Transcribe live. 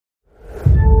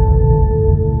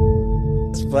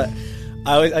But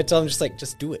I tell them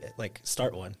just do it. Like,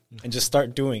 start one and just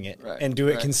start doing it and do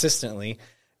it consistently.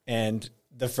 And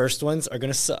the first ones are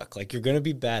going to suck. Like, you're going to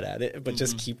be bad at it, but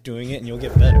just keep doing it and you'll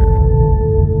get better.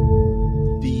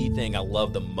 The thing I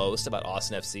love the most about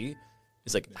Austin FC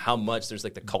is like how much there's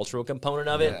like the cultural component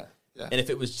of it. Yeah. And if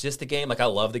it was just a game, like I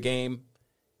love the game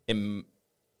and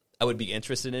I would be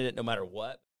interested in it no matter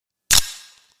what.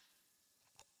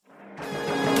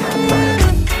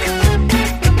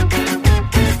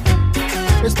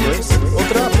 Esto es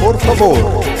Otra Por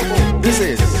Favor. This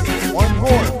is One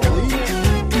More, please.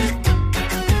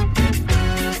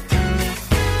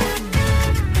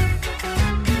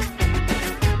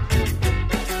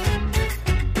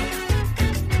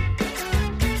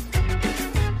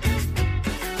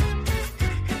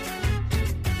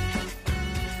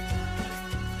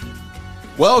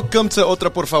 Welcome to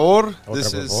Otra Por Favor.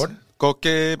 This Por is Favor.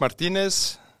 Coque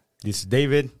Martinez. This is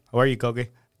David. How are you, Koke?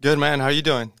 Good, man. How you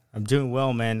doing? I'm doing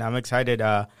well, man. I'm excited.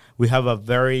 We have a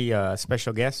very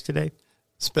special guest today.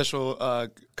 Special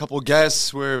couple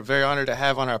guests we're very honored to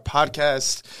have on our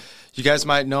podcast. You guys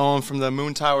might know them from the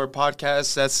Moon Tower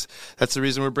podcast. That's the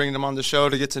reason we're bringing them on the show,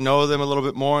 to get to know them a little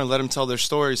bit more and let them tell their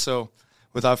story. So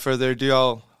without further ado,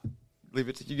 I'll leave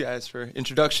it to you guys for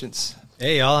introductions.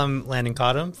 Hey, y'all. I'm Landon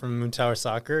Cottom from Moon Tower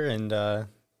Soccer, and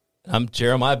I'm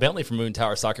Jeremiah Bentley from Moon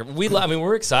Tower Soccer.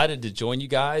 We're excited to join you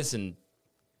guys and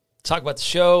talk about the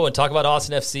show and talk about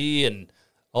Austin FC and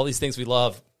all these things we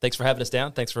love. Thanks for having us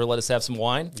down. Thanks for letting us have some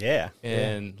wine.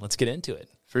 And let's get into it.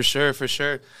 For sure, for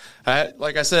sure.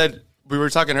 Like I said, we were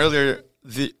talking earlier,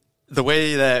 the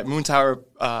way that Moon Tower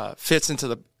fits into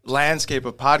the landscape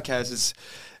of podcasts is,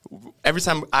 every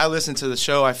time I listen to the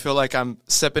show, I feel like I'm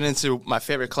stepping into my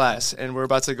favorite class, and we're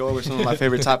about to go over some of my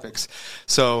favorite topics.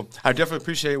 So I definitely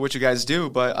appreciate what you guys do,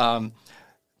 but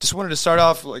just wanted to start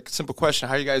off like a simple question.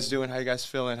 How you guys doing? How you guys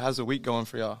feeling? How's the week going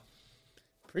for y'all?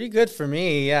 pretty good for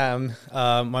me, yeah.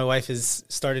 My wife is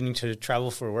starting to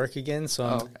travel for work again, so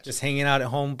I'm just hanging out at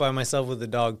home by myself with the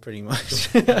dog pretty much.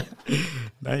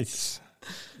 Nice.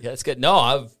 Yeah, that's good.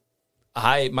 No,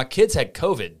 my kids had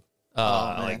COVID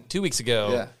like 2 weeks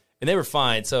ago, and they were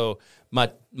fine. So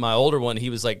my older one, he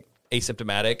was like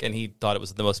asymptomatic, and he thought it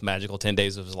was the most magical 10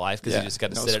 days of his life because he just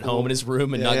got to sit at home in his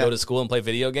room and not go to school and play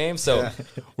video games. So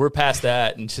we're past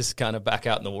that and just kind of back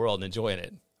out in the world and enjoying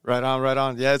it. Right on, right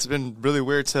on. Yeah, it's been really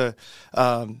weird to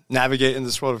navigate in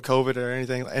this world of COVID or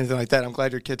anything like that. I'm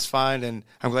glad your kid's fine, and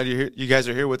I'm glad you guys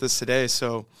are here with us today.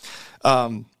 So,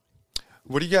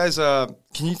 what do you guys?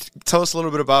 Can you tell us a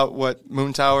little bit about what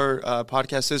Moon Tower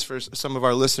podcast is for some of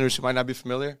our listeners who might not be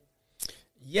familiar?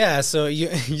 Yeah, so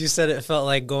you said it felt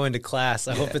like going to class.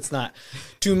 I hope it's not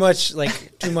too much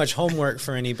homework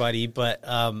for anybody, but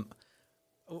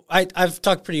I've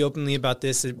talked pretty openly about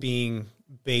this, it being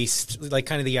based, like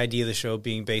kind of the idea of the show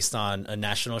being based on a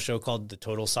national show called the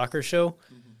Total Soccer Show,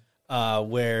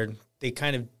 where they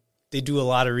do a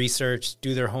lot of research,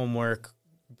 do their homework,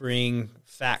 bring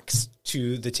facts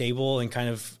to the table, and kind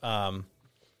of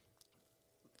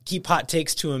keep hot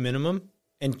takes to a minimum,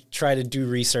 and try to do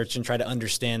research and try to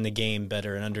understand the game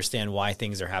better and understand why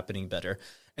things are happening better.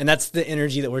 And that's the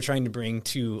energy that we're trying to bring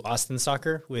to Austin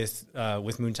Soccer with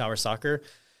Moon Tower Soccer.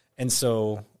 And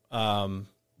so,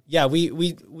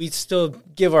 we still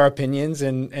give our opinions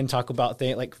and talk about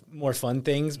things like more fun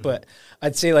things, but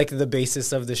I'd say like the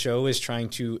basis of the show is trying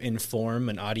to inform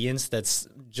an audience that's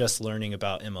just learning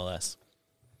about MLS.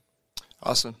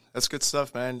 Awesome. That's good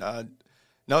stuff, man.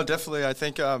 No, definitely. I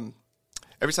think,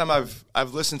 every time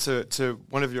I've listened to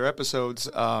one of your episodes,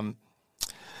 growing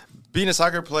up being a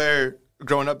soccer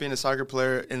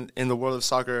player in the world of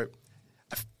soccer,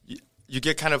 you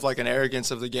get kind of like an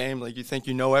arrogance of the game. Like you think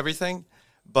you know everything,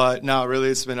 but no, really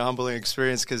it's been a humbling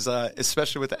experience because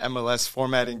especially with the MLS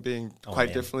formatting being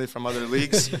quite differently from other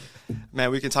leagues,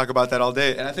 man, we can talk about that all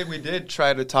day. And I think we did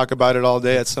try to talk about it all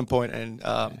day at some point, and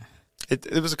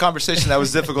it was a conversation that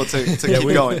was difficult to keep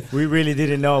going. We really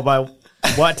didn't know about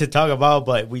what to talk about,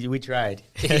 but we tried.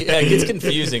 Yeah, it gets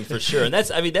confusing for sure. And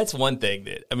that's one thing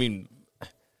that,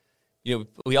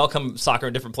 we all come soccer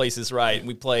in different places, right? And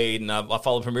we played, and I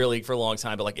followed Premier League for a long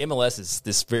time, but like MLS is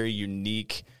this very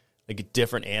unique, like a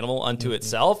different animal unto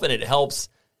itself, and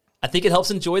I think it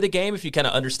helps enjoy the game if you kind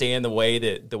of understand the way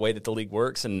that the league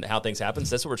works and how things happen.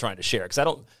 So that's what we're trying to share,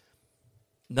 because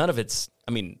none of it's,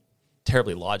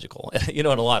 terribly logical, in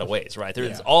a lot of ways, right?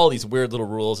 There's all these weird little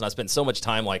rules, and I spent so much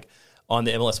time like on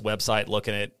the MLS website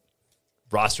looking at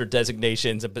roster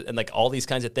designations and like all these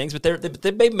kinds of things, but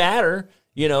they may matter,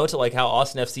 to like how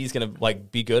Austin FC is going to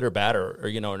like be good or bad or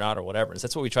not or whatever. And so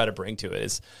that's what we try to bring to it,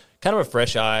 is kind of a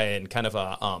fresh eye and kind of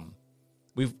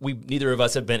we neither of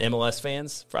us have been MLS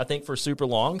fans for super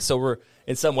long. So we're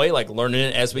in some way like learning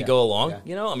it as we go along.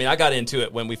 Yeah. I mean, I got into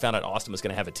it when we found out Austin was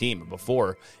going to have a team.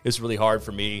 Before, it was really hard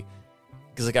for me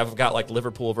because like I've got like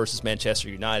Liverpool versus Manchester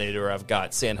United, or I've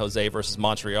got San Jose versus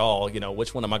Montreal.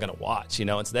 Which one am I going to watch? And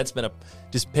so that's been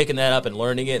just picking that up and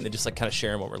learning it, and then just like kind of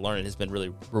sharing what we're learning has been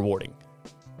really rewarding.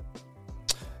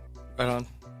 Right on.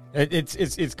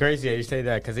 It's crazy that you say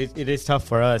that because it is tough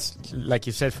for us. Like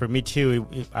you said, for me too.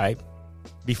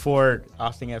 Before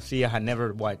Austin FC, I had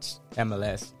never watched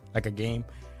MLS like a game,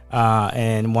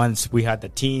 and once we had the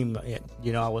team, I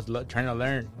was trying to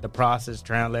learn the process,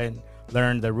 trying to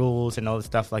learn the rules and all the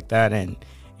stuff like that,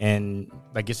 and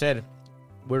like you said,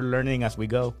 we're learning as we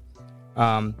go.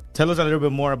 Tell us a little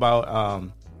bit more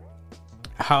about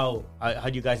how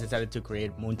you guys decided to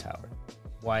create Moon Tower.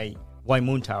 Why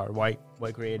Moon Tower? Why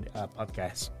create a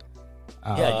podcast?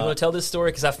 You want to tell this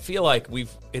story because I feel like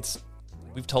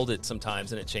we've told it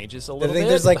sometimes and it changes a little bit. I think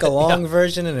there's like a long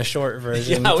version and a short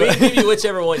version. Yeah, we can give you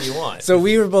whichever one you want. So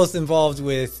we were both involved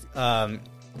with kind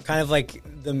of like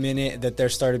the minute that there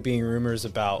started being rumors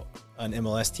about an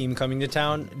MLS team coming to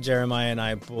town, Jeremiah and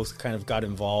I both kind of got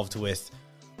involved with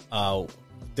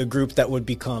the group that would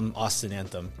become Austin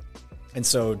Anthem. And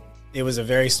so it was a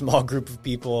very small group of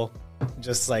people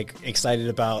just like excited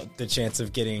about the chance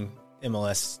of getting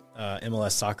MLS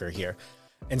soccer here.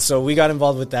 And so we got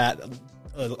involved with that.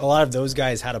 A lot of those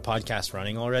guys had a podcast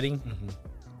running already,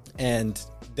 and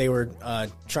they were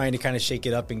trying to kind of shake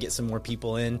it up and get some more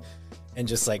people in, and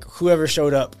just like whoever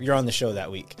showed up, you're on the show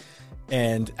that week.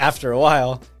 And after a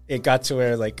while, it got to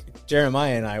where like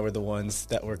Jeremiah and I were the ones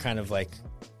that were kind of like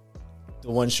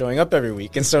the ones showing up every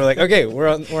week, and so we're like, okay, we're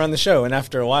on the show. And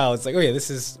after a while, it's like, okay, this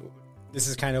is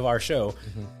kind of our show.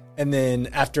 And then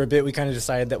after a bit, we kind of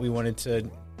decided that we wanted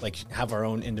to like have our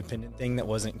own independent thing that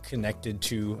wasn't connected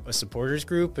to a supporters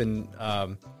group, and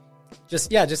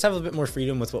just have a little bit more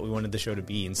freedom with what we wanted the show to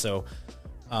be. And so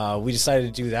we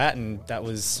decided to do that, and that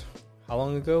was how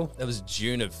long ago? That was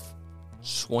June of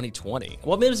 2020.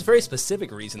 Well, I mean, it was a very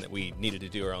specific reason that we needed to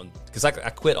do our own, because I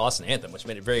quit Austin Anthem, which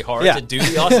made it very hard to do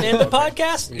the Austin Anthem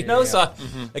podcast, so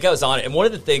like I was on it. And one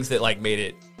of the things that like made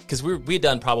it, because we had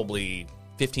done probably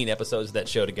 15 episodes of that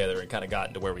show together and kind of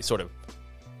gotten to where we sort of,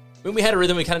 when we had a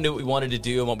rhythm, we kind of knew what we wanted to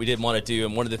do and what we didn't want to do.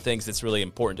 And one of the things that's really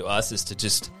important to us is to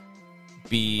just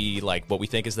be like what we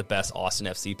think is the best Austin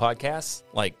FC podcast.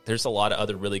 Like, there's a lot of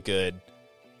other really good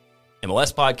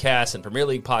MLS podcasts and Premier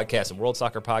League podcasts and World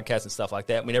Soccer podcasts and stuff like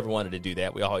that. We never wanted to do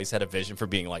that. We always had a vision for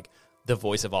being like the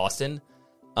voice of Austin.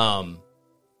 But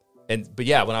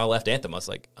yeah, when I left Anthem, I was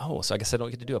like, oh, so I guess I don't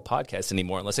get to do a podcast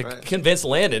anymore unless I convince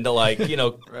Landon to like,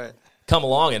 come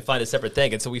along and find a separate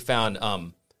thing. And so we found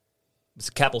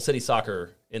Capital City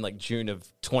Soccer in like June of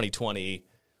 2020,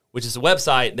 which is a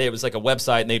website. It was like a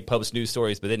website, and they'd post news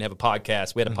stories, but they didn't have a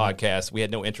podcast. We had a podcast. We had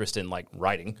no interest in like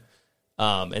writing,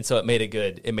 and so it made a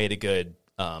good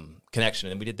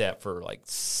connection. And we did that for like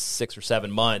 6 or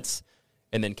 7 months,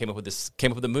 and then came up with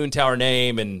the Moon Tower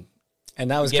name, and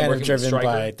that was kind of driven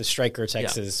by the Striker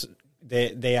Texas. Yeah.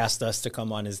 They asked us to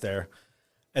come on as their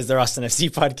Austin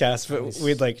FC podcast, but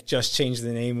we'd like just changed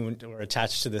the name and were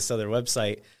attached to this other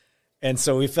website. And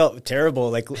so we felt terrible.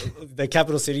 Like the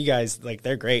Capital City guys, like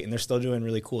they're great and they're still doing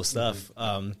really cool stuff.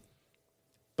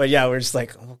 But yeah, we're just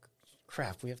like, oh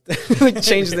crap, we have to like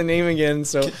change the name again.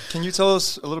 So can you tell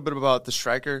us a little bit about the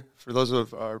Striker for those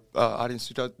of our audience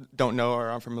who don't know or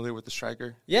aren't familiar with the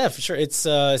Striker? Yeah, for sure. It's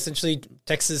essentially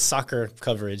Texas soccer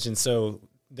coverage, and so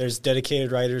there's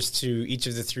dedicated writers to each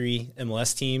of the 3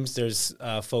 MLS teams. There's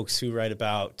folks who write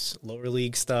about lower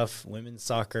league stuff, women's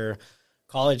soccer,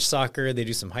 college soccer. They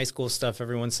do some high school stuff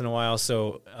every once in a while.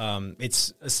 So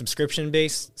it's a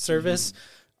subscription-based service,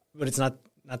 but it's not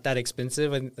that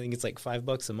expensive. I think it's like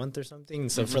 $5 a month or something.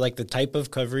 So for like the type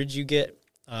of coverage you get,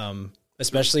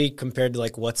 especially compared to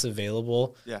like what's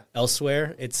available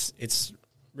elsewhere, it's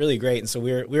really great. And so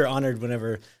we were honored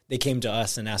whenever they came to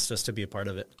us and asked us to be a part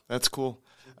of it. That's cool.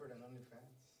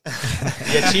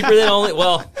 Yeah, cheaper than only.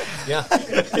 Well, yeah. I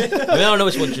mean, I don't know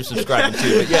which ones you're subscribing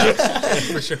to, but yeah,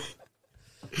 for sure.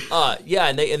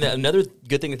 And another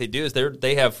good thing that they do is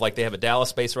they have a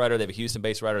Dallas-based writer, they have a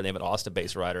Houston-based writer, and they have an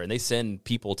Austin-based writer, and they send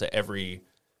people to every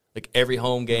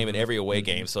home game and every away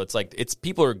game. So it's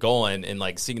people are going and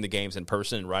like seeing the games in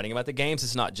person and writing about the games.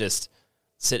 It's not just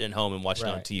sitting at home and watching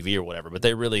on TV or whatever, but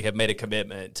they really have made a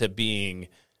commitment to being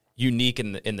unique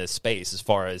in the space as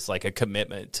far as like a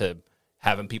commitment to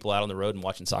having people out on the road and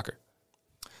watching soccer.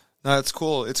 No, it's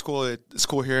cool. It's cool. It's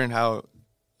cool hearing how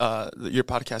your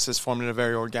podcast is formed in a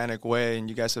very organic way, and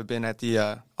you guys have been at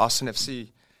the Austin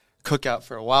FC cookout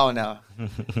for a while now.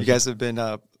 You guys have been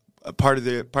a part of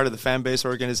the fan base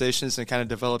organizations and kind of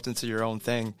developed into your own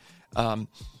thing. Can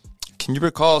you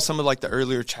recall some of like the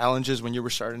earlier challenges when you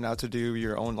were starting out to do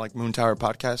your own like Moontower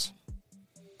podcast?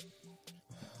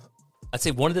 I'd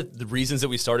say one of the reasons that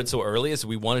we started so early is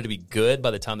we wanted to be good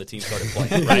by the time the team started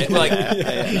playing, right? Like,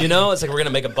 you know, it's like we're going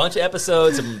to make a bunch of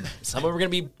episodes, and some of them are going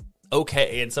to be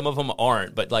okay, and some of them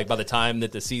aren't. But like by the time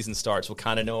that the season starts, we'll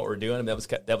kind of know what we're doing. And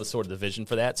that was sort of the vision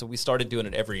for that. So we started doing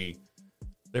it every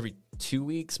 2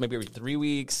 weeks, maybe every 3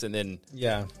 weeks, and then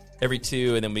every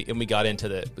 2, and then we got into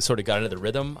the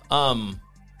rhythm. And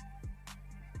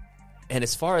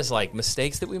as far as like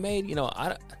mistakes that we made, you know,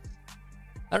 I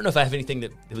don't know if I have anything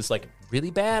that was like really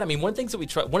bad. I mean, one of the things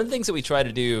that we try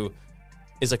to do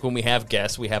is like when we have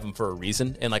guests, we have them for a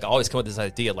reason. And like I always come up with this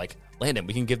idea, like, Landon,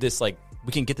 we can get this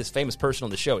famous person on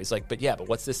the show. He's like, but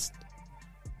what's this?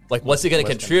 Like, what's it going to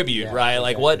contribute, right?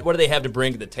 Like, what do they have to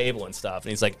bring to the table and stuff? And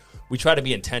he's like, we try to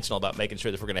be intentional about making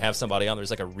sure that if we're going to have somebody on,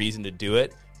 there's like a reason to do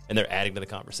it, and they're adding to the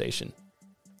conversation.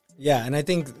 Yeah, and I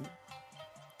think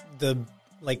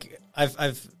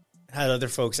I've had other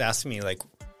folks ask me like,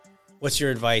 what's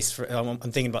your advice for? I'm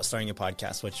thinking about starting a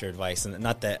podcast. What's your advice? And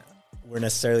not that we're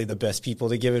necessarily the best people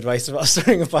to give advice about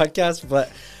starting a podcast,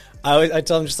 but I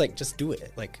tell them just do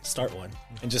it. Like, start one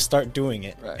and just start doing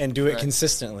it and do it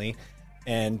consistently.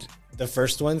 And the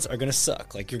first ones are gonna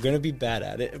suck. Like, you're gonna be bad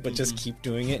at it, but just keep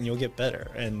doing it and you'll get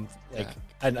better. And like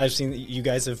I've seen that you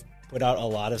guys have put out a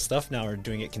lot of stuff now, or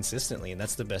doing it consistently, and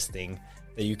that's the best thing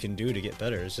that you can do to get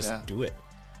better is just do it.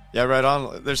 Yeah, right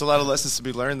on. There's a lot of lessons to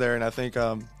be learned there, and I think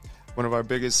one of our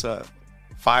biggest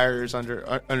fires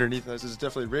underneath us is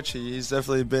definitely Richie. He's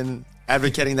definitely been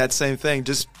advocating that same thing.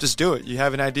 Just do it. You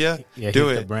have an idea, do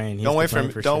it. Don't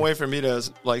wait for me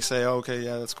to like say, oh, okay,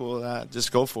 yeah, that's cool.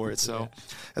 Just go for it. So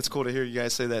that's cool to hear you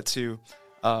guys say that too.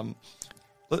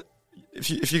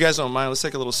 If you guys don't mind, let's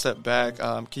take a little step back.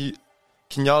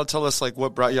 Can y'all tell us like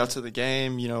what brought you out to the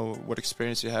game? You know, what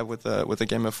experience you have with the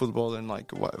game of football, and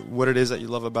like what it is that you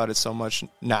love about it so much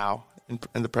now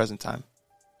in the present time.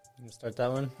 You start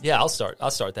that one? Yeah, I'll start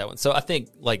that one. So I think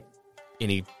like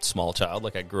any small child,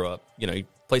 like I grew up, you know, you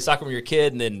play soccer when you're a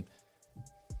kid, and then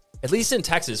at least in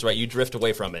Texas, right, you drift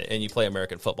away from it and you play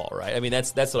American football, right? I mean,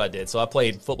 that's what I did. So I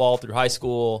played football through high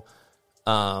school,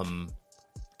 and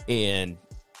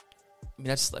I mean,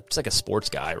 that's just like a sports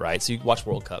guy, right? So you watch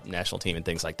World Cup, national team, and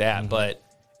things like that. But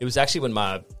it was actually when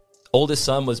my oldest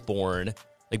son was born.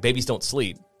 Like, babies don't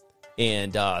sleep,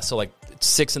 and so like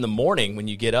 6 a.m. when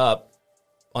you get up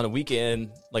on a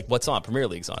weekend, like what's on? Premier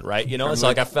League's on, right? You know, and so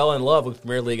like I fell in love with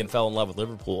Premier League and fell in love with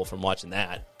Liverpool from watching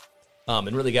that,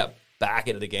 and really got back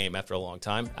into the game after a long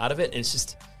time out of it. And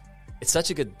it's such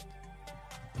a good.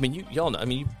 I mean, y'all know. I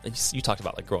mean, you talked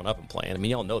about like growing up and playing. I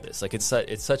mean, y'all know this. Like, it's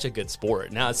such a good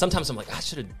sport. Now, sometimes I'm like, I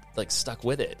should have like stuck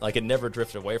with it. Like, it never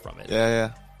drifted away from it.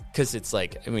 Yeah. Because it's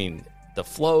like, I mean, the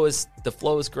flow is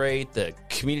great. The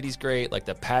community's great. Like,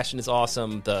 the passion is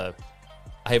awesome. I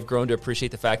have grown to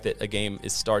appreciate the fact that a game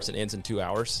starts and ends in 2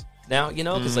 hours now. You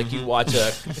know, because like you watch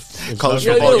a college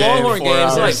football game, Longhorn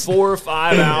games like 4 or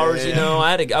 5 hours. You know,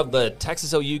 I had the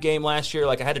Texas OU game last year.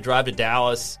 Like, I had to drive to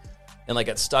Dallas. And like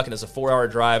got stuck, and it's a 4-hour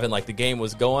drive, and like the game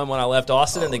was going when I left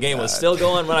Austin, and the game was still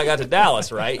going when I got to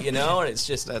Dallas, right? You know, and it's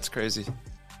just that's crazy.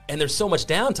 And there's so much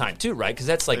downtime too, right? Because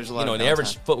that's like, you know, in the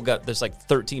average football there's like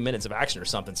 13 minutes of action or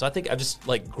something. So I think I've just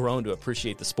like grown to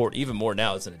appreciate the sport even more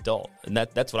now as an adult, and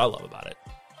that's what I love about it.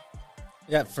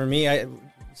 Yeah, for me,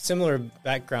 similar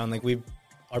background. Like, we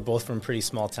are both from pretty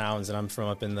small towns, and I'm from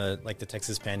up in the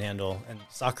Texas Panhandle, and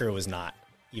soccer was not.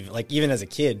 Even as a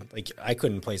kid, like, I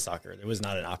couldn't play soccer. There was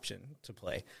not an option to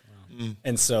play.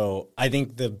 And so I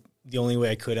think the only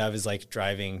way I could have is like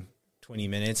driving 20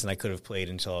 minutes, and I could have played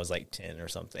until I was like 10 or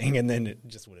something, and then it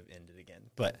just would have ended again.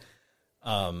 But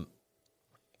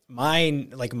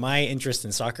my interest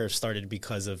in soccer started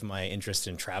because of my interest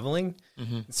in traveling.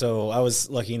 So I was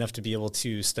lucky enough to be able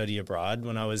to study abroad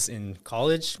when I was in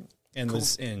college and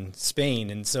was in Spain.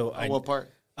 And so what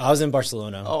part? I was in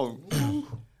Barcelona. Oh.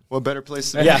 What better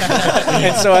place to be? Yeah.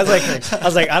 And so I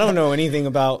was like, I don't know anything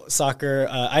about soccer.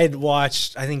 I had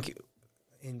watched, I think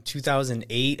in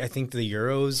 2008, I think the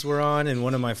Euros were on, and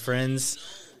one of my friends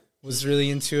was really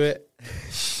into it.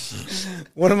 So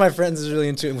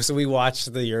we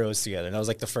watched the Euros together, and that was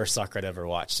like the first soccer I'd ever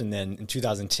watched. And then in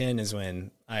 2010 is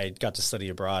when I got to study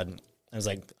abroad. I was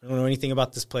like, I don't know anything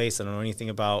about this place. I don't know anything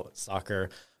about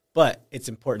soccer, but it's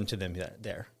important to them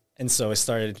there. And so I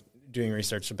started doing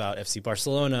research about FC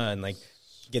Barcelona and like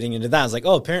getting into that. I was like,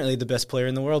 oh, apparently the best player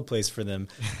in the world plays for them.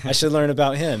 I should learn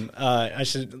about him. I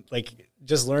should like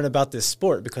just learn about this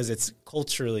sport because it's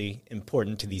culturally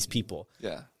important to these people.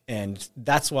 Yeah. And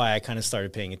that's why I kind of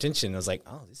started paying attention. I was like,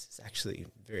 oh, this is actually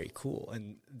very cool.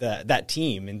 And that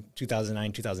team in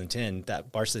 2009, 2010,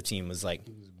 that Barca team was like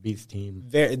Beast team.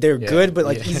 they're good, but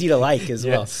like easy to like as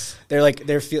well.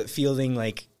 They're fielding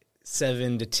like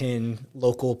 7 to 10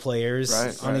 local players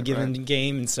on a given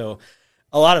game, and so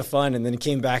a lot of fun. And then it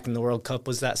came back, and the World Cup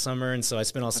was that summer, and so I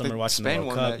spent all summer watching Spain the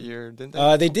World won Cup. that year, didn't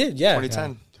they? They did, yeah.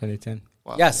 2010. 2010.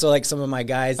 Wow. Yeah, so like some of my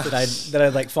guys that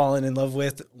I'd like fallen in love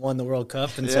with won the World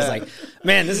Cup, and so I was like,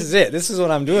 man, this is it. This is what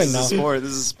I'm doing now. This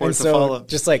is a sport and to so follow.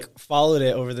 just like followed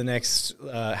it over the next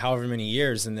however many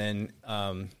years, and then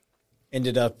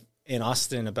ended up in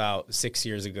Austin about 6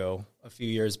 years ago, a few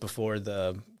years before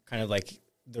the kind of like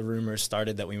the rumors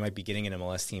started that we might be getting an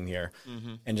MLS team here,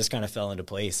 and just kind of fell into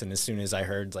place. And as soon as I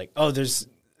heard like, oh, there's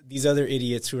these other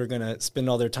idiots who are going to spend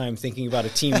all their time thinking about a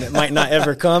team that might not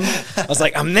ever come, I was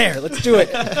like, I'm there. Let's do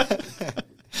it.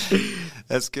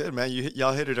 That's good, man.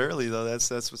 Y'all hit it early, though. That's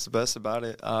what's the best about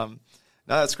it. No,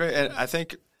 that's great. And I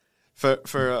think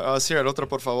for us here at Otra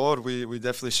Por Favor, we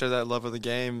definitely share that love of the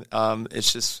game.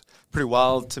 It's just pretty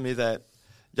wild to me that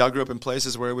y'all grew up in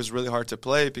places where it was really hard to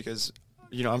play because,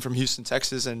 you know, I'm from Houston,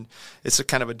 Texas, and it's a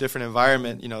kind of a different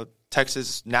environment. You know,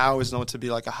 Texas now is known to be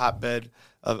like a hotbed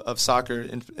of soccer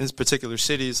in particular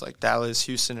cities like Dallas,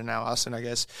 Houston, and now Austin, I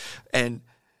guess. And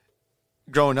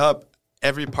growing up,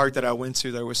 every park that I went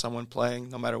to, there was someone playing,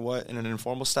 no matter what, in an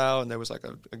informal style, and there was like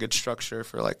a good structure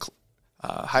for like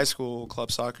high school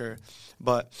club soccer.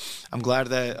 But I'm glad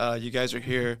that you guys are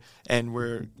here and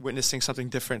we're witnessing something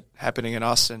different happening in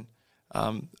Austin,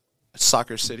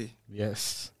 soccer city.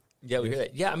 Yes. Yeah, we hear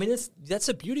that. Yeah, I mean, that's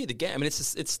the beauty of the game. I mean,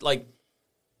 it's like,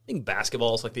 I think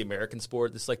basketball is like the American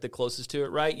sport that's like the closest to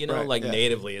it, right? You know,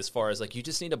 natively, as far as like you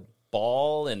just need a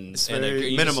ball and you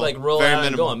minimal, just like roll very out and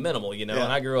minimal. go on minimal, you know.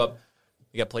 And I grew up,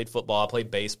 played football, I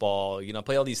played baseball, you know,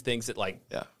 play all these things that like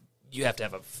you have to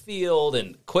have a field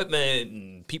and equipment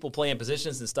and people playing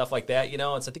positions and stuff like that, you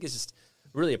know. And so I think it's just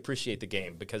really appreciate the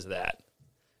game because of that.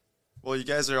 Well, you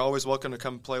guys are always welcome to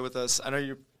come play with us. I know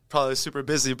you're probably super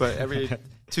busy, but every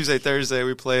Tuesday, Thursday,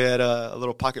 we play at a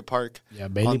little pocket park. Yeah,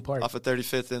 Bailey Park. Off of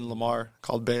 35th in Lamar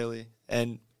called Bailey.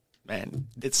 And, man,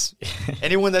 it's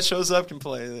anyone that shows up can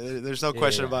play. There's no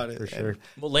question about it. For sure.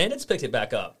 Well, Landon's picked it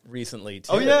back up recently,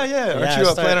 too. Oh, yeah. Aren't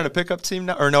you I playing on a pickup team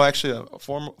now? Or no, actually a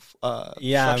formal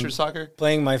structured soccer?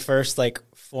 Playing my first like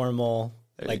formal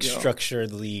like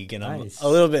structured league, and I'm a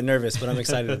little bit nervous, but I'm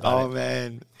excited about it. Oh,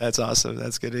 man. That's awesome.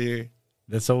 That's good to hear.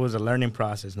 That's always a learning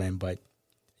process, man, but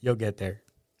you'll get there.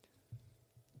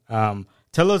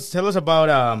 Tell us about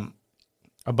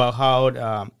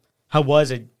how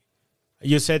was it?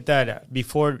 You said that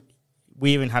before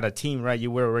we even had a team, right?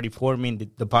 You were already forming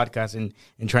the podcast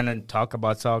and trying to talk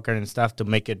about soccer and stuff to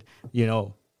make it, you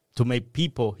know, to make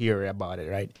people hear about it,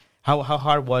 right? How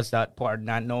hard was that part,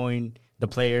 not knowing the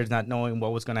players, not knowing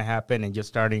what was going to happen, and just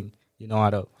starting, you know,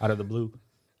 out of the blue?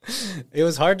 It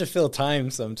was hard to fill time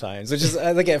sometimes, which is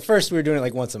like at first we were doing it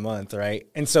like once a month, right?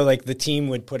 And so like the team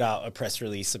would put out a press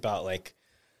release about like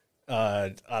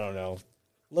I don't know,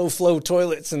 low flow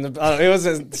toilets and it was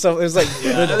like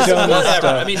the dumbest stuff.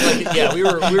 I mean, like, we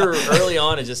were early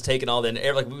on and just taking all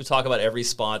like we would talk about every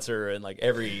sponsor and like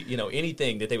every, you know,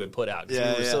 anything that they would put out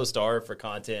because we were so starved for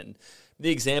content. And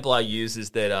the example I use is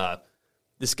that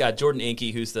this guy, Jordan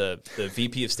Inke, who's the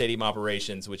VP of Stadium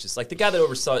Operations, which is like the guy that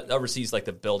oversees like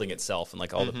the building itself and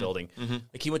like all the building.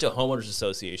 Like he went to a homeowners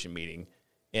association meeting,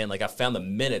 and like I found the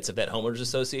minutes of that homeowners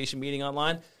association meeting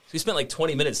online. So we spent like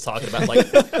 20 minutes talking about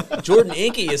like Jordan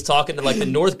Inke is talking to like the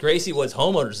North Gracie Woods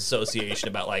Homeowners Association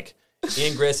about like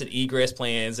ingress and egress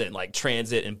plans and like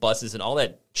transit and buses and all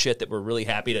that shit that we're really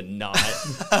happy to not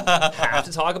have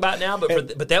to talk about now.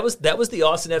 But that was the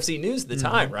Austin FC news at the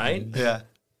time, right? Yeah.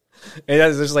 And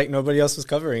there's like nobody else was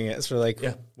covering it, so we're like,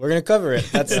 we're gonna cover it.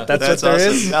 That's what there awesome.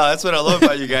 is. No, that's what I love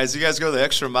about you guys. You guys go the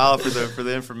extra mile for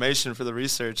the information, for the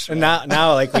research. And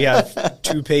now like we have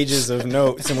 2 pages of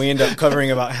notes, and we end up covering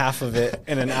about half of it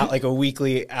in like a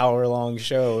weekly hour-long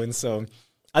show. And so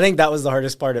I think that was the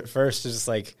hardest part at first, is just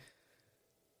like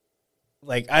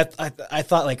I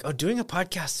thought like, oh, doing a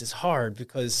podcast is hard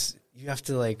because you have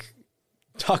to like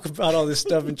talk about all this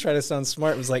stuff and try to sound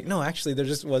smart. It was like, no, actually, there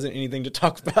just wasn't anything to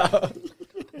talk about.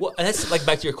 Well, and that's like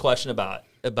back to your question about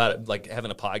like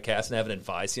having a podcast and having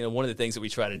advice. You know, one of the things that we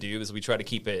try to do is we try to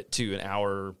keep it to an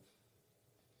hour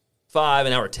 5,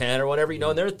 an hour 10 or whatever, you know,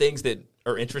 and there are things that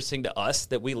are interesting to us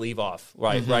that we leave off,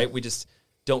 right? Right. We just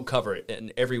don't cover it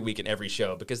in every week in every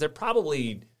show because they're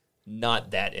probably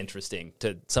not that interesting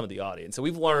to some of the audience. So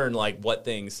we've learned like what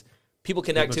things people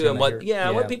connect to and what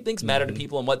things matter to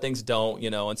people and what things don't, you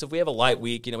know. And so if we have a light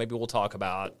week, you know, maybe we'll talk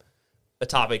about a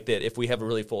topic that if we have a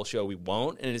really full show, we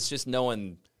won't. And it's just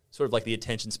knowing sort of like the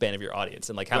attention span of your audience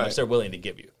and like how much they're willing to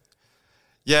give you.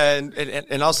 Yeah,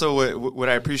 and also what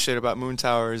I appreciate about Moon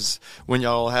Tower is when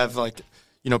y'all have like,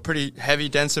 pretty heavy,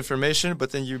 dense information,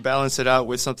 but then you balance it out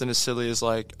with something as silly as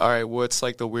like, all right, what's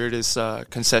like the weirdest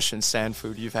concession stand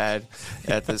food you've had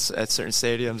at certain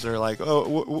stadiums, or like,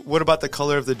 what about the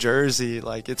color of the jersey?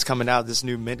 Like, it's coming out this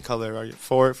new mint color. Are you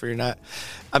for it? Or you're not?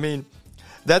 I mean,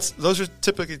 those are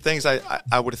typically things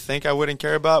I would think I wouldn't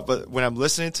care about, but when I'm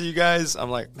listening to you guys, I'm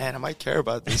like, man, I might care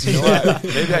about this. You know what?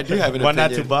 Maybe I do have an Why opinion.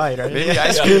 not to buy, right? Maybe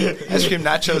ice cream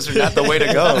nachos are not the way to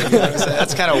go. You know what I'm saying?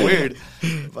 That's kind of weird,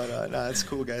 but no, that's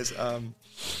cool, guys.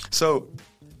 So,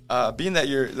 being that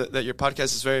your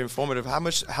podcast is very informative, how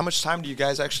much time do you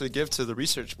guys actually give to the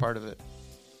research part of it?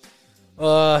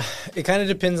 It kind of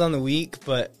depends on the week,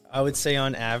 but I would say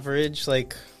on average,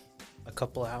 like a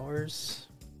couple hours.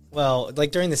 Well,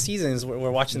 like during the seasons,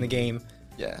 we're watching the game.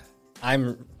 Yeah.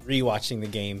 I'm rewatching the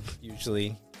game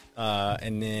usually.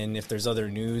 And then if there's other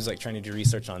news, like trying to do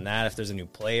research on that. If there's a new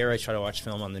player, I try to watch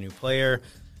film on the new player.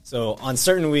 So on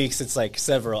certain weeks, it's like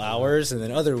several hours. And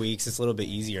then other weeks, it's a little bit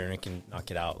easier and I can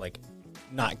knock it out. Like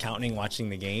not counting watching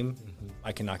the game,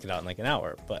 I can knock it out in like an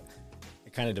hour. But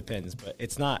it kind of depends. But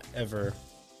it's not ever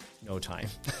no time.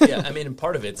 Yeah, I mean, and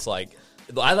part of it's like,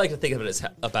 I like to think of it as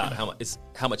about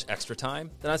how much extra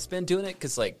time that I spend doing it,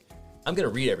 because like I'm going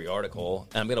to read every article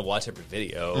and I'm going to watch every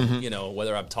video,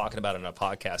 whether I'm talking about it on a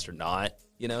podcast or not,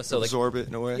 so absorb it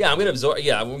in a way. Yeah, I'm going to absorb.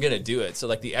 Yeah, I'm going to do it. So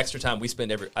like the extra time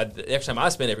the extra time I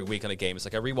spend every week on a game is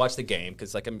like I rewatch the game,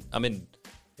 because like I'm in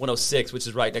 106, which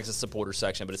is right next to the supporter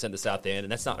section, but it's in the South End,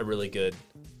 and that's not a really good.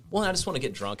 Well, I just want to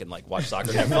get drunk and like watch soccer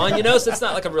and have fun, So it's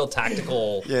not like a real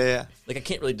tactical. Yeah. Like I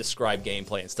can't really describe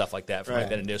gameplay and stuff like that from like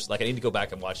that initial. Like I need to go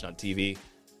back and watch it on TV,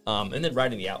 and then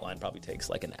writing the outline probably takes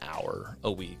like an hour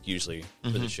a week usually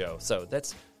for the show.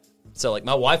 So like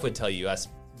my wife would tell you I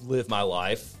live my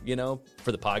life,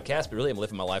 for the podcast, but really I'm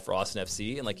living my life for Austin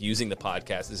FC and like using the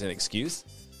podcast as an excuse,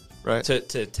 right,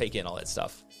 to take in all that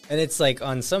stuff. And it's like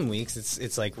on some weeks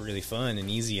it's like really fun and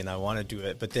easy and I want to do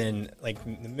it, but then like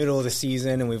in the middle of the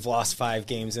season and we've lost 5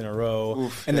 games in a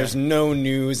row, there's no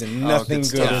news and nothing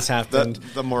good has happened.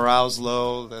 The morale's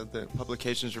low. The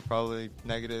publications are probably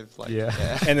negative. Like,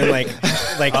 And then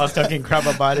like I was talking crap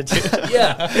about it too.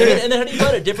 Yeah, and then how do you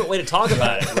find a different way to talk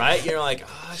about it, right? You're like,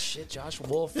 shit, Josh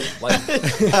Wolf, like,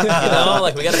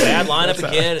 like we got a bad lineup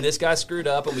again, and this guy screwed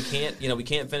up, and we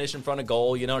can't finish in front of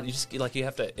goal. You just like you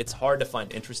have to. It's hard to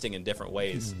find interesting in different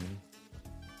ways.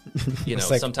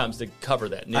 Like, sometimes to cover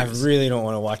that news. I really don't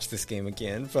want to watch this game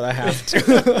again, but I have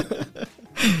to.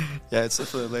 Yeah, it's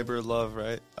definitely a labor of love,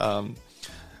 right?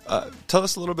 Tell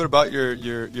us a little bit about your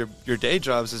day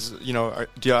jobs. Do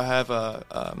y'all have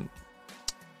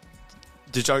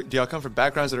do y'all come from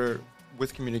backgrounds that are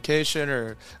with communication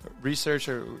or research,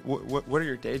 or what are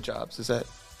your day jobs? Is that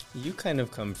you kind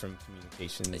of come from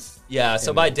communications? Yeah.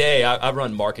 So by day, I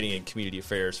run marketing and community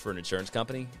affairs for an insurance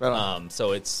company. Right.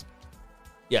 So it's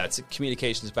a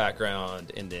communications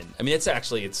background, and then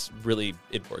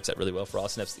it works out really well for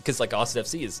Austin FC, because like Austin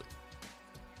FC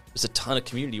there's a ton of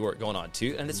community work going on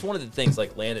too, and it's one of the things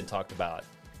like Landon talked about.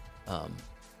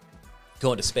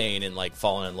 Going to Spain and like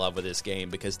falling in love with this game,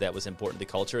 because that was important to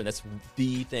the culture, and that's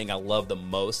the thing I love the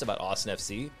most about Austin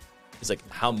FC is like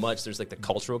how much there's like the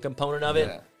cultural component of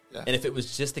it. Yeah. And if it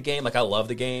was just the game, like I love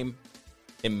the game,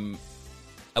 and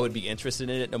I would be interested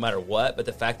in it no matter what. But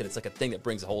the fact that it's like a thing that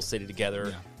brings the whole city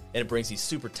together, and it brings these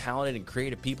super talented and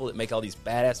creative people that make all these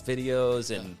badass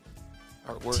videos and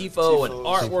tifo and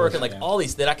artwork and like all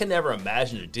these that I can never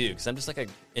imagine to do, because I'm just like an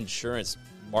insurance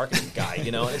marketing guy,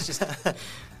 And it's just.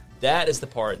 That is the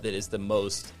part that is the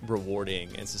most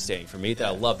rewarding and sustaining for me, that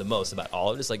I love the most about all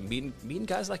of it, is like meeting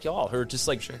guys like y'all who are just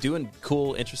like doing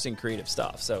cool, interesting, creative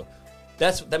stuff. So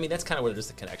that's kind of where there's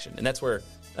the connection, and that's where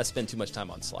I spend too much time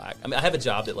on Slack. I mean, I have a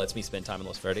job that lets me spend time in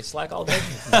Los Verdes Slack all day.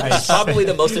 It's probably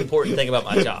the most important thing about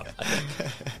my job, I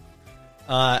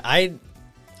think.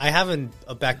 I have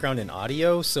a background in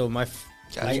audio, so I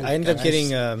ended up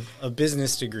getting a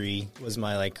business degree, was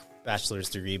my like bachelor's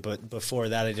degree, but before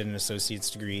that I did an associate's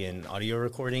degree in audio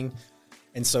recording,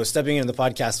 and so stepping into the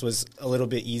podcast was a little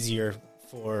bit easier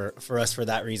for us for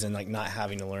that reason, like not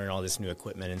having to learn all this new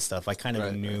equipment and stuff. I kind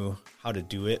of knew how to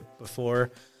do it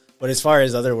before, but as far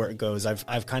as other work goes,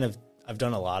 I've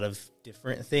done a lot of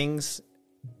different things,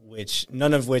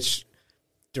 none of which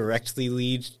directly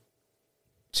lead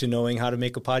to knowing how to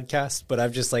make a podcast, but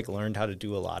I've just like learned how to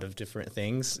do a lot of different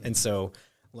things, and so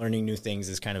learning new things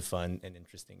is kind of fun and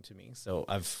interesting to me. So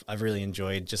I've really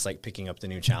enjoyed just like picking up the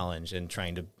new challenge and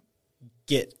trying to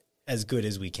get as good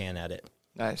as we can at it.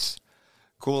 Nice.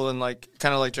 cool. And like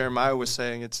kind of like Jeremiah was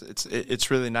saying,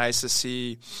 it's really nice to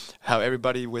see how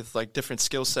everybody with like different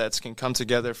skill sets can come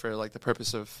together for like the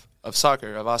purpose of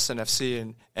soccer, of Austin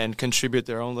FC, and contribute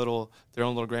their own little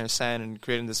grain of sand and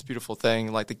creating this beautiful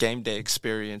thing, like the game day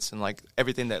experience and like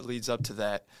everything that leads up to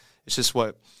that. It's just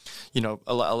what, you know,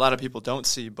 a lot of people don't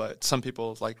see, but some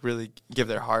people like really give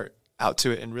their heart out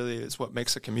to it, and really is what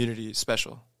makes a community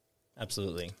special.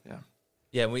 Absolutely.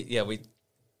 Yeah,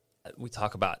 we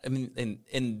talk about. I mean,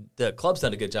 and the club's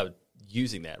done a good job of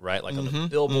using that, right? Like on the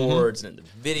billboards and the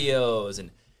videos,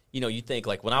 and you know, you think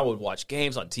like when I would watch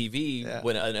games on TV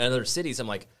when in other cities, I'm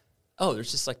like, oh, there's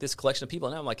just like this collection of people,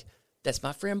 and now I'm like, that's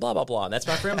my friend, blah blah blah, and that's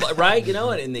my friend, blah, right? You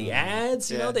know, and in the ads,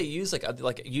 you know, they use like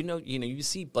you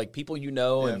see like people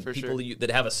and people that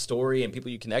have a story and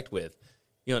people you connect with,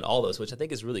 you know, and all those, which I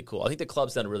think is really cool. I think the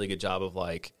club's done a really good job of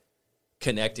like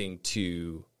connecting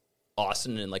to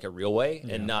Austin in like a real way,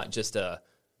 and not just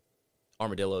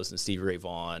Armadillos and Stevie Ray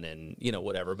Vaughan and you know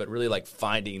whatever, but really like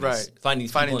finding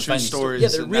true stories. Yeah,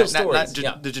 they're real stories.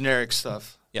 Not the generic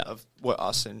stuff of what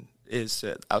Austin is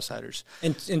to outsiders.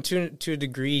 And to a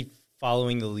degree,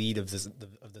 following the lead of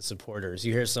the supporters.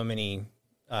 You hear so many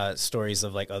stories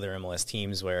of like other MLS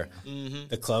teams where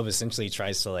the club essentially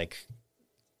tries to like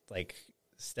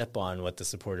step on what the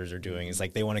supporters are doing. It's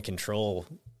like they want to control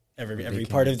every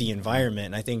part of the environment.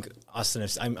 And I think Austin,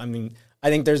 I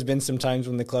think there's been some times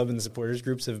when the club and the supporters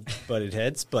groups have butted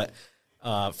heads, but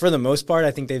for the most part,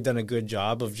 I think they've done a good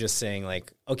job of just saying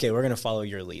like, okay, we're going to follow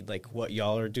your lead. Like what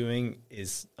y'all are doing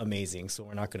is amazing. So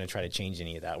we're not going to try to change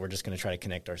any of that. We're just going to try to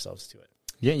connect ourselves to it.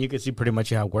 Yeah. You can see pretty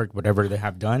much how it worked, whatever they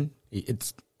have done.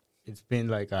 It's been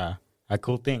like a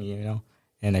cool thing, you know?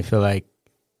 And I feel like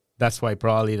that's why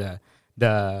probably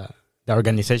the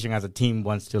organization as a team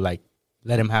wants to like,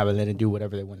 let them have it, let them do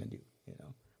whatever they want to do, you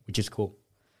know, which is cool.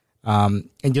 And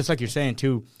just like you're saying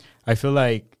too, I feel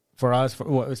like for us,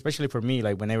 especially for me,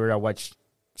 like whenever I watch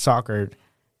soccer,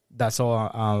 that's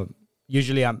all.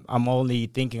 Usually, I'm only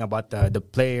thinking about the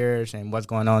players and what's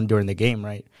going on during the game,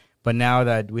 right? But now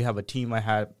that we have a team, I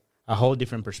have a whole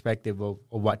different perspective of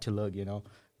what to look. You know,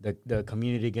 the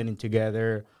community getting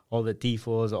together, all the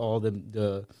tifos, all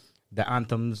the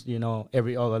anthems. You know,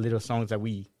 all the little songs that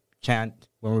we chant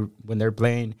when they're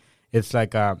playing. It's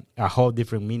like a whole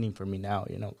different meaning for me now.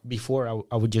 You know, before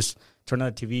I would just turn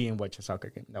on the TV and watch a soccer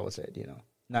game. That was it, you know,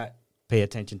 not pay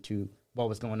attention to what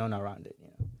was going on around it, you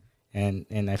know.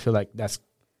 And I feel like that's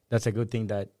a good thing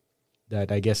that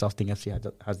I guess Austin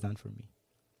FC has done for me.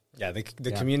 Yeah,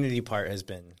 the community part has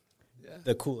been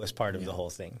the coolest part of the whole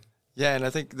thing. Yeah, and I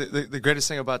think the greatest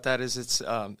thing about that is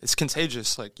it's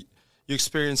contagious. Like you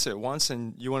experience it once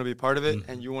and you want to be part of it,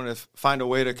 and you want to find a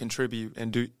way to contribute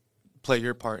and play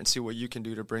your part and see what you can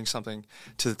do to bring something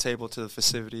to the table, to the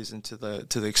festivities, and to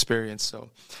the experience. So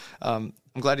I'm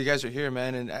glad you guys are here,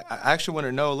 man. And I actually want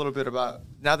to know a little bit about,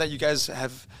 now that you guys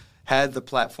have had the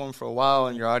platform for a while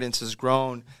and your audience has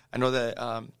grown, I know that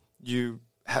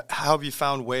how have you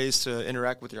found ways to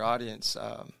interact with your audience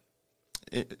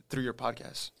through your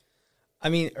podcast? I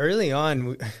mean, early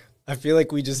on, I feel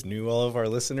like we just knew all of our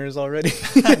listeners already.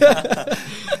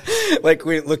 Like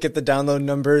we look at the download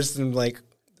numbers and like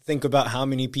think about how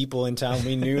many people in town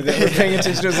we knew that were paying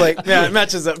attention. It was like, yeah, it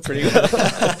matches up pretty well.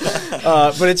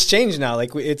 But it's changed now.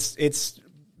 Like it's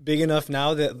big enough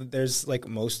now that there's like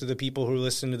most of the people who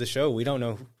listen to the show, we don't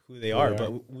know who they are,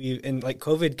 but and like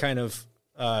COVID kind of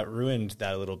ruined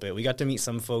that a little bit. We got to meet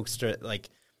some folks like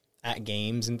at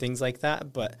games and things like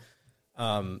that. But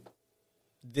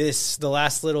the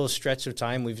last little stretch of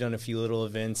time, we've done a few little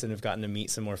events and have gotten to meet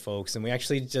some more folks. And we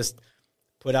actually just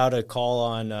put out a call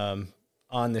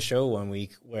on the show one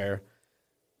week where,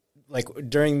 like,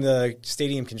 during the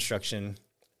stadium construction,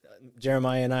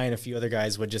 Jeremiah and I and a few other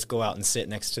guys would just go out and sit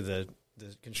next to the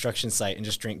construction site and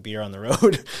just drink beer on the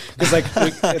road. It's like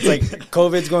it's like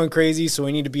COVID's going crazy, so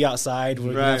we need to be outside.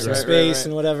 We have some space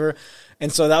and whatever.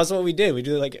 And so that was what we did. We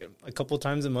do it like a couple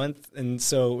times a month. And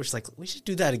so we're just like, we should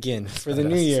do that again for the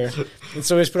new year. And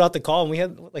so we just put out the call, and we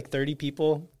had like 30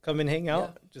 people come and hang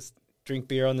out, just drink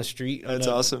beer on the street. That's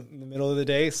awesome. In the middle of the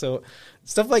day. So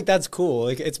stuff like that's cool.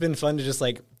 Like it's been fun to just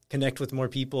like connect with more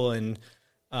people and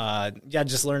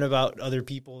just learn about other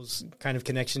people's kind of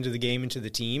connection to the game and to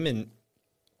the team. And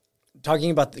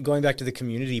talking about going back to the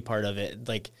community part of it,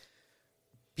 like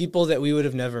people that we would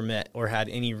have never met or had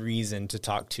any reason to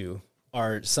talk to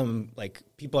are some like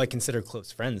people I consider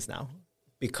close friends now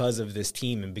because of this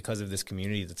team and because of this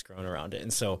community that's grown around it.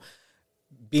 And so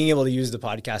being able to use the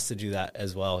podcast to do that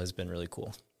as well has been really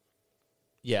cool.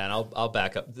 Yeah, and I'll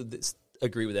back up.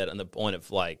 Agree with that on the point of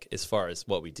like as far as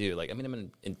what we do. Like, I mean,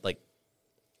 I'm in like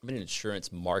I'm an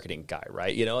insurance marketing guy,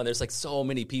 right? You know, and there's like so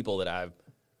many people that I've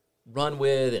run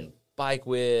with and bike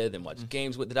with and watch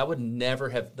games with that I would never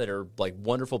have, that are like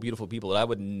wonderful, beautiful people that I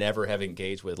would never have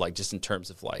engaged with, like just in terms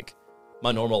of like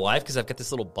my normal life, because I've got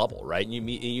this little bubble, right? And you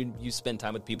meet, you spend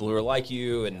time with people who are like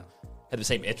you and have the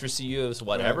same interests as you, as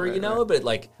whatever, you know. But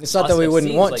like, it's not that we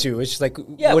wouldn't want to. It's just like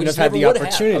wouldn't have had the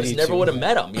opportunity. I never would have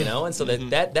met them, you know. And so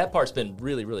that part's been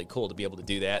really, really cool to be able to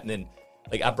do that. And then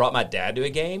like I brought my dad to a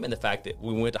game, and the fact that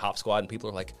we went to Hop Squad and people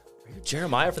are like, "Are you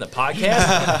Jeremiah from the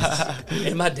podcast?"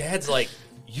 And my dad's like,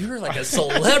 "You're like a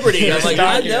celebrity." I'm like,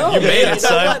 "I know, you made it,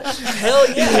 son." Hell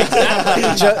yeah,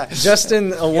 exactly. Just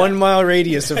in a 1 mile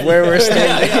radius of where we're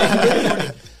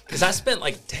standing. Because I spent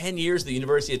like 10 years at the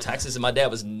University of Texas, and my dad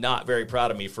was not very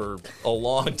proud of me for a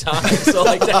long time. So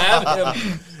like to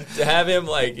have him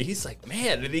like, he's like,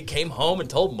 man, and he came home and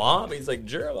told mom, he's like,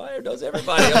 Jeremiah knows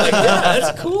everybody. I'm like, yeah,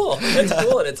 that's cool. That's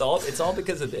cool. And it's all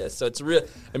because of this. So it's real.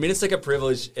 I mean, it's like a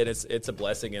privilege, and it's a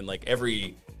blessing. And like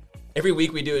every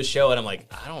week we do a show, and I'm like,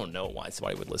 I don't know why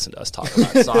somebody would listen to us talk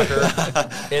about soccer.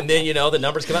 And then, you know, the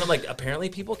numbers come out. I'm like, apparently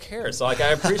people care. So like,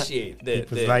 I appreciate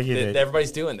that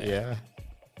everybody's doing that. Yeah.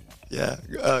 Yeah,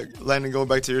 Landon, going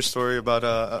back to your story about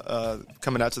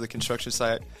coming out to the construction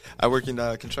site, I work in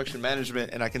construction management,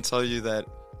 and I can tell you that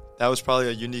was probably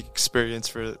a unique experience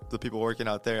for the people working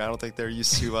out there. I don't think they're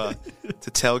used to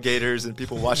tailgaters and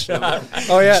people watching them,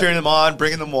 cheering them on,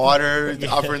 bringing them water,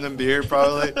 offering them beer.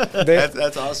 Probably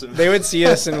that's awesome. They would see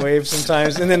us and wave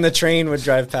sometimes, and then the train would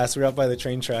drive past. We were out by the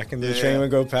train track, and the train would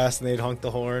go past, and they'd honk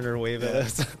the horn or wave at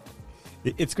us.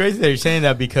 It's crazy that you're saying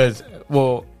that because,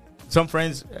 well, some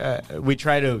friends, we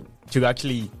try to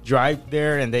actually drive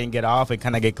there and then get off and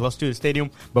kind of get close to the stadium,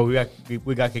 but we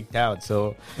got kicked out.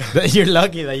 So you're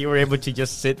lucky that you were able to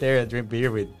just sit there and drink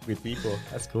beer with people.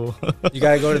 That's cool. You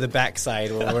got to go to the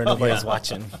backside where nobody's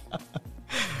watching.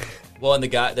 Well, and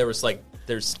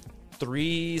there's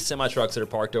 3 semi-trucks that are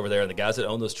parked over there, and the guys that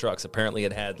own those trucks apparently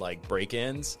had like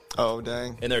break-ins. Oh,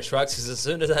 dang. In their trucks, because as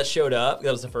soon as I showed up,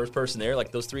 that was the first person there,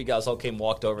 like those 3 guys all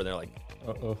walked over, and they're like,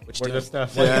 uh-oh, what you doing? The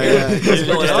stuff? What's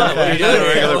going on? What are you doing? A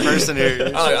regular person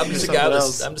here. I'm just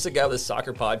a guy with a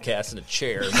soccer podcast and a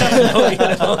chair. It'll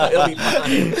be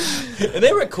fine. And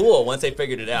they were cool once they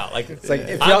figured it out. Like, it's like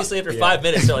obviously after 5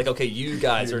 minutes, they're like, okay, you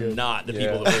guys are not the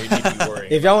people that we need to be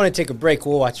worrying. If y'all want to take a break,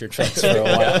 we'll watch your trucks for a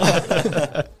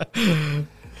while.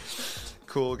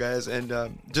 Cool, guys. And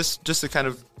just to kind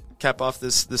of cap off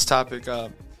this topic,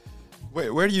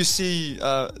 where do you see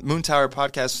Moon Tower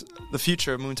Podcast, the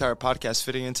future of Moon Tower Podcast,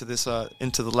 fitting into this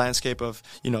into the landscape of,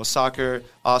 you know, soccer,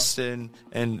 Austin,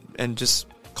 and just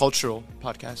cultural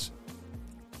podcasts?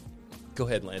 Go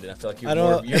ahead, Landon. I feel like you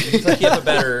have a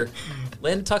better.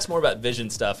 Landon talks more about vision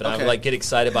stuff, and I like get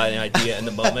excited by an idea in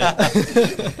the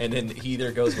moment, and then he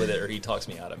either goes with it or he talks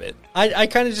me out of it. I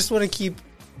kind of just want to keep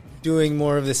doing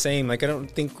more of the same. Like, I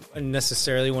don't think I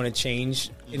necessarily want to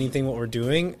change anything what we're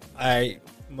doing. I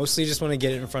mostly just want to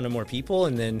get it in front of more people,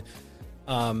 and then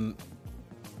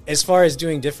as far as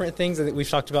doing different things, I think we've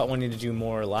talked about wanting to do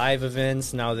more live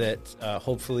events now that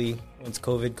hopefully once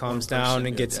COVID calms down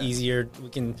and gets easier, we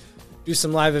can do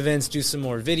some live events, do some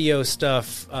more video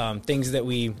stuff, things that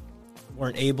we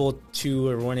weren't able to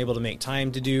or weren't able to make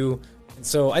time to do. And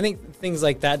so I think things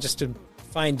like that, just to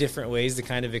find different ways to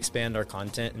kind of expand our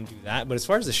content and do that. But as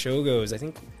far as the show goes, I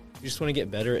think we just want to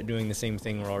get better at doing the same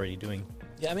thing we're already doing.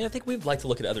 Yeah, I mean, I think we'd like to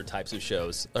look at other types of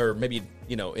shows, or maybe,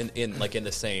 you know, in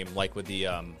the same, like with the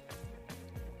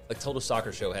like Total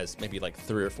Soccer Show has maybe like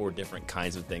 3 or 4 different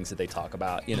kinds of things that they talk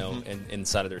about, you know,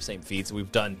 inside of their same feeds.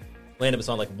 We've done, Landon was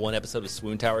on like one episode of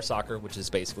Swoon Tower Soccer, which is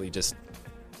basically just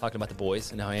talking about the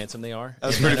boys and how handsome they are. That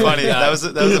was pretty funny. That was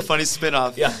a funny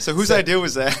spin-off. Yeah. So whose idea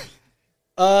was that?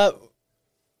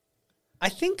 I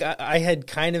think I had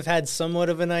kind of had somewhat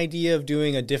of an idea of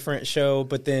doing a different show,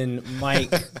 but then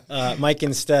Mike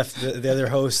and Steph, the other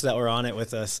hosts that were on it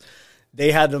with us,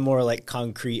 they had a more like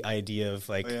concrete idea of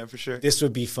like, for sure, this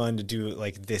would be fun to do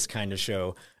like this kind of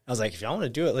show. I was like, if y'all want to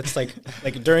do it, let's like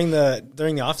during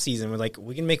the off season, we're like,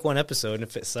 we can make one episode, and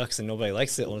if it sucks and nobody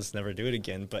likes it, we'll just never do it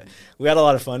again. But we had a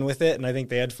lot of fun with it, and I think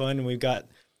they had fun, and we got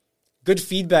good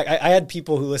feedback. I had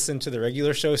people who listened to the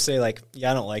regular show say like, yeah,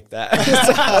 I don't like that. It's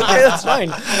like, okay, that's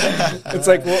fine. It's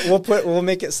like, we'll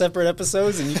make it separate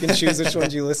episodes and you can choose which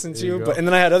ones you listen to. And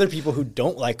then I had other people who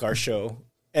don't like our show,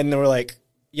 and they were like,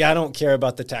 yeah, I don't care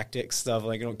about the tactics stuff.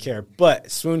 Like, I don't care.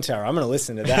 But Swoon Tower, I'm going to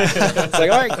listen to that. It's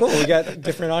like, all right, cool. We got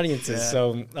different audiences. Yeah.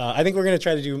 So I think we're going to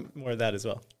try to do more of that as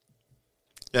well.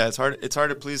 Yeah, it's hard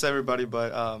to please everybody,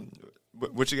 but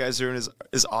what you guys are doing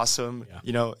is awesome. Yeah.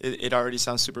 You know, it already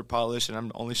sounds super polished,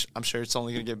 and I'm sure it's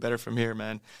only going to get better from here,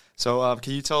 man. So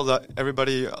can you tell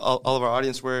everybody, all of our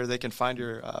audience, where they can find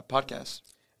your podcast?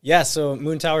 Yeah, so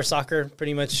Moon Tower Soccer,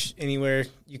 pretty much anywhere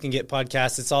you can get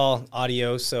podcasts. It's all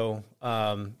audio. So,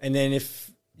 and then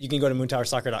if you can go to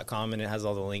moontowersoccer.com and it has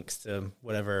all the links to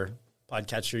whatever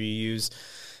podcatcher you use.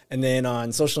 And then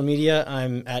on social media,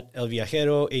 I'm at El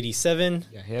Viajero87.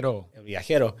 Viajero. El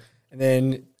Viajero. And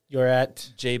then you're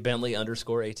at,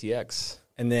 JBentley_ATX.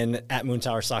 and then at Moon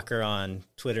Tower Soccer on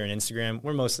Twitter and Instagram.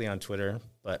 We're mostly on Twitter,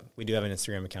 but we do have an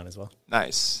Instagram account as well.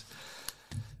 Nice.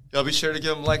 Y'all be sure to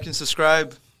give them a like and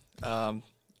subscribe.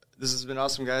 This has been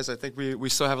awesome, guys. I think we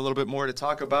still have a little bit more to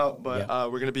talk about, but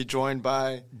we're going to be joined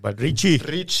by But Richie.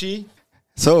 Richie.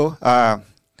 So,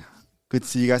 good to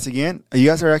see you guys again. You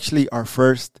guys are actually our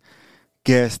first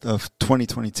guest of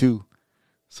 2022.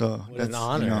 So What that's an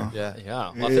honor. You know,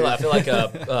 Yeah. Well, I feel like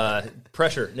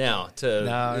pressure now to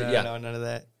No, none of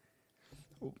that.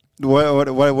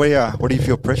 what do you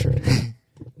feel pressured?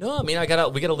 No, I mean we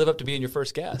gotta live up to being your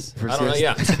first guest. I don't know. First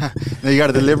Yeah, No, you got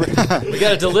to deliver. we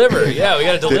gotta deliver. Yeah, we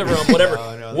gotta deliver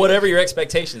on whatever your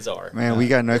expectations are. Man, we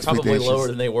got no Probably expectations. lower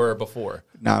than they were before.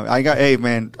 No, I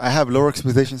have lower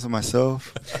expectations of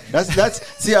myself.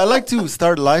 See, I like to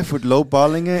start life with low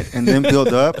balling it and then build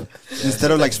up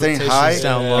instead of like staying high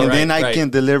down low. and then Right, I right.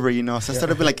 can deliver, you know. So I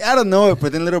started being like, I don't know it,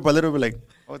 but then little by little, be like,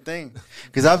 oh dang,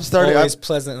 because I've started. Always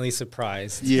pleasantly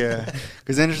surprised. Yeah,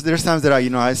 because then there's times that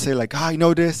I say like, I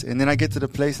know this, and then I get to the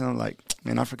place and I'm like,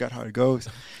 man, I forgot how it goes,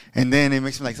 and then it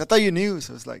makes me like, I thought you knew,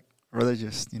 so it's like, rather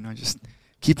just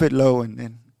keep it low and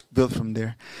then build from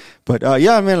there. But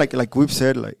yeah, I mean, like we've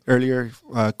said like earlier,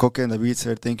 Coca and David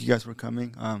said, thank you guys for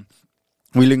coming.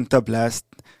 We linked up last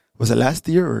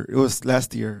year or it was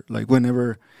last year, like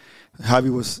whenever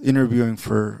Javi was interviewing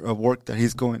for a work that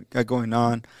he's got going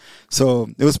on. So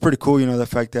it was pretty cool, the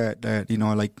fact that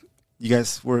like you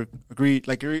guys were agreed,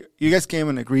 like you guys came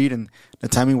and agreed, and the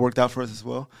timing worked out for us as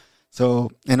well. So,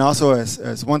 and also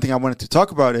as one thing I wanted to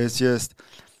talk about is just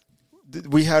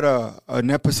we had an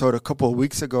episode a couple of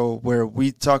weeks ago where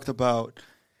we talked about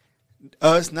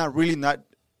us not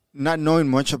knowing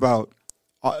much about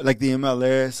like the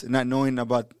MLS, and not knowing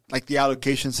about like the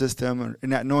allocation system, and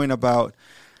not knowing about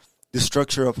the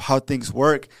structure of how things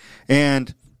work.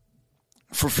 And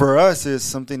for us is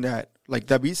something that, like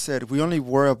David said, we only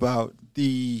worry about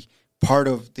the part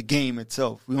of the game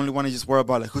itself. We only want to just worry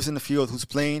about like who's in the field, who's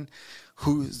playing,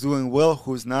 who's doing well,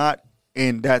 who's not,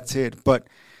 and that's it. But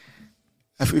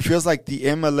it feels like the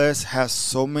MLS has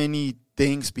so many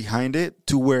things behind it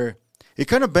to where it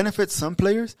kind of benefits some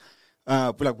players.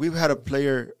 But like we've had a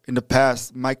player in the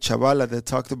past, Mike Chavala, that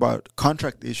talked about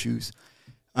contract issues.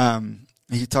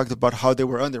 He talked about how they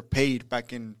were underpaid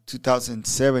back in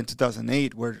 2007,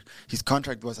 2008, where his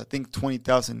contract was, I think,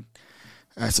 $20,000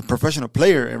 as a professional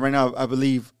player. And right now, I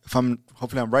believe,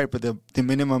 hopefully I'm right, but the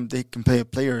minimum they can pay a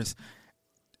player is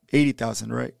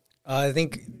 $80,000, right? I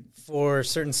think for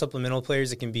certain supplemental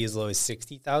players, it can be as low as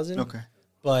 60,000. Okay.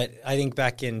 But I think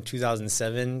back in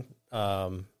 2007,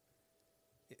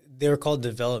 they were called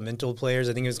developmental players.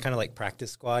 I think it was kind of like practice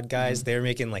squad guys. Mm-hmm. They were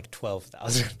making like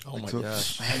 12,000. Oh my So,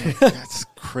 gosh. man, that's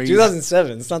crazy.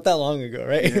 2007. It's not that long ago,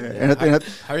 right? Yeah, and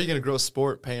How are you going to grow a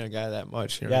sport paying a guy that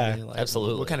much? You know what I Yeah, mean? Like,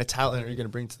 absolutely. What kind of talent are you going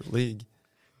to bring to the league?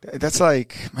 that's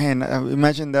like, man,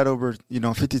 imagine that over,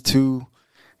 52,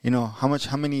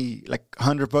 how many, like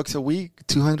 $100 a week,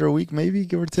 200 a week, maybe,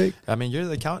 give or take. I mean, you're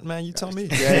the accountant, man. You tell me.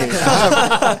 Like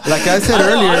I said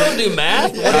earlier, I don't do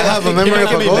math. I have a memory of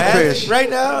a goldfish. Right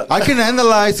now? I can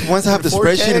analyze once I have the 4K?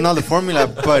 spreadsheet and all the formula,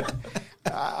 but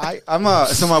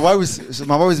so my wife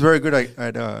is very good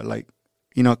at like,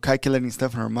 calculating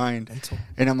stuff in her mind,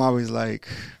 and I'm always like,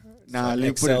 nah, let me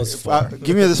put Excel's it,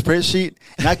 give me the spreadsheet,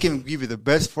 and I can give you the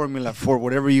best formula for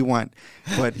whatever you want,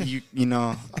 but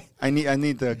I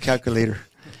need the calculator,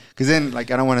 because then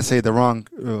like I don't want to say the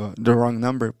wrong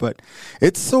number, but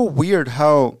it's so weird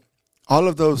how all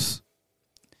of those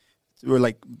were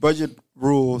like budget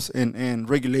rules and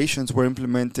regulations were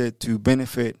implemented to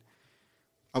benefit,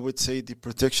 I would say, the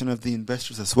protection of the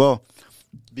investors as well,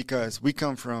 because we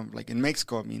come from, like in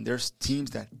Mexico, I mean, there's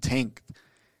teams that tanked.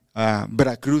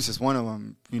 Veracruz is one of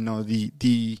them.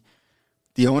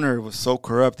 The owner was so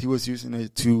corrupt. He was using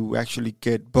it to actually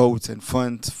get votes and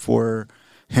funds for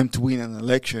him to win an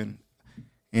election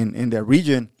in that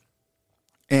region.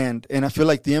 And I feel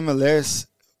like the MLS,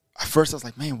 at first I was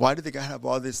like, man, why do they gotta have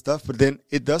all this stuff? But then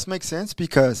it does make sense,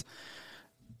 because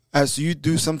as you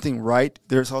do something right,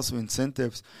 there's also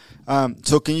incentives.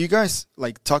 So can you guys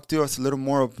like talk to us a little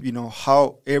more of, you know,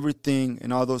 how everything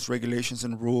and all those regulations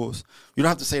and rules, you don't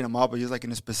have to say them all, but just like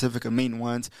in a specific main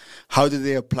ones, how do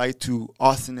they apply to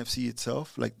Austin FC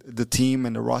itself, like the team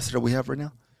and the roster that we have right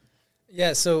now?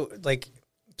 Yeah, so like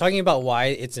talking about why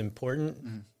it's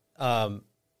important,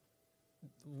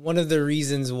 one of the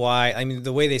reasons why, I mean,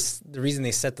 the reason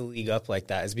they set the league up like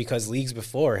that is because leagues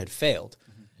before had failed.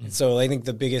 And so I think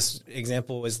the biggest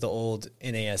example was the old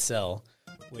NASL,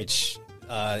 which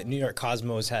New York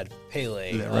Cosmos had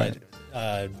Pele. Right.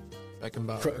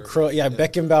 Beckenbauer.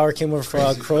 Beckenbauer came over for a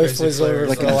while. Cruyff was over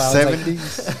Like for in a the while.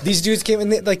 70s? These dudes came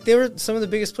and they were some of the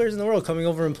biggest players in the world coming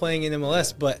over and playing in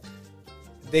MLS, but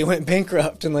they went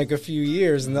bankrupt in like a few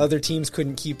years, and the other teams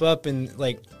couldn't keep up. And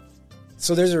like,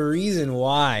 so there's a reason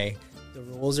why the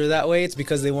rules are that way. It's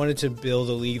because they wanted to build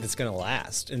a league that's going to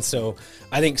last. And so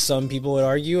I think some people would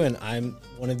argue, and I'm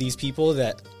one of these people,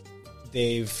 that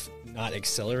they've not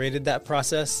accelerated that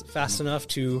process fast enough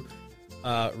to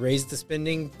raise the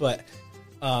spending. But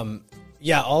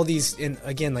all these, and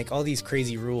again, like all these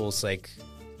crazy rules, like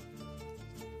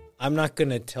I'm not going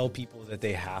to tell people that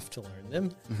they have to learn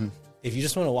them. If you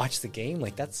just want to watch the game,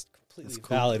 like that's completely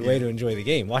valid way to enjoy the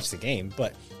game. Watch the game.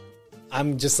 But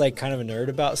I'm just like kind of a nerd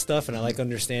about stuff, and I like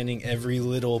understanding every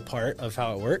little part of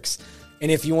how it works.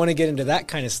 And if you want to get into that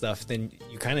kind of stuff, then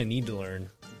you kind of need to learn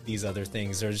these other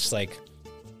things. They're just like,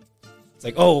 it's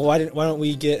like, oh, why don't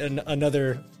we get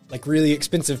another like really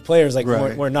expensive players? Like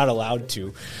we're not allowed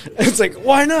to. It's like,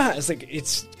 why not? It's like,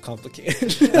 it's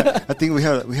complicated. I think we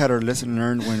had our lesson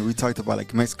learned when we talked about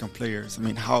like Mexican players. I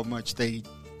mean, how much they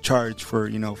charge for,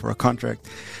 you know, for a contract.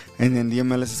 And then the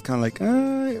MLS is kind of like,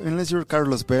 unless you're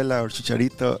Carlos Vela or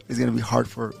Chicharito, it's going to be hard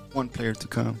for one player to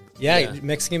come. Yeah,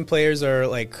 Mexican players are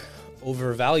like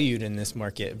overvalued in this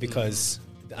market because,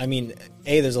 I mean,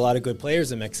 A, there's a lot of good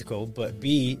players in Mexico, but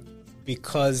B,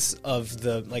 because of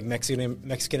the like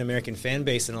Mexican American fan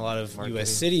base in a lot of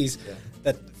U.S. cities,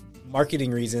 that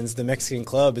marketing reasons, the Mexican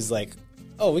club is like,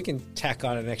 oh, we can tack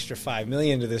on an extra $5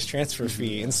 million to this transfer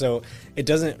fee, and so it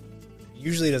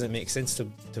usually doesn't make sense to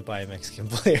buy a Mexican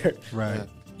player. Right.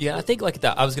 Yeah, I think like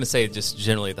that. I was going to say just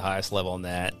generally at the highest level on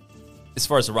that. As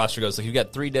far as the roster goes, like you've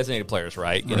got 3 designated players,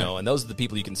 right? You know, and those are the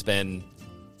people you can spend.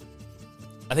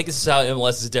 I think this is how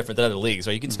MLS is different than other leagues,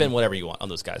 right? You can spend whatever you want on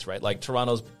those guys, right? Like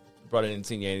Toronto's brought in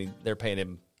Insigne, and they're paying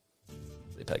him.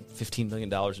 They pay like $15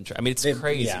 million in. I mean, it's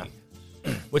crazy. Yeah.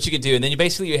 What you can do, and then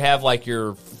you have like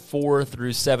your 4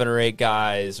 through 7 or 8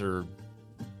 guys, or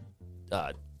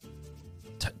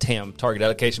TAM, target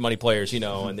allocation money players, you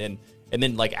know, and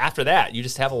then like after that, you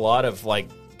just have a lot of like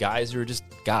guys who are just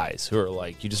guys who are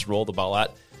like, you just roll the ball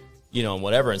out, you know, and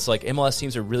whatever. And so like MLS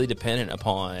teams are really dependent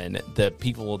upon the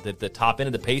people at the top end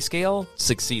of the pay scale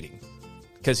succeeding,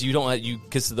 because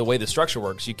because of the way the structure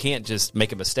works, you can't just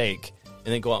make a mistake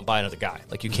and then go out and buy another guy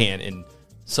like you can in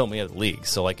so many other leagues.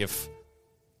 So like if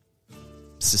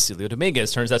Cecilio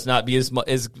Dominguez turns out to not be as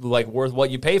like worth what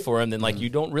you pay for him, then like you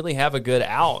don't really have a good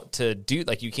out to do.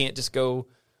 Like you can't just go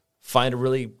find a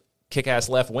really kick-ass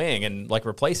left wing and like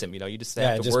replace him. You know, you just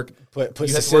have to work. Put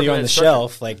Cecilio on the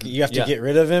shelf. Like you have to get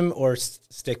rid of him or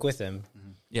stick with him.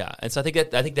 Yeah, and so I think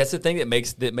that's the thing that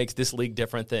makes this league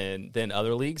different than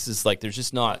other leagues, is like there's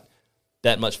just not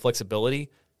that much flexibility,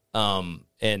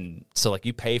 and so like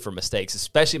you pay for mistakes,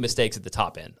 especially mistakes at the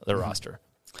top end of the roster.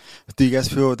 Do you guys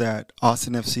feel that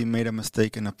Austin FC made a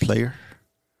mistake in a player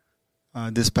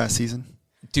this past season?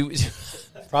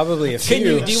 Probably a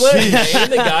few. Do you want to name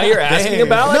the guy you're asking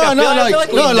about?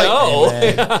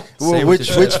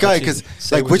 Which guy? Because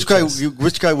like which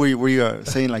guy were you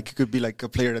saying like it could be like a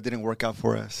player that didn't work out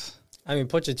for us? I mean,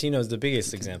 Pochettino is the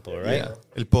biggest example, right? Yeah.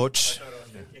 El Poch.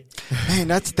 Man,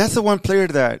 that's the one player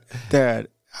that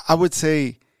I would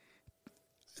say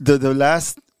the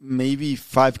last maybe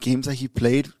 5 games that he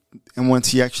played, and once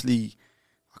he actually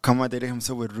accommodated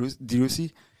himself with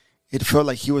Driussi, it felt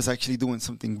like he was actually doing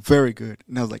something very good.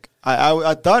 And I was like, I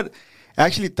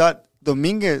actually thought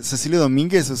Cecilio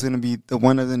Dominguez was going to be the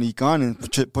one that then he gone, and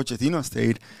Pochettino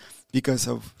stayed because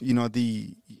of, you know,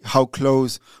 how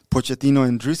close Pochettino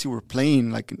and Driussi were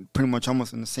playing, like pretty much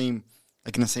almost in the same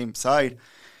side.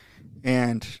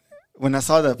 And when I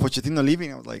saw that Pochettino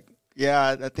leaving, I was like,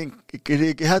 yeah, I think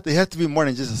it had to be more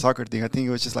than just a soccer thing. I think it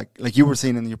was just like you were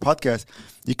saying in your podcast,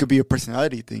 it could be a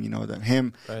personality thing, you know, that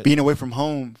him being away from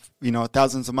home, you know,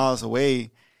 thousands of miles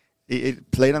away, it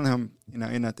played on him, you know,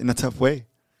 in a tough way.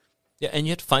 Yeah, and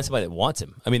you have to find somebody that wants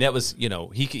him. I mean, that was, you know,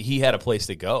 he had a place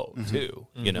to go too,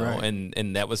 you know,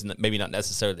 and that was maybe not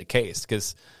necessarily the case,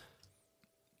 because,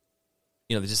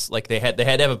 just like they had to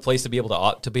have a place to be able to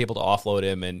offload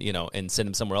him and and send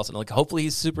him somewhere else. And like hopefully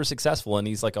he's super successful and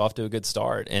he's like off to a good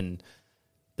start. And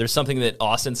there's something that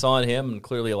Austin saw in him, and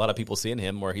clearly a lot of people see in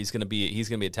him, where he's gonna be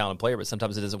a talented player, but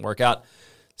sometimes it doesn't work out.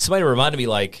 Somebody reminded me,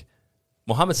 like,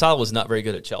 Mohamed Salah was not very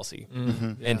good at Chelsea,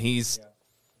 and he's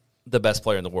the best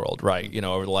player in the world, right?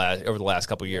 Over the last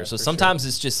couple of years. So sometimes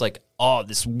it's just like,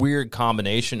 this weird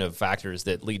combination of factors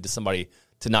that lead to somebody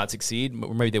to not succeed,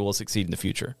 or maybe they will succeed in the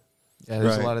future. Yeah,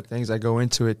 there's a lot of things that go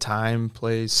into it: time,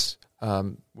 place,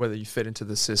 whether you fit into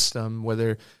the system,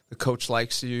 whether the coach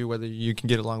likes you, whether you can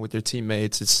get along with your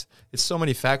teammates. It's so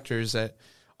many factors that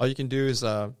all you can do is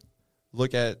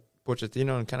look at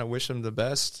Pochettino and kind of wish him the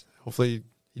best. Hopefully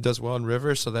he does well in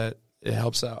River so that it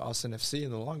helps out Austin FC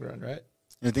in the long run, right?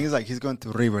 And the thing is, like, he's going to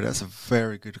River. That's a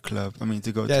very good club. I mean,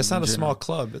 to go to. Yeah, it's not a small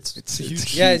club. It's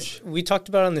huge. Yeah, we talked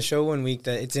about on the show one week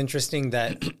that it's interesting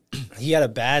that he had a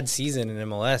bad season in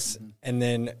MLS, and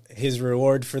then his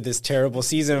reward for this terrible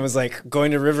season was like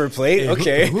going to River Plate.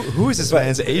 Okay, who is this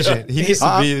man's agent? He needs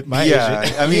to be my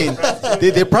agent. I mean,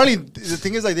 they probably, the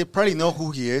thing is, like, they probably know who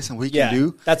he is and what he can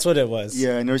do. That's what it was.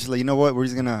 Yeah, and they're just like, you know what, we're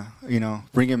just gonna,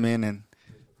 bring him in and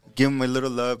give him a little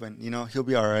love, and he'll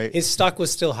be all right. His stock was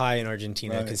still high in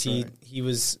Argentina because he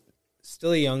was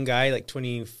still a young guy, like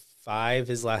 25,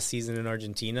 his last season in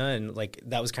Argentina, and like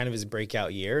that was kind of his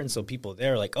breakout year. And so people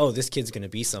there are like, oh, this kid's going to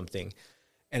be something.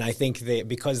 And I think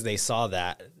because they saw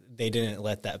that, they didn't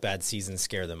let that bad season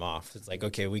scare them off. It's like,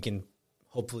 okay, we can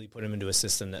hopefully put him into a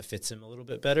system that fits him a little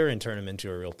bit better and turn him into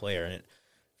a real player. And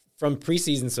from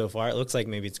preseason so far, it looks like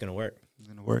maybe it's going to work. It's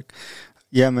going to work.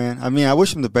 Yeah, man. I mean, I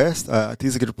wish him the best. I think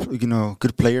he's a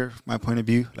good player, from my point of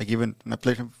view. Like, even when I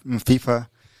played him in FIFA,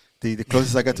 the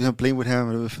closest I got to him playing with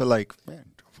him, it felt like, man,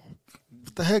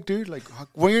 what the heck, dude? Like,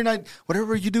 when you're not,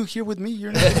 whatever you do here with me,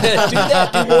 you're not.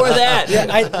 do more of that. Yeah,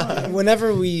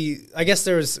 I guess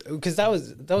there was, because that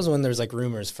was when there was like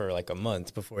rumors for like a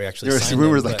month before he actually signed. There was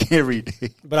rumors like every day.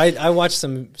 But I watched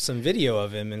some video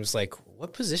of him and was like,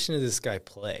 what position did this guy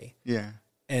play? Yeah.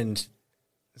 And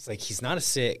it's like, he's not a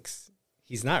 6.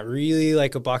 He's not really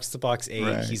like a box-to-box 8.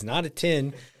 Right. He's not a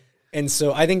 10. And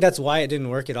so I think that's why it didn't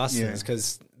work at Austin,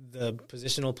 because the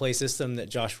positional play system that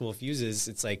Josh Wolf uses,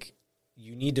 it's like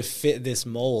you need to fit this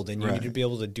mold, and you need to be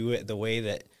able to do it the way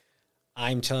that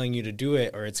I'm telling you to do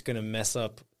it, or it's going to mess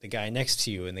up the guy next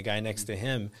to you and the guy next to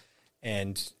him.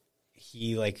 And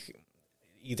he like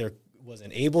either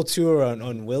wasn't able to or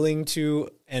unwilling to,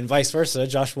 and vice versa.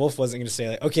 Josh Wolf wasn't going to say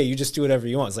like, okay, you just do whatever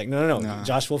you want. It's like, no.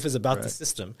 Josh Wolf is about the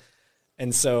system.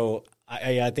 And so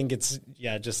I think it's,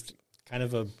 just kind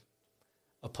of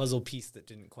a puzzle piece that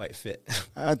didn't quite fit.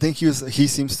 I think he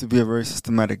seems to be a very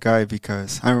systematic guy,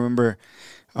 because I remember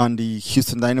on the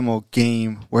Houston Dynamo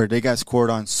game where they got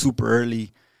scored on super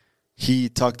early, he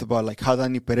talked about like how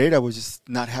Danny Pereira was just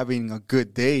not having a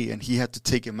good day, and he had to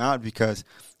take him out because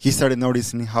he started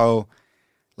noticing how,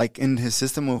 like, in his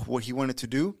system of what he wanted to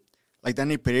do, like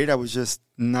Danny Pereira was just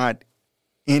not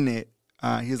in it.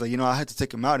 He's like, I had to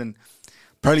take him out, and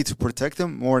probably to protect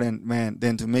him more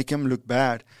than to make him look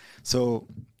bad. So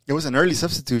it was an early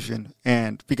substitution,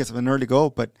 and because of an early goal.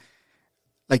 But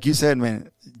like you said, man,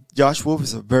 Josh Wolf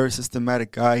is a very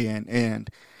systematic guy, and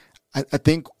I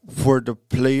think for the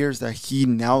players that he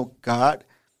now got,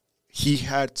 he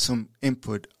had some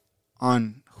input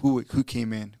on who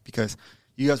came in, because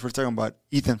you guys were talking about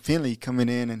Ethan Finley coming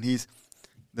in, and he's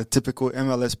the typical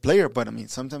MLS player. But I mean,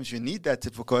 sometimes you need that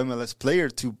typical MLS player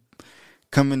to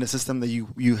come in the system that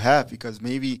you have, because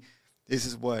maybe this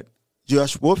is what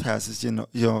Josh Wolf has, is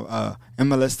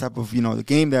MLS type of the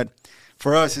game that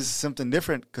for us is something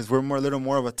different, because we're a little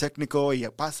more of a technical, y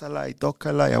pásala, y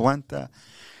tócala, y aguanta,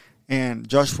 and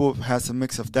Josh Wolf has a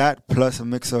mix of that plus a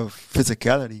mix of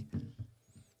physicality.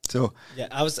 So yeah,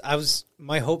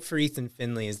 my hope for Ethan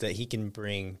Finley is that he can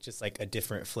bring just like a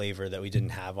different flavor that we didn't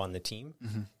have on the team.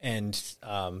 Mm-hmm. And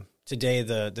today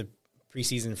the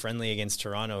preseason friendly against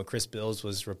Toronto, Chris Bills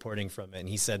was reporting from it, and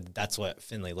he said that's what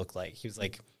Finley looked like. He was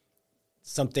like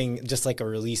something just like a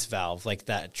release valve, like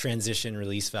that transition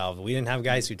release valve. We didn't have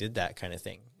guys who did that kind of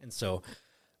thing. And so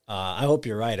I hope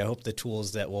you're right. I hope the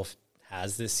tools that Wolf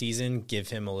has this season give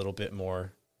him a little bit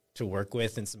more to work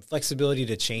with and some flexibility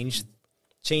to change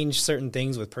certain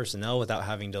things with personnel without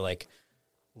having to like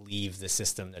leave the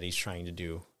system that he's trying to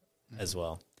do as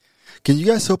well. Can you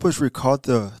guys help us recall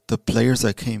the players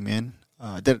that came in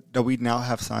that we now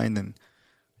have signed and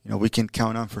we can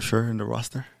count on for sure in the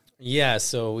roster? Yeah,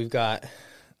 so we've got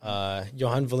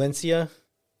Johan Valencia,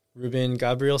 Ruben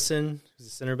Gabrielson, who's a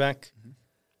center back,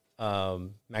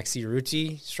 Maxi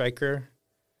Ruti, striker,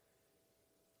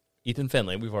 Ethan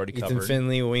Finley, we've already covered. Ethan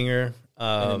Finley, winger,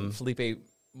 Felipe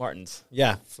Martins.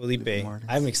 Yeah, Felipe. Martins.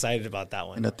 I'm excited about that And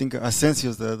one. I think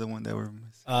Asensio's the other one that we're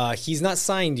missing. He's not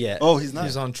signed yet. Oh, he's not.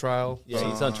 He's on trial. Yeah,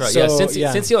 he's on trial. So,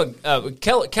 yeah, yeah.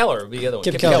 Cincy, Keller would be the other one.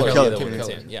 Kip Keller Keller. would be the other Kip one that's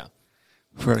Keller. in. Yeah.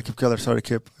 For Kip Keller. Sorry,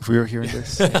 Kip, if we were hearing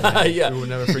this. Yeah. We will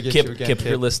never forget you Kip, again. Kip, if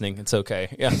you're listening, it's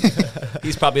okay. Yeah.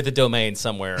 He's probably at the Domain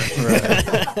somewhere.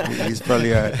 Right. He's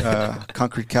probably at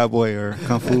Concrete Cowboy or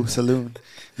Kung Fu Saloon,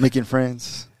 making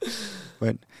friends.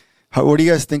 But what do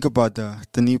you guys think about the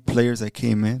new players that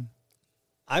came in?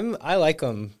 I like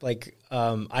them. Like,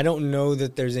 I don't know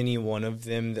that there's any one of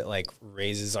them that like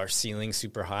raises our ceiling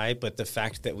super high, but the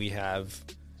fact that we have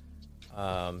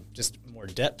just more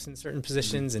depth in certain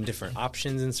positions and different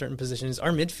options in certain positions.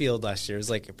 Our midfield last year was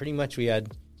like pretty much we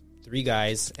had 3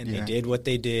 guys and they did what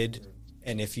they did,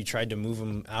 and if you tried to move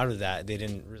them out of that, they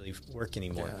didn't really work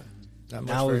anymore. Yeah. Not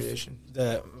much Now variation.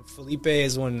 the Felipe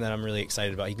is one that I'm really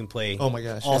excited about. He can play Oh my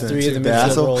gosh. all yeah. 3 of the The midfield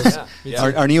asshole? roles.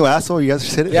 Yeah. Our new asshole, you guys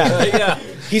said it? Yeah. Yeah.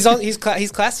 He's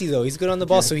classy though. He's good on the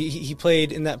ball. So he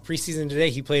played in that preseason today.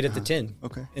 He played at the 10.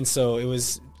 Okay. And so it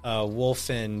was Wolf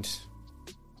and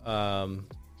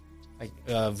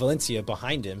Valencia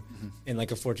behind him in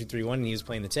like a 4-2-3-1, and he was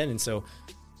playing the 10. And so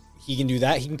he can do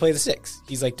that. He can play the 6.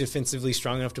 He's like defensively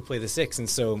strong enough to play the 6. And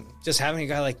so just having a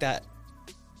guy like that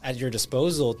at your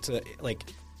disposal to like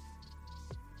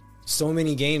so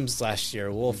many games last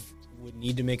year, Wolf would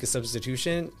need to make a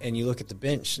substitution, and you look at the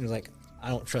bench and you're like, I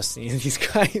don't trust any of these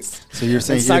guys. So you're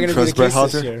saying It's you not didn't going to be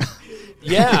trust the Brett case this Halter?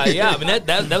 year. Yeah. I mean,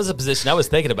 that was a position I was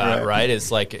thinking about, right? It's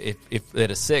like if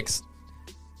at a 6,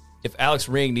 if Alex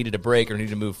Ring needed a break or needed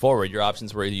to move forward, your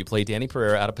options were either you play Danny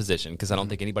Pereira out of position, because I don't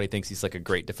think anybody thinks he's like a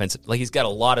great defensive. Like, he's got a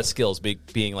lot of skills,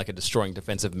 being like a destroying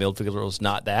defensive midfielder is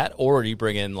not that. Or you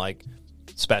bring in like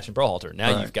Sebastian Berhalter.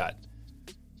 Now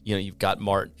you've got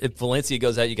Martin. If Valencia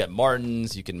goes out, you got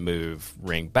Martins. You can move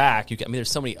Ring back. There's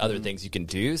so many other things you can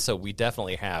do. So we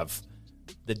definitely have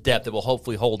the depth that will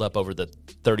hopefully hold up over the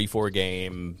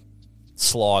 34-game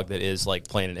slog that is like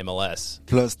playing in MLS.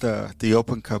 Plus the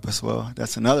Open Cup as well.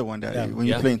 That's another one that when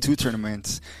you're playing 2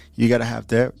 tournaments, you got to have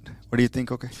depth. What do you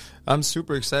think? Okay. I'm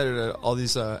super excited at all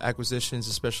these acquisitions,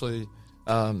 especially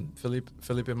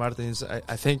Felipe Martins.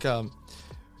 I think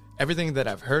everything that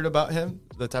I've heard about him,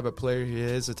 the type of player he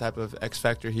is, the type of X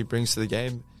factor he brings to the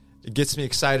game, it gets me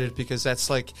excited, because that's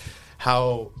like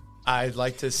how I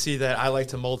like to see that. I like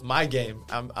to mold my game.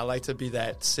 I like to be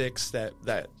that 6,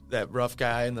 that rough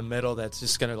guy in the middle that's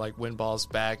just going to like win balls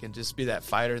back and just be that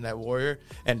fighter and that warrior.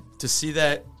 And to see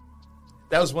that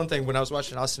was one thing when I was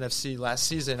watching Austin FC last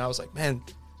season. I was like, man,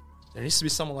 there needs to be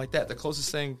someone like that. The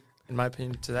closest thing, in my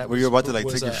opinion, to that Were you about to like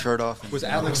take your shirt off? was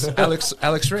Alex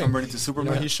Ring. Converting to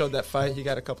Superman? He showed that fight. He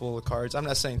got a couple of cards. I'm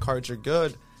not saying cards are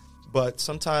good, but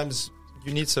sometimes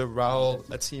you need to rile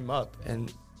a team up.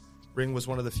 And Ring was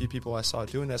one of the few people I saw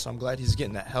doing that. So I'm glad he's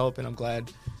getting that help, and I'm glad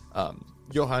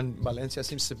Johan Valencia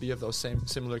seems to be of those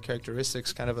similar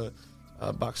characteristics, kind of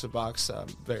a box-to-box,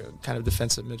 very kind of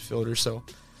defensive midfielder. So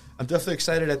I'm definitely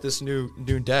excited at this new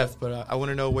depth, but I want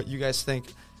to know what you guys think.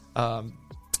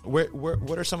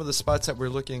 What are some of the spots that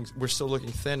we're still looking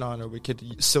thin on, or we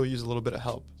could still use a little bit of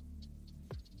help?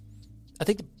 I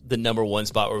think the number one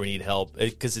spot where we need help,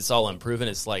 because it's all unproven,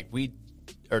 it's like we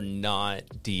are not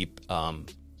deep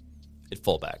at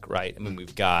fullback, right? I mean, you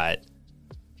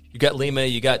got Lima,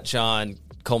 you got John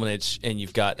Kolmanich, and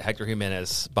you've got Hector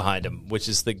Jimenez behind him, which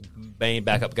is the main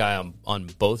backup guy on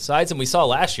both sides. And we saw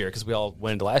last year, because we all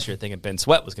went into last year thinking Ben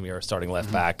Sweat was going to be our starting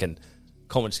left back, and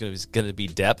Kolmanich is going to be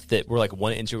depth, that we're like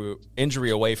one injury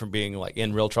away from being like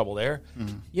in real trouble there.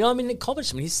 You know, I mean,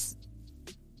 Kolmanich, he's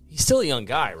still a young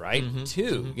guy, right?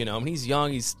 Too, you know, I mean, he's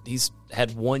young. He's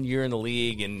had 1 year in the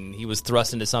league, and he was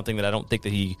thrust into something that I don't think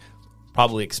that he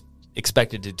probably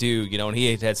expected to do, you know, and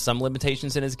he had some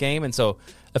limitations in his game. And so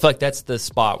I feel like that's the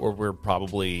spot where we're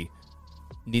probably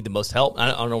need the most help. I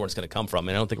don't know where it's going to come from,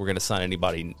 and I don't think we're going to sign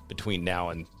anybody between now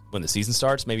and when the season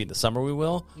starts. Maybe in the summer we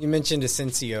will. You mentioned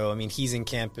Asensio. I mean, he's in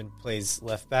camp and plays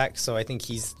left back, so I think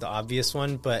he's the obvious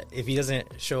one. But if he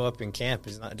doesn't show up in camp,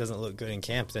 it doesn't look good in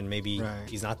camp, then maybe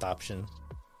he's not the option.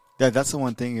 Yeah, that's the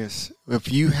one thing is,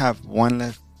 if you have one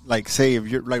left, like say if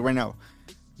you're like right now,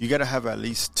 you got to have at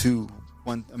least 2.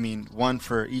 One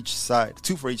for each side,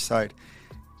 2 for each side.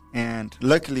 And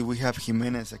luckily we have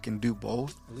Jimenez that can do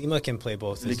both. Lima can play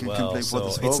both as well. Can play both as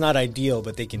well. It's not ideal,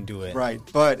 but they can do it. Right.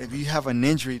 But if you have an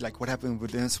injury like what happened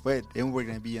with Ben Sweat, then we're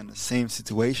going to be in the same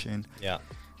situation. Yeah.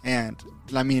 And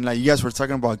I mean, like you guys were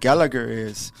talking about Gallagher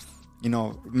is, you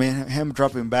know, him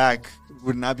dropping back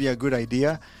would not be a good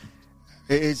idea.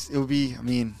 It would be, I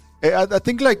mean, I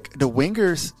think like the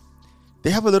wingers,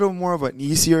 they have a little more of an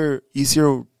easier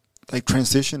like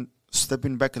transition,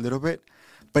 stepping back a little bit.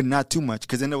 but not too much,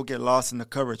 because then they'll get lost in the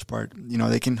coverage part. You know,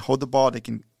 they can hold the ball, they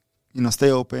can, you know, stay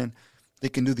open, they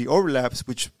can do the overlaps,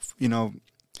 which, you know,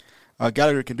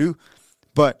 Gallagher can do,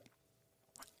 but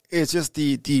it's just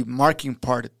the marking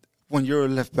part. When you're a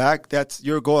left back, that's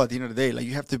your goal at the end of the day. Like,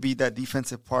 you have to be that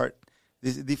defensive part,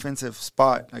 this defensive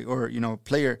spot, like, or, you know,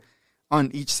 player on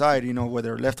each side, you know,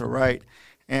 whether left or right.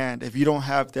 And if you don't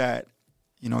have that,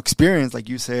 you know, experience, like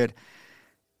you said,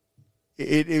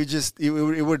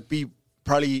 it would be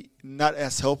probably not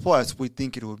as helpful as we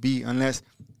think it would be, unless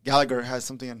Gallagher has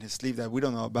something on his sleeve that we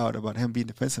don't know about him being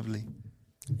defensively.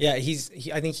 Yeah,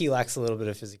 I think he lacks a little bit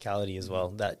of physicality as well.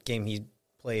 That game he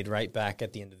played right back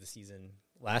at the end of the season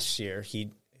last year,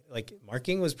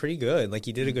 marking was pretty good. Like,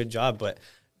 he did a good job, but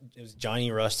it was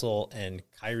Johnny Russell and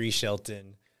Kyrie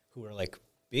Shelton who were like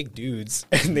big dudes,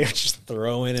 and they're just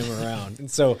throwing him around.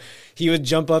 And so he would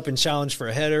jump up and challenge for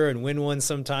a header and win one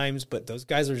sometimes, but those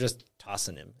guys were just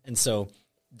tossing him. And so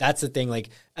that's the thing. Like,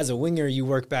 as a winger, you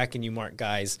work back and you mark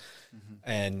guys,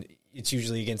 and it's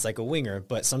usually against like a winger.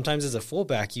 But sometimes as a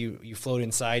fullback, you float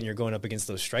inside and you're going up against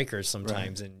those strikers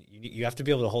sometimes, right. And you have to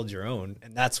be able to hold your own.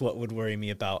 And that's what would worry me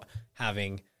about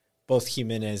having both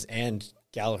Jimenez and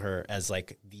Gallagher as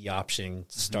like the option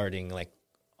starting like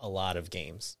a lot of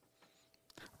games.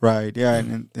 Right, yeah,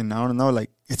 and I don't know, like,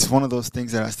 it's one of those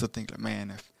things that I still think, like,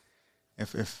 man,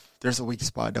 if there's a weak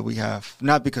spot that we have,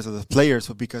 not because of the players,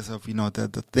 but because of, you know,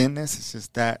 the thinness, it's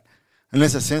just that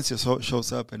unless Asensio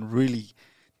shows up and really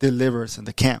delivers in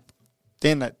the camp,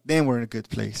 then we're in a good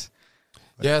place.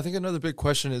 But yeah, I think another big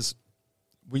question is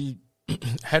we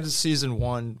had a season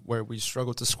one where we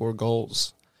struggled to score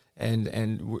goals,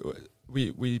 and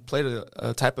we played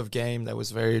a type of game that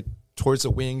was very towards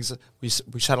the wings. We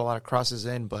shot a lot of crosses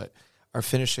in, but our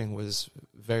finishing was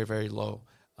very, very low.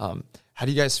 How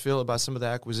do you guys feel about some of the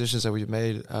acquisitions that we've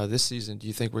made this season? Do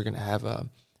you think we're going to have a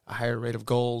higher rate of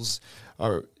goals,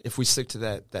 or if we stick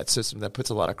to that system that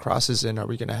puts a lot of crosses in, are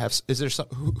we going to have? Is there some?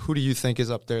 Who do you think is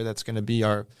up there that's going to be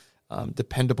our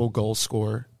dependable goal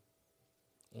scorer?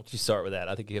 Why don't you start with that?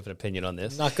 I think you have an opinion on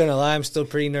this. Not gonna lie, I'm still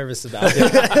pretty nervous about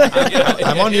it.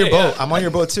 I'm on your boat. I'm on your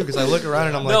boat too, because I look around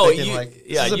and I'm like thinking,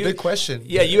 this is a big question.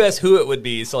 Yeah, you asked who it would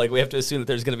be, so like we have to assume that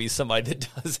there's going to be somebody that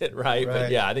does it right.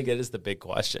 But yeah, I think that is the big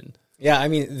question. Yeah, I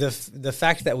mean the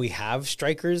fact that we have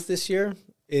strikers this year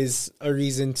is a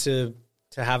reason to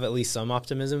have at least some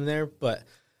optimism there. But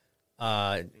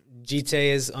Gite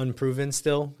is unproven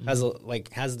still. Has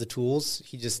the tools.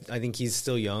 I think he's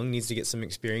still young. Needs to get some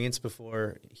experience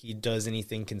before he does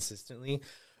anything consistently.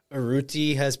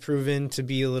 Urruti has proven to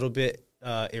be a little bit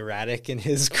erratic in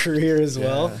his career as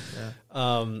well.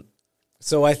 Yeah.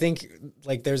 So I think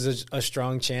like there's a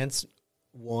strong chance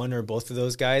one or both of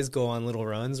those guys go on little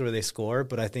runs where they score.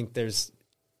 But I think there's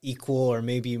equal or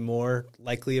maybe more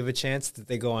likely of a chance that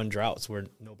they go on droughts where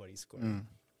nobody's scoring.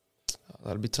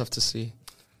 That'll be tough to see.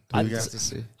 I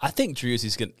think Driussi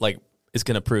is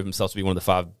going to prove himself to be one of the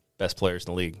 5 best players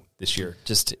in the league this year.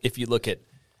 Just if you look at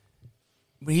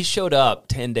when he showed up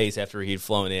 10 days after he'd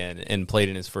flown in and played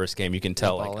in his first game, you can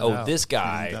tell this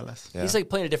guy, he's like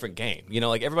playing a different game. You know,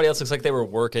 like everybody else looks like they were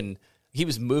working. He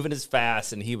was moving as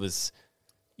fast and he was,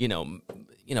 you know,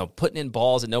 putting in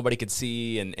balls that nobody could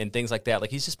see and things like that. Like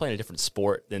he's just playing a different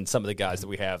sport than some of the guys that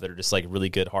we have that are just like really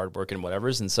good, hardworking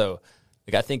whatevers. And so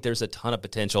like I think there's a ton of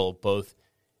potential both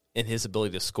in his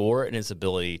ability to score and his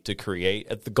ability to create.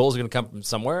 If the goals are going to come from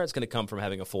somewhere, it's going to come from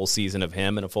having a full season of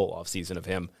him and a full off season of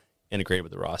him integrated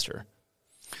with the roster.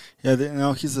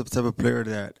 Yeah, he's the type of player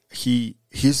that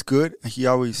he's good. He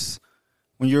always,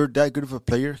 when you're that good of a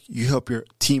player, you help your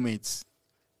teammates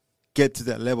get to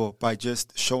that level by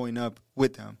just showing up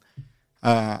with them.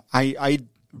 I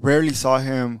rarely saw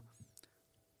him.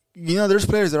 You know, there's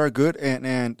players that are good,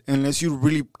 and unless you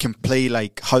really can play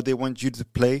like how they want you to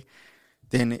play,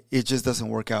 then it just doesn't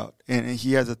work out. And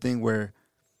he has a thing where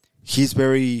he's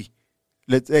very,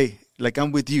 like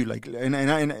I'm with you. Like, and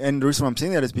the reason why I'm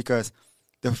saying that is because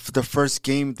the first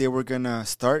game they were gonna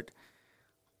start,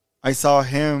 I saw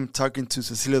him talking to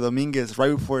Cecilio Dominguez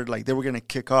right before like they were gonna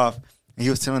kick off, and he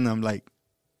was telling them like,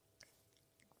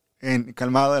 and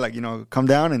calmado, like, you know, come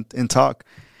down and talk.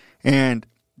 And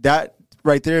that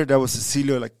right there, that was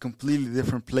Cecilio, like completely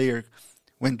different player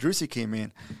when Driussi came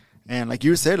in. And like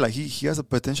you said, like he has a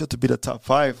potential to be the top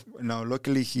 5. You know,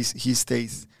 luckily he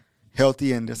stays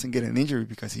healthy and doesn't get an injury,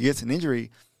 because he gets an injury.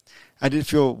 I did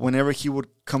feel whenever he would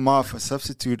come off a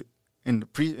substitute in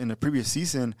the previous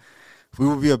season, we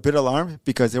would be a bit alarmed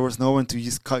because there was no one to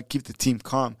just keep the team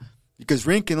calm. Because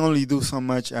Ring can only do so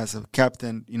much as a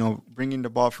captain, you know, bringing the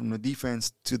ball from the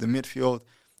defense to the midfield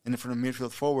and then from the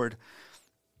midfield forward.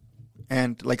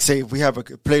 And like, say if we have a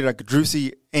player like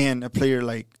Drusy and a player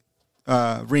like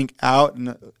Rink out,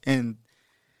 and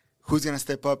who's gonna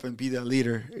step up and be the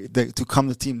leader to calm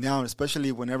the team down,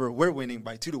 especially whenever we're winning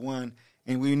by 2-1,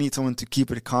 and we need someone to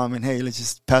keep it calm and hey, let's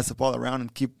just pass the ball around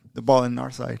and keep the ball in our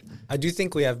side. I do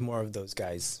think we have more of those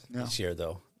guys Yeah. this year,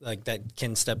 though, like that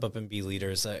can step up and be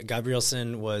leaders.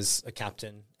 Gabrielson was a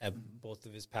captain at both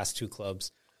of his past 2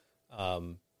 clubs.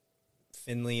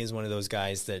 Finley is one of those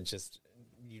guys that just,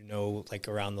 like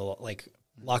around the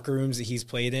locker rooms that he's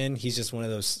played in, he's just one of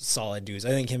those solid dudes. I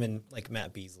think him and like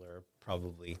Matt Beasler are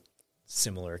probably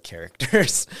similar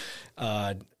characters.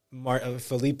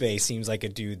 Felipe seems like a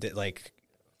dude that like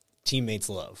teammates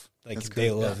love. Like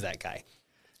they love that guy.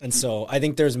 And so I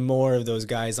think there's more of those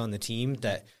guys on the team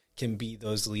that can be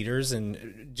those leaders.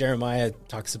 And Jeremiah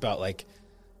talks about like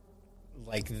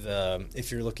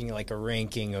if you're looking at like a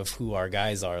ranking of who our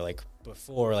guys are, like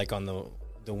before, like on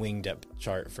the wing depth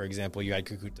chart, for example, you had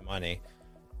Kukutamane.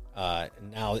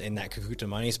 Now in that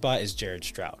Kukutamane spot is Jared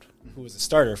Stroud, who was a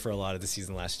starter for a lot of the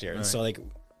season last year. Right. And so like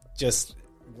just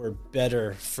we're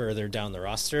better further down the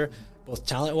roster, both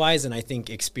talent-wise and I think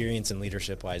experience and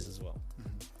leadership-wise as well.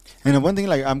 And one thing,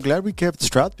 like, I'm glad we kept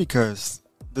Stroud because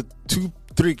the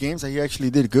 2-3 games that he actually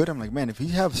did good, I'm like, man, if you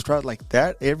have Stroud like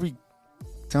that every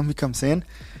time he comes in,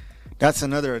 that's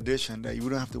another addition that you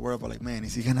wouldn't have to worry about, like, man,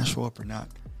 is he going to show up or not?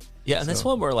 Yeah, and that's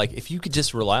one where, like, if you could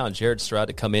just rely on Jared Stroud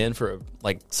to come in for,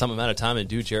 like, some amount of time and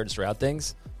do Jared Stroud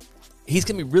things, he's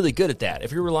going to be really good at that.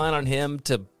 If you're relying on him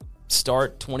to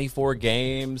start 24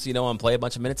 games, and play a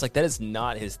bunch of minutes, like, that is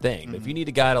not his thing. Mm-hmm. If you need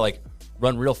a guy to, like,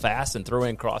 run real fast and throw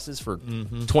in crosses for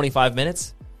 25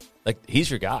 minutes, like, he's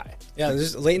your guy. Yeah,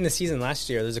 there's late in the season last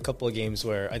year, there's a couple of games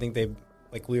where I think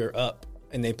we were up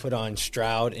and they put on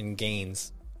Stroud and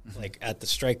Gaines, like at the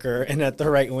striker and at the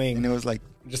right wing. And it was like,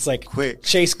 just like quick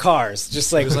chase cars,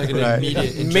 just like, it was like an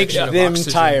immediate make injection of them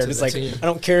oxygen tired. to It's the like, team. I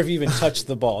don't care if you even touch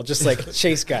the ball, just like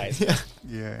chase guys.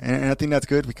 Yeah, and I think that's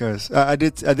good because I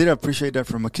did appreciate that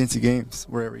from McKinsey Games,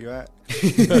 wherever you're at.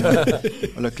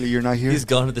 Luckily, you're not here. He's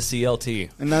gone to the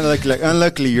CLT. And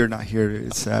unluckily, you're not here.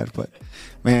 It's sad, but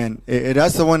man,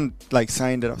 that's the one like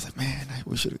sign that I was like, man,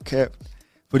 we should have kept.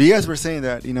 But you guys were saying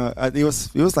that, it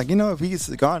was like, if he's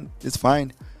gone, it's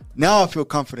fine. Now I feel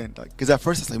confident, like, because at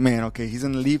first it's like, man, okay, he's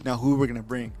gonna leave. Now who we're gonna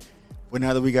bring? But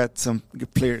now that we got some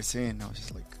good players in, I was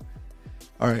just like,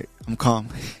 all right, I'm calm.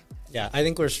 Yeah, I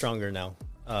think we're stronger now.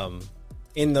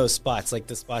 In those spots, like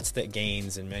the spots that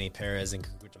Gaines and Manny Perez and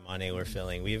Kukutamane were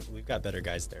filling, we've got better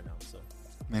guys there now. So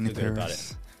Manny feel good about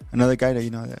Perez, it. another guy that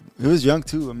that he was young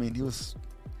too. I mean, he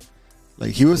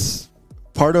was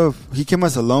part of. He came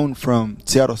as a loan from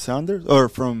Seattle Sounders or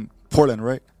from Portland,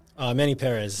 right? Manny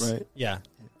Perez, Right.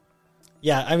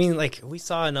 Yeah. I mean, like we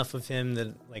saw enough of him that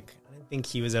like I didn't think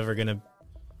he was ever gonna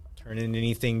turn into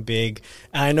anything big.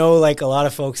 And I know like a lot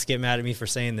of folks get mad at me for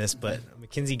saying this, but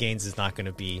Mackenzie Gaines is not going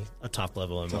to be a top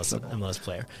level MLS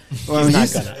player. Well,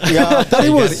 He's not gonna. Yeah, I thought he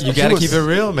was. You got to keep it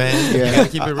real, man. Yeah, You got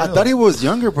to keep it real. I thought he was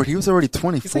younger, but he was already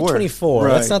 24. He's like 24.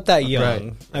 Right. That's not that young.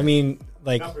 Right. I mean,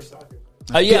 like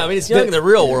Yeah, I mean, it's young in the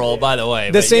real world, by the way.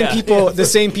 the but same yeah. the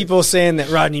same people saying that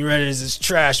Rodney Redders is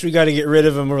trash. We got to get rid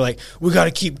of him. We're like, we got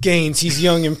to keep Gaines. He's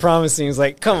young and promising. It's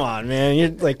like, come on, man. You're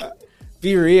like,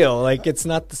 be real. Like, it's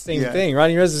not the same thing.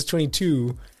 Rodney Redders is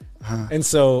 22. And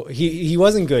so he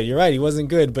wasn't good. You're right. He wasn't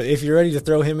good. But if you're ready to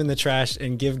throw him in the trash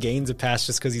and give Gaines a pass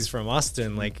just because he's from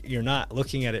Austin, like you're not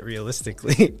looking at it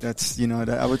realistically. That's that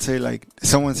I would say like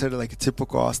someone said like a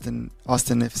typical Austin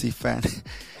FC fan.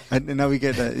 And now we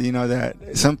get that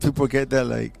that some people get that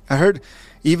like I heard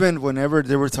even whenever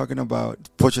they were talking about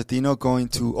Pochettino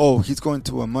he's going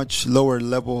to a much lower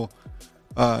level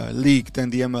league than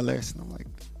the MLS, and I'm like,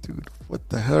 dude, what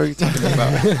the hell are you talking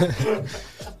about?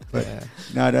 But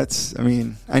no,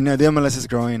 I know the MLS is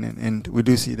growing and we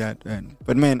do see that.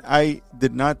 But man, I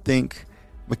did not think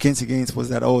Mackenzie Gaines was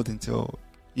that old until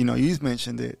you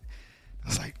mentioned it. I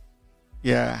was like,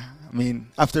 yeah. I mean,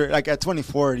 after like at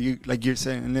 24, you're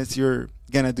saying, unless you're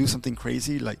gonna do something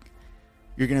crazy, like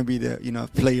you're gonna be the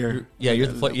player. Yeah, you're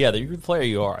the player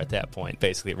you are at that point,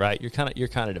 basically, right? You're kind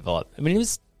of developed. I mean, he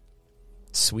was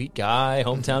a sweet guy,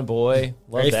 hometown boy,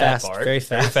 love Very that fast, part. very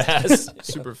fast.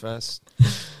 Super fast.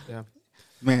 Yeah.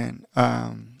 Man,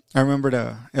 I remember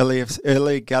the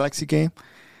LA Galaxy game,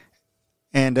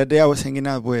 and that day I was hanging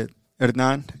out with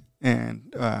Hernan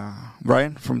and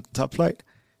Brian from Top Flight,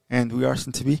 and we are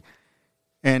soon to be.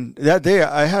 And that day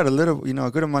I had a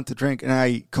good amount to drink, and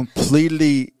I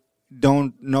completely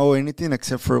don't know anything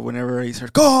except for whenever he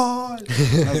said "goal." I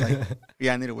was like,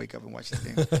 "Yeah, I need to wake up and watch this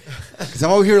game," because I'm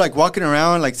over here like walking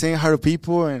around, like saying hi to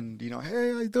people, and hey,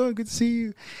 how you doing? Good to see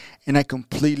you. And I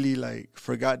completely like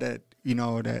forgot that you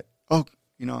know, that, oh,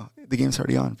 you know, the game's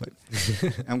already on. But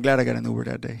I'm glad I got an Uber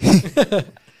that day.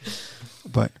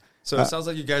 But So it sounds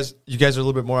like you guys are a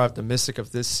little bit more optimistic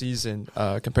of this season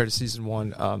compared to season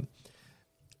 1.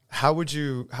 How would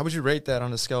you rate that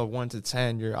on a scale of 1 to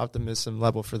 10? Your optimism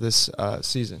level for this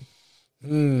season?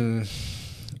 It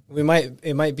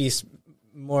might be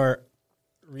more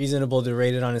reasonable to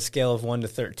rate it on a scale of 1 to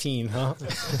 13, huh?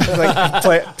 Like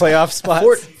playoff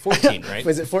spots. 14, right?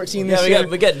 Was it 14 this Yeah, year?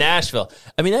 we got Nashville.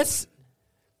 I mean,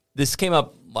 this came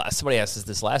up. Somebody asked us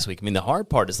this last week. I mean, the hard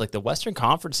part is like the Western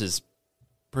Conference is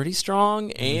pretty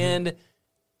strong and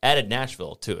added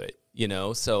Nashville to it, you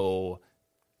know, so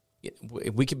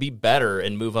we could be better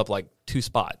and move up like 2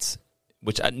 spots,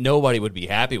 which nobody would be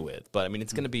happy with. But I mean,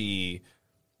 it's going to be,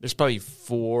 there's probably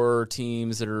 4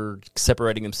 teams that are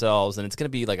separating themselves, and it's going to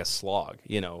be like a slog,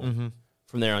 you know,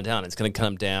 from there on down. It's going to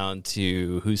come down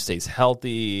to who stays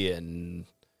healthy and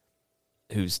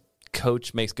whose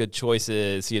coach makes good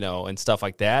choices, you know, and stuff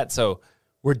like that. So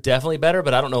we're definitely better,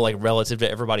 but I don't know, like, relative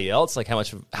to everybody else, like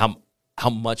how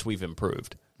much we've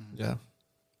improved. Yeah.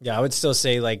 Yeah, I would still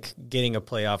say like getting a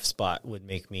playoff spot would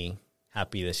make me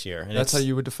happy this year. And That's how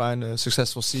you would define a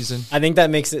successful season. I think that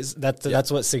makes it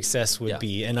that's what success would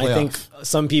be. And I think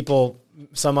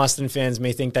some Austin fans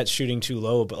may think that's shooting too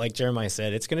low, but like Jeremiah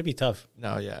said, it's going to be tough.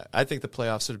 No, yeah. I think the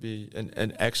playoffs would be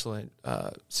an excellent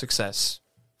success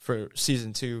for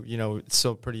season 2. You know, it's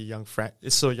still pretty young.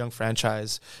 It's still a young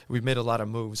franchise. We've made a lot of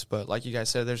moves, but like you guys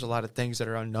said, there's a lot of things that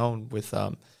are unknown with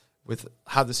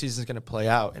how the season's going to play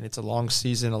out. And it's a long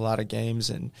season, a lot of games,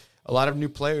 and a lot of new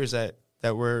players that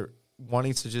we're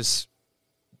wanting to just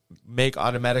make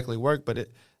automatically work. But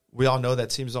we all know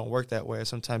that teams don't work that way.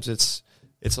 Sometimes it's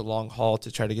a long haul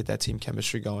to try to get that team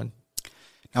chemistry going.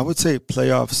 I would say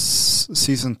playoffs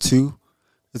season 2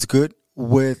 is good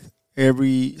with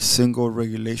every single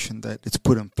regulation that it's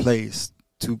put in place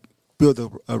to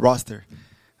build a roster.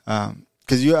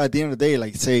 Because you, at the end of the day,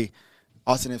 like say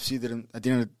Austin FC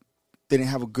didn't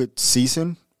have a good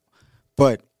season,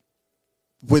 but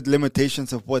with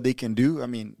limitations of what they can do, I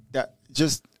mean, that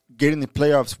just getting the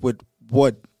playoffs with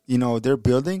what, you know, they're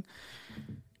building,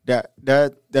 that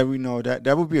we know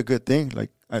that would be a good thing.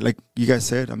 Like you guys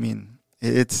said, I mean,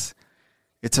 it's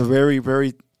a very,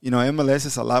 very, you know, MLS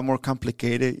is a lot more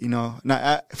complicated, you know.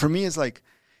 Now, for me, it's like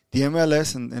the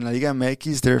MLS and La Liga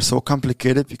MX, they're so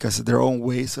complicated because of their own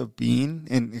ways of being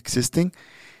and existing.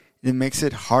 It makes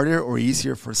it harder or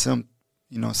easier for some,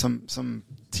 you know, some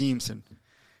teams and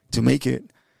to make it.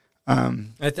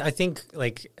 I think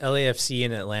like LAFC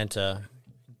in Atlanta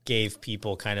gave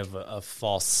people kind of a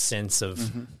false sense of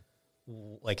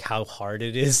like how hard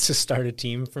it is to start a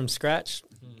team from scratch.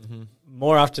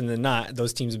 More often than not,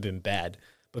 those teams have been bad,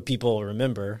 but people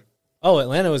remember, oh,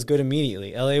 Atlanta was good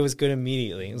immediately. LA was good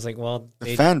immediately. It was like, well,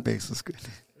 the fan base was good.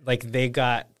 Like they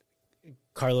got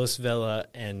Carlos Vela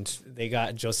and they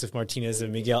got Joseph Martinez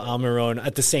and Miguel Almiron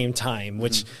at the same time,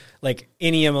 which like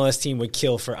any MLS team would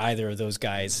kill for either of those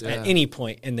guys at any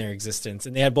point in their existence.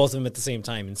 And they had both of them at the same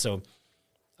time. And so,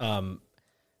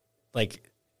 like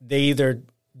they either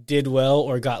did well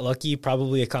or got lucky,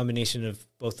 probably a combination of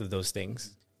both of those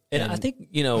things. And I think,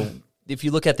 you know, if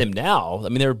you look at them now, I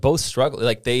mean, they're both struggling.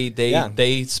 Like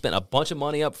they spent a bunch of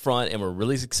money up front and were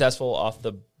really successful off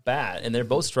the bat. And they're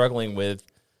both struggling with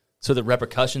the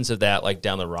repercussions of that, like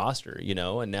down the roster, you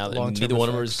know. And now neither one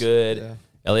of them is good. Yeah.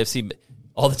 LAFC,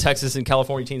 all the Texas and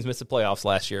California teams missed the playoffs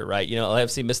last year, right? You know,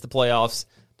 LAFC missed the playoffs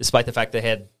despite the fact they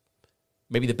had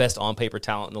maybe the best on-paper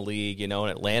talent in the league, you know,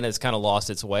 and Atlanta's kind of lost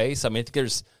its way. So, I mean, I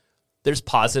think there's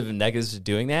positive and negatives to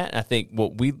doing that. And I think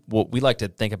what we like to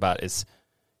think about is,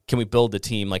 can we build the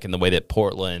team like in the way that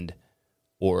Portland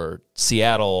or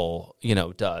Seattle, you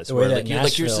know, does? The way where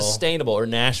that you're sustainable, or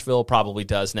Nashville probably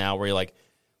does now, where you're like,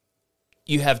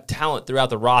 you have talent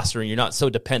throughout the roster and you're not so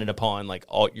dependent upon like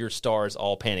all your stars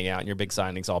all panning out and your big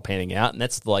signings all panning out. And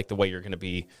that's like the way you're going to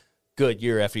be good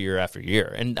year after year after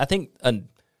year. And I think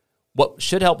what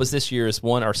should help us this year is,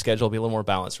 one, our schedule will be a little more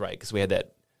balanced, right? Because we had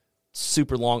that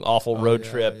super long, awful road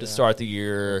trip to start the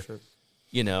year,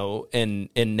 you know, and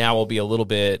now will be a little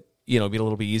bit, you know, be a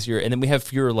little bit easier. And then we have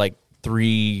fewer like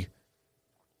three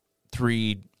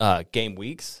game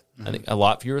weeks. I think a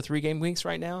lot fewer 3-game weeks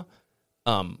right now.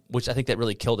 Which I think that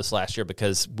really killed us last year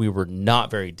because we were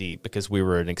not very deep because we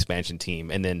were an expansion team.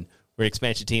 And then we're an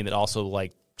expansion team that also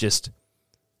like just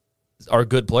our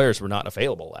good players were not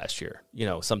available last year. You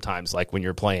know, sometimes like when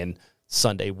you're playing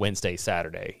Sunday, Wednesday,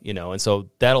 Saturday, you know, and so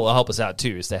that'll help us out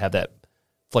too, is to have that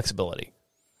flexibility.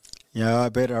 Yeah, I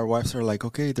bet our wives are like,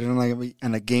 okay, they're not going to be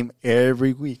in a game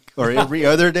every week or every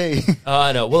other day.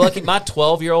 I know. Well, lucky my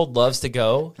 12-year-old loves to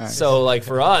go. Nice. So, like,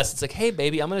 for us, it's like, hey,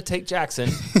 baby, I'm going to take Jackson,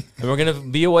 and we're going to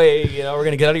be away. You know, we're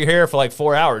going to get out of your hair for like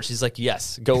 4 hours. She's like,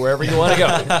 yes, go wherever you want to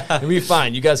go. It'll be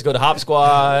fine. You guys go to Hop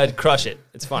Squad, crush it.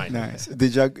 It's fine. Nice.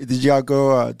 Did y'all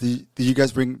go? Did you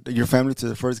guys bring your family to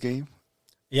the first game?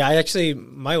 Yeah,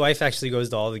 my wife actually goes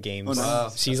to all the games. Oh, nice. Wow,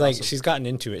 She's that's like, awesome. she's gotten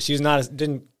into it.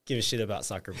 Didn't give a shit about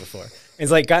soccer before.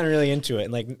 It's like gotten really into it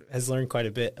and like has learned quite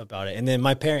a bit about it. And then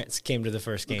my parents came to the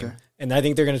first game, Okay. and I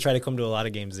think they're going to try to come to a lot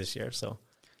of games this year. So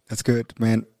That's good,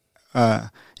 man.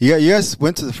 You guys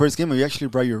went to the first game, and you actually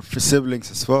brought your siblings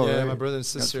as well. Yeah, right? my brother and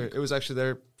sister. It was actually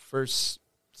their first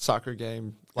soccer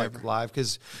game like live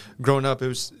because growing up, it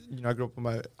was I grew up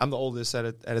with I'm the oldest at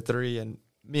a 3, and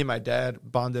me and my dad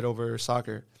bonded over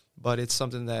soccer. But it's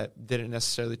something that didn't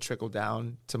necessarily trickle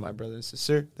down to my brother and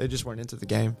sister. They just weren't into the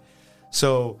game.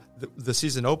 So the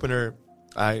season opener,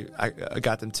 I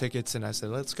got them tickets, and I said,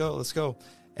 let's go.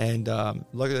 And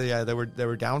luckily, yeah, they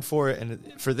were down for it.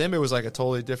 And for them, it was like a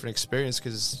totally different experience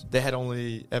because they had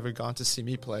only ever gone to see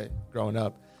me play growing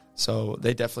up. So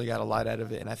they definitely got a lot out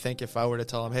of it. And I think if I were to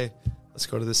tell them, hey, let's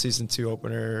go to the season 2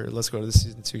 opener, let's go to the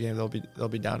season 2 game, they'll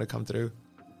be down to come through.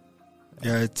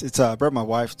 Yeah, it's I brought my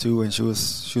wife too, and she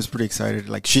was pretty excited.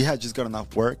 Like she had just gotten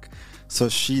off work, so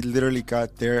she literally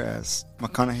got there as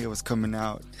McConaughey was coming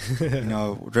out,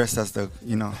 dressed as the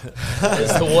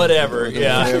It's the whatever.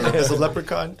 Yeah. As a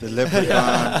leprechaun. the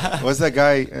leprechaun. What's that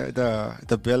guy?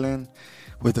 The villain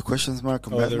with the questions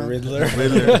mark. Oh, the Riddler. The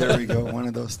Riddler. There we go. One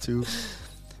of those two.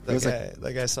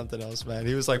 That guy's something else, man.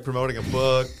 He was like promoting a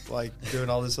book, like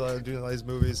doing all these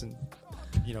movies, and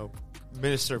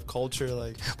minister of culture.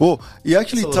 Like, well, you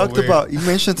actually That's a little talked weird. about. You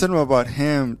mentioned something about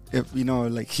him. If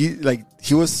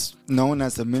he was known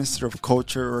as the minister of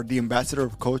culture or the ambassador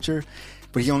of culture,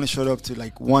 but he only showed up to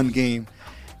like one game.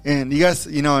 And you guys,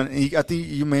 I think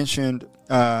you mentioned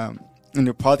in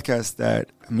your podcast that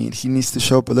he needs to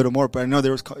show up a little more. But I know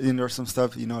there was some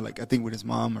stuff, like I think with his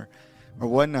mom or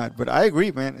whatnot. But I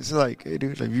agree, man. It's like, hey,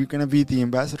 dude, like, if you're gonna be the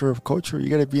ambassador of culture, you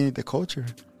gotta be in the culture.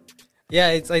 yeah,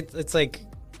 it's like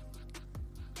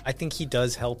I think he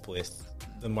does help with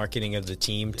the marketing of the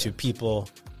team to people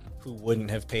who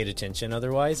wouldn't have paid attention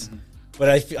otherwise. Mm-hmm.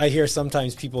 But I hear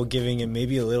sometimes people giving him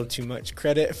maybe a little too much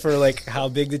credit for like how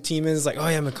big the team is. Like, oh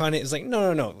yeah, McConaughey is like,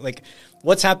 no. Like,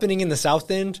 what's happening in the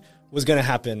South End was going to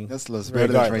happen. That's Los Verdes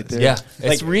regardless. right there. Yeah.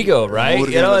 It's Rigo, right?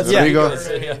 Murga, It's Rigo.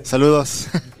 Rigo.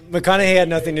 Saludos. McConaughey had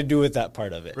nothing to do with that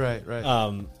part of it. right.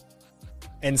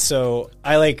 And so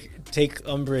I take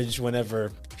umbrage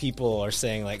whenever people are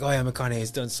saying like, "Oh yeah, McConaughey's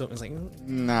done something." It's like,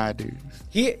 Nah, dude.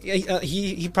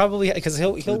 he probably because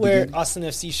he'll wear Austin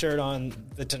FC shirt on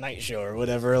the Tonight Show or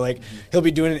whatever. Like he'll be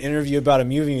doing an interview about a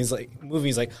movie. He's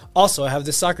like, also I have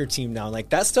this soccer team now. Like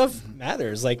that stuff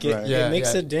matters. Like Right. it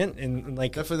makes a dent and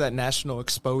like Definitely that national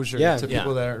exposure Yeah. to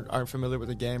people that aren't familiar with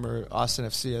the game or Austin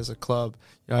FC as a club.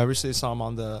 I recently saw him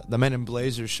on the Men in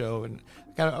Blazers show, and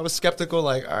I was skeptical,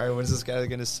 like, all right, what is this guy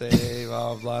going to say,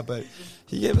 blah, blah, blah. But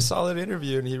he gave a solid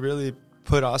interview, and he really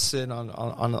put Austin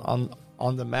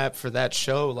on the map for that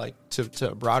show, like, to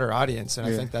a broader audience. And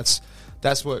I think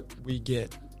that's what we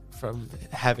get from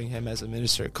having him as a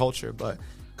minister of culture. But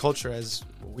culture as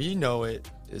we know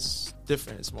it is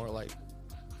different. It's more like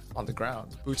on the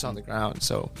ground, boots on the ground.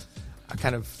 So I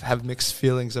kind of have mixed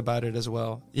feelings about it as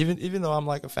well. Even though I'm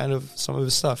like a fan of some of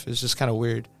his stuff, it's just kind of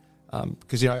weird.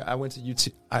 Because I went to UT.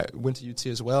 I went to UT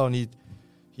as well, and he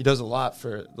does a lot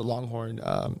for the Longhorn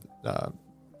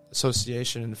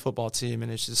Association and the football team,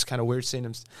 and it's just kind of weird seeing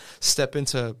him step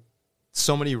into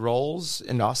so many roles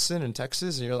in Austin and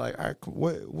Texas, and you're like, all right,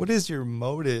 what is your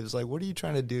motives? Like, what are you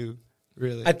trying to do,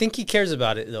 really? I think he cares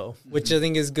about it though, which I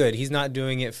think is good. He's not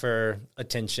doing it for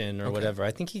attention or whatever.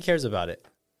 I think he cares about it.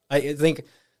 I think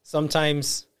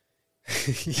sometimes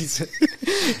he's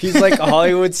like a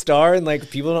Hollywood star and like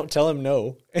people don't tell him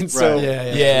no. And so Right.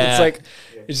 Yeah. it's like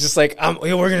it's just like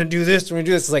we're gonna do this, we're gonna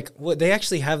do this. It's like they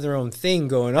actually have their own thing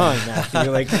going on,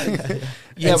 Matthew. Like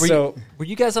Yeah, and were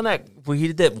you guys on that? Where he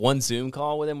did that one Zoom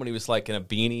call with him when he was like in a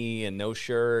beanie and no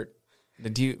shirt?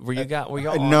 Were you all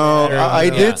on No, that, or- I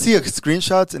Yeah. did see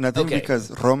screenshots, and I think Okay. because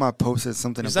Roma posted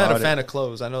something He's about not a it. fan of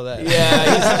clothes. I know that.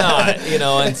 Yeah, he's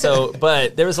not, and so,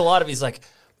 but there was a lot of, he's like,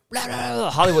 blah, blah,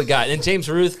 blah, Hollywood guy. And James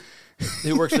Ruth,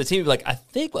 who works for the team, would be like, I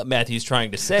think what Matthew's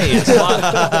trying to say is,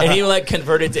 and he like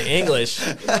converted to English.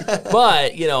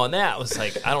 But, and that was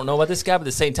like, I don't know about this guy, but at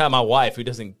the same time, my wife, who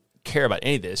doesn't care about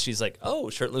any of this, she's like,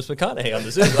 oh, shirtless McConaughey on the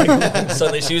Zoom. Like,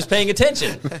 suddenly she was paying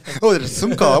attention. Oh, there's a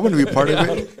Zoom call. I want to be part of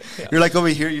it. You're like over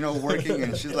here, working,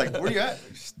 and she's like, "Where you at?"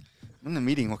 I'm in a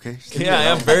meeting, okay?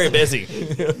 Yeah, I'm very busy.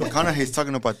 McConaughey's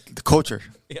talking about the culture.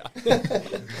 Yeah.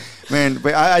 Man,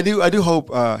 but I do hope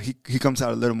he comes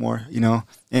out a little more, you know,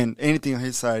 and anything on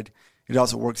his side, it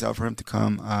also works out for him to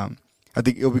come. I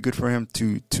think it'll be good for him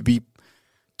to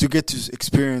get to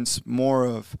experience more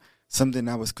of something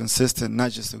that was consistent,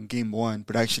 not just on game one,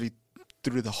 but actually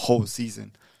through the whole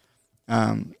season.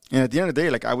 And at the end of the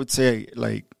day, like I would say,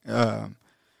 like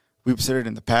we've said it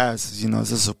in the past, you know,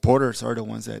 the supporters are the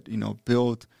ones that, you know,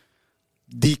 build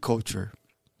the culture.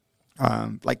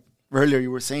 Like earlier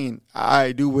you were saying,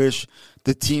 I do wish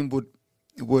the team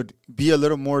would be a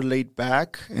little more laid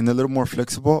back and a little more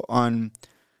flexible on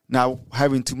not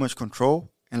having too much control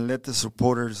and let the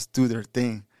supporters do their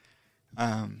thing.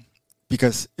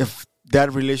 Because if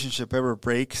that relationship ever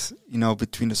breaks, you know,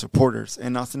 between the supporters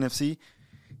and Austin FC,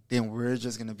 then we're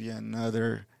just going to be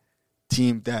another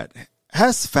team that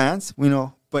has fans, you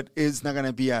know, but it's not going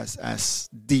to be as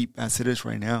deep as it is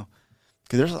right now.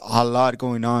 Because there's a lot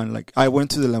going on. Like, I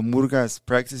went to the La Murga's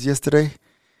practice yesterday,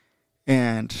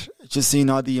 and just seeing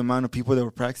all the amount of people that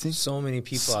were practicing. So many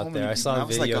people out there. I saw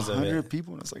videos videos like 100 of it.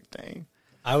 people, and I was like, dang.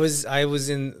 I was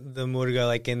in the Murga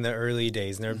like in the early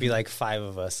days, and there would be like 5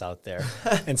 of us out there.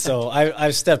 And so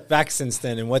I've stepped back since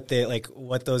then, and what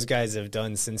those guys have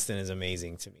done since then is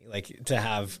amazing to me. Like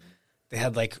they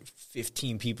had like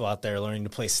 15 people out there learning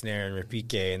to play snare and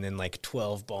repique, and then like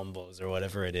 12 bombos or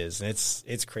whatever it is. And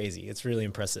it's crazy. It's really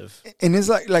impressive. And it's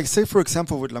like say for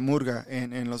example with La Murga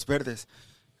and Los Verdes,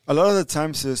 a lot of the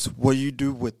times is what you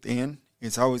do within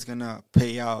is always gonna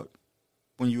pay out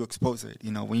when you expose it.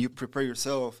 You know, when you prepare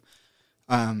yourself,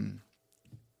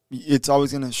 it's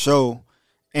always going to show.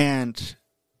 And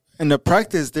in the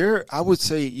practice there, I would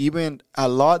say even a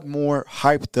lot more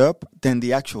hyped up than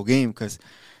the actual game, because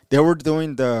they were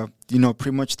doing the, you know,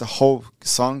 pretty much the whole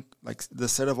song, like the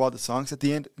set of all the songs at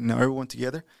the end, you know, everyone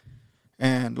together.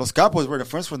 And Los Capos were the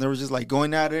first one. They were just like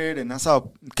going at it, and I saw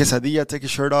Quesadilla take his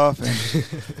shirt off. And,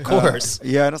 Of course.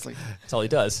 yeah, and I was like, That's all he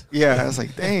does. yeah, I was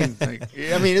like, dang. Like,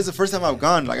 I mean, it's the first time I've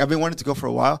gone. Like, I've been wanting to go for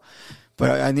a while,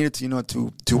 but I needed to, you know,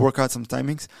 to work out some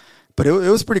timings. But it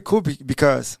was pretty cool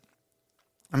because,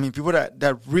 I mean, people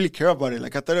that really care about it.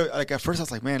 Like, I thought, like at first I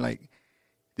was like, man, like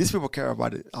these people care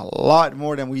about it a lot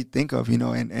more than we think of, you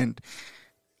know, and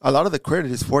a lot of the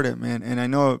credit is for them, man. And I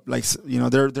know, like, you know,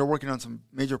 they're working on some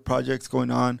major projects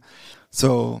going on.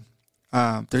 So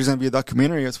there's going to be a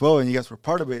documentary as well, and you guys were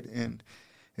part of it. And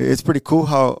it's pretty cool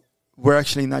how we're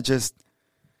actually not just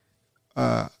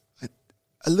a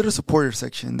little supporter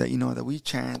section that, you know, that we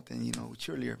chant and, you know, we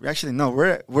cheerleader. We actually, no,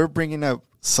 we're bringing up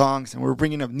songs, and we're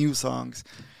bringing up new songs.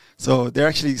 So they're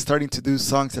actually starting to do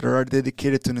songs that are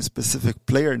dedicated to a specific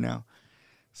player now.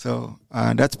 So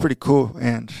that's pretty cool.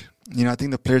 And you know, I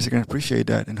think the players are going to appreciate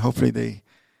that, and hopefully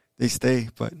they stay.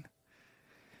 But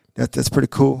that's pretty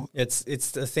cool. It's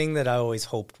the thing that I always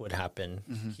hoped would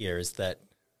happen here is that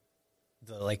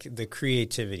the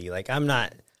creativity. Like I'm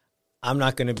not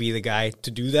going to be the guy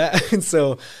to do that. And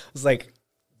so it's like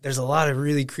there's a lot of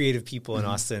really creative people in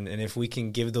Austin, and if we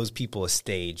can give those people a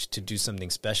stage to do something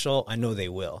special, I know they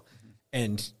will.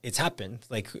 And it's happened.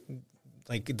 Like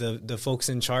the folks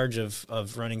in charge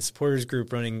of running supporters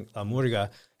group, running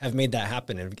Murga, have made that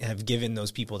happen and have given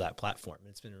those people that platform.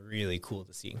 It's been really cool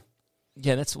to see.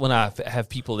 Yeah, that's when I have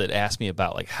people that ask me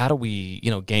about, like, how do we, you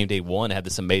know, game day one had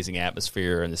this amazing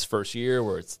atmosphere in this first year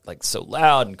where it's like so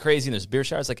loud and crazy and there's beer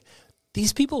showers. Like,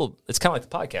 these people, it's kind of like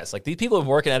the podcast. Like, these people have been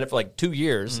working at it for like 2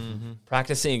 years,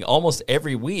 practicing almost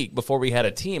every week before we had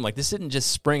a team. Like, this didn't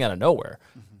just spring out of nowhere.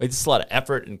 Like, this is a lot of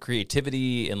effort and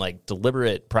creativity and like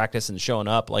deliberate practice and showing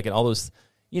up. Like, and all those,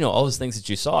 you know, all those things that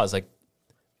you saw is like,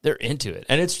 they're into it.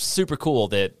 And it's super cool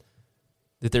that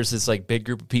there's this like big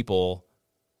group of people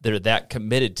that are that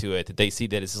committed to it, that they see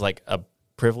that it's like a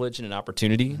privilege and an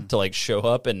opportunity to like show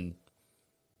up and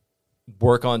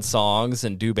work on songs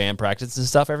and do band practice and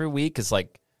stuff every week. Cause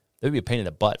like, that would be a pain in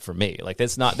the butt for me. Like,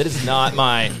 this is not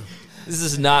my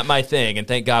thing. And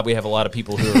thank God we have a lot of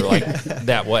people who are like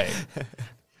that way.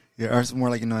 Yeah, ours more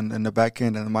like, you know, in the back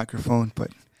end and the microphone, but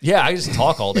Yeah. I just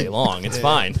talk all day long. It's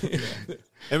fine.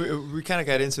 And we kind of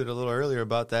got into it a little earlier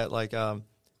about that. Like,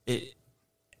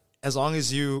 as long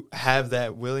as you have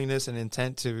that willingness and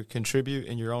intent to contribute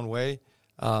in your own way,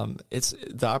 it's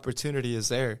the opportunity is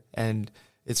there, and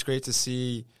it's great to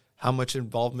see how much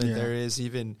involvement there is,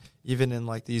 even in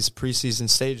like these preseason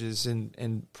stages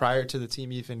and prior to the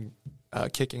team even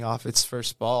kicking off its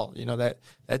first ball. You know, that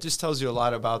just tells you a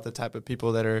lot about the type of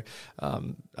people that are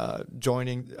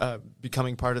joining,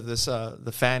 becoming part of this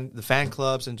the fan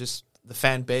clubs and just the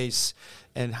fan base,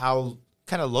 and how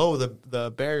kind of low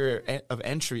the barrier of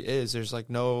entry is. There's like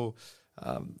no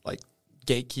like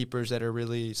gatekeepers that are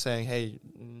really saying, "Hey,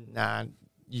 nah,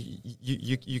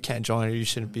 you can't join or you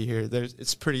shouldn't be here."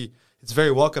 It's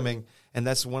very welcoming, and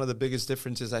that's one of the biggest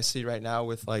differences I see right now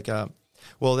with that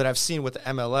I've seen with the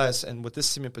MLS and with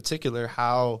this team in particular.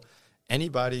 How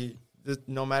anybody,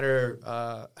 no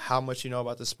matter how much you know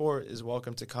about the sport, is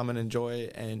welcome to come and enjoy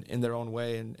and in their own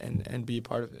way and be a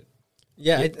part of it.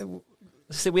 Yeah.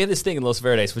 See, we have this thing in Los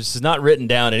Verdes, which is not written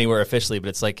down anywhere officially, but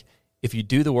it's like, if you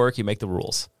do the work, you make the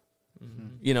rules.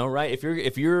 You know, right?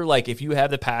 If you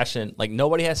have the passion, like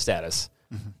nobody has status.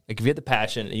 Like if you have the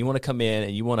passion and you want to come in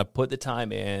and you want to put the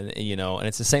time in, and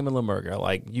it's the same in La Murga.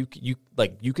 Like you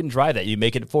can drive that. You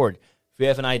make it forward. If you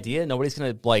have an idea, nobody's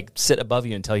gonna sit above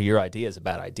you and tell you your idea is a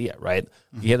bad idea, right?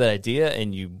 You have that idea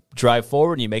and you drive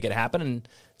forward and you make it happen. And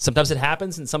sometimes it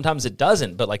happens and sometimes it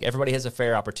doesn't. But everybody has a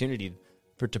fair opportunity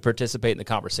to participate in the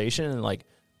conversation and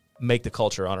make the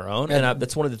culture on our own. And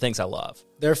that's one of the things I love.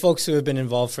 There are folks who have been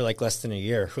involved for less than a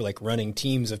year who running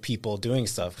teams of people doing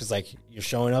stuff because you're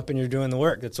showing up and you're doing the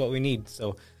work. That's what we need.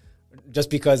 So just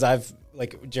because I've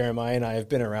Jeremiah and I have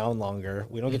been around longer,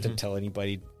 we don't get to tell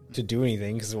anybody to do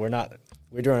anything because we're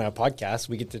doing our podcast.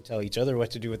 We get to tell each other what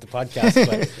to do with the podcast.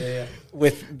 But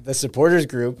with the supporters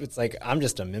group, it's I'm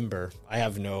just a member. I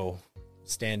have no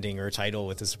standing or title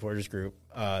with the supporters group.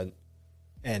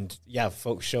 And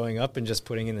folks showing up and just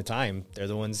putting in the time, they're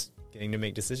the ones getting to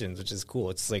make decisions, which is cool.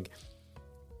 It's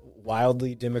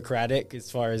wildly democratic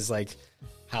as far as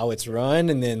how it's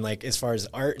run. And then as far as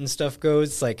art and stuff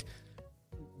goes,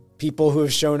 people who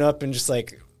have shown up and just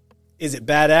is it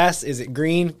badass? Is it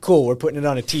green? Cool. We're putting it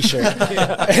on a t-shirt.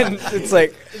 And it's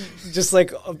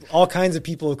all kinds of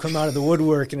people have come out of the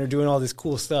woodwork and are doing all this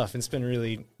cool stuff. And it's been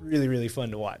really, really, really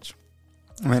fun to watch.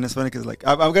 Man, it's funny because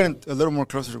I've gotten a little more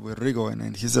closer with Rigo,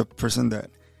 and he's a person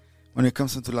that when it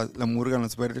comes into La Murga and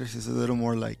Los Verdes, he's a little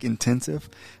more intensive.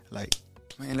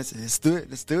 Man, let's do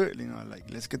it. Let's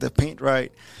get the paint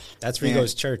right. That's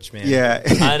Rigo's church, man. Yeah.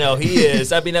 I know, he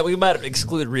is. I mean, we might have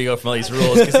excluded Rigo from all these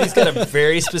rules because he's got a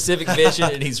very specific vision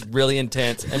and he's really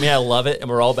intense. I mean, I love it and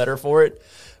we're all better for it.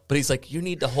 But he's you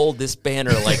need to hold this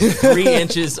banner 3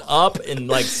 inches up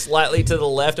and slightly to the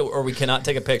left, or we cannot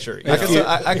take a picture.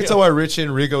 I can tell why Richie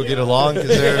and Rigo get along because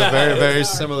they're very, very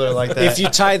similar like that. If you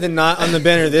tie the knot on the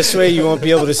banner this way, you won't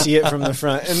be able to see it from the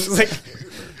front. And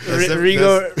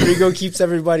Rigo keeps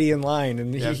everybody in line,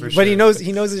 and he knows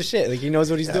his shit. He knows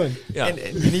what he's doing. Yeah, and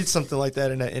you need something like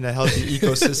that in a healthy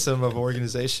ecosystem of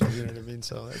organization. You know what I mean?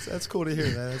 So that's cool to hear,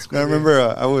 man. That's cool. I remember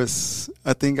I was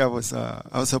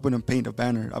helping him paint a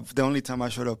banner. The only time I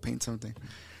showed up paint something,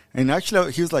 and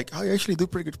actually he was like, "Oh, you actually do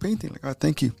pretty good painting." Oh,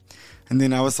 thank you. And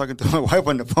then I was talking to my wife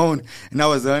on the phone, and I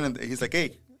was done, and he's like,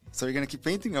 "Hey, so you're going to keep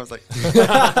painting?" I was like,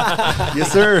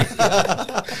 "Yes, sir."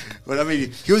 But I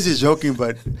mean, he was just joking,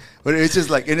 but it's just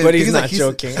but he's not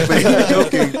joking. But he's not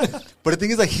joking. But the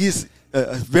thing is, he's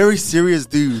a very serious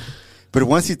dude. But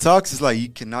once he talks, it's you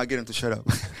cannot get him to shut up.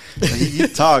 He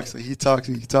talks. He talks.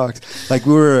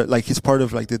 We were he's part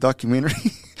of the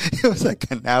documentary. It was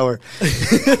an hour.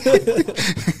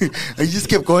 I just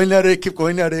kept going at it.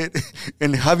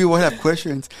 And Javi would have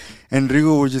questions, and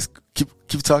Rigo would just keep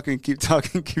talking. And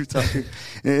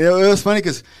it was funny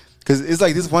because it's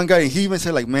this one guy, and he even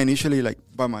said man, usually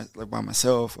by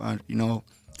myself, I'm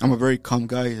a very calm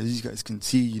guy, as you guys can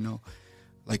see,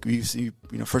 we see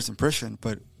first impression.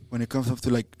 But when it comes up to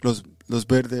Los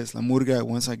Verdes, La Murga,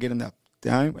 once I get in that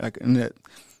time, in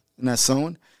that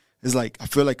zone, it's I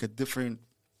feel like a different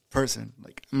person.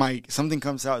 Something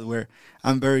comes out where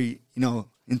I'm very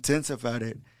intense about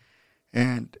it.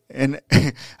 And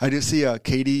I do see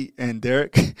Katie and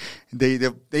Derek. They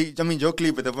I mean,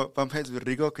 jokingly, but they bump heads with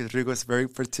Rigo because Rigo is very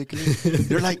particular.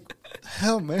 They're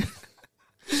hell, man.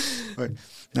 But,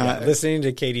 listening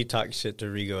to Katie talk shit to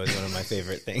Rigo is one of my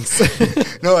favorite things.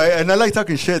 No, and I like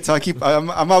talking shit, so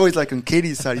I'm always on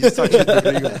Katie's side. You just talk shit to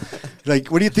Rigo.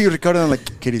 What do you think, Ricardo? I'm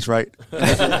Katie's right.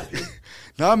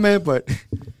 No, man, but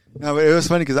it was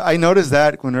funny because I noticed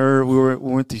that whenever we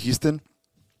went to Houston.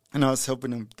 And I was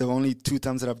helping them. The only 2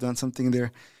 times that I've done something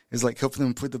there is helping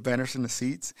them put the banners in the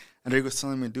seats. And Rigo's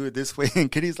telling me to do it this way. And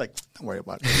Kitty's don't worry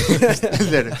about it.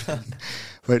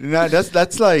 But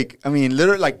that's I mean,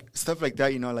 literally stuff like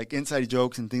that, inside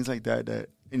jokes and things like that. That,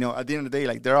 at the end of the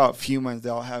day, they're all humans. They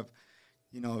all have,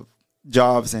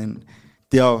 jobs and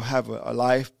they all have a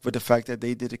life. But the fact that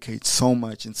they dedicate so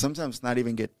much and sometimes not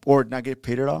even get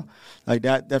paid at all,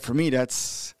 that for me,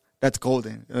 that's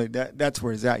golden. That's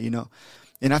where it's at,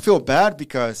 And I feel bad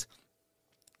because,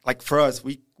 for us,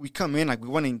 we come in, we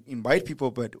want to invite people,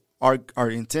 but our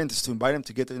intent is to invite them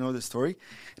to get to know the story,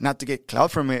 not to get clout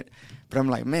from it. But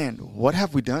I'm man, what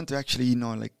have we done to actually,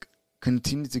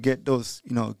 continue to get those,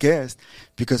 guests,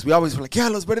 because we always were like, yeah,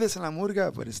 Los Verdes en la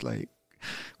Murga, but it's like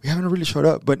we haven't really showed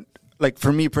up. But like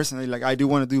for me personally, like I do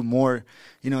want to do more,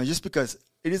 just because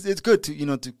it's good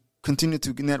to to continue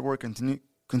to network and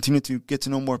continue to get to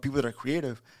know more people that are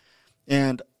creative,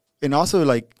 and also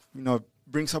like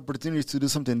brings opportunities to do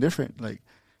something different. Like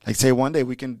say one day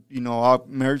we can all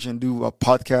merge and do a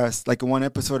podcast, like one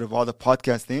episode of all the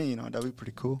podcast thing. That'd be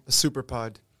pretty cool. A super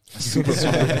pod. Super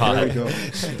there we go.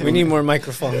 We need more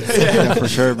microphones. Yeah, for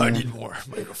sure, man. I need more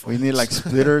microphones. We need like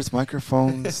splitters,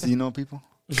 microphones. Do you know people?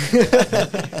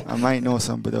 I might know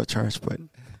some, but they'll charge. But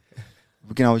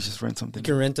we can always just rent something. You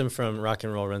can rent them from Rock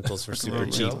and Roll Rentals for super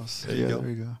cheap. There you go. There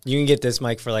you go. You can get this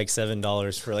mic for like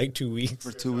 $7 for like 2 weeks.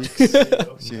 For 2 weeks.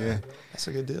 Yeah, That's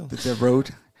a good deal. the road.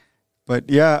 But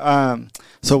yeah,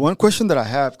 so one question that I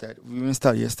have that we missed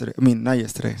out yesterday. I mean, not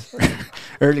yesterday,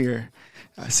 earlier.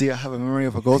 I have a memory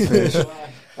of a goldfish,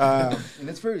 and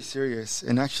it's very serious.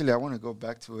 And actually, I want to go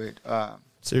back to it.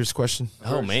 Serious question.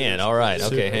 Oh man! All right.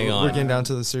 Okay, hang on. We're getting down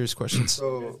to the serious questions.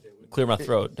 So Clear my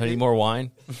throat. Do I need more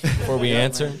wine before we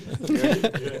answer?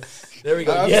 There we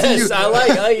go. I've Yes, seen you- I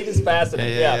like. Oh, you just passed it.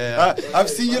 Yeah. I've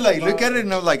seen you like look at it,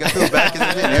 and I'm like, I feel bad because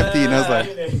it's been empty, and I was like,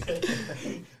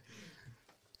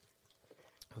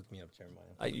 Hook me up,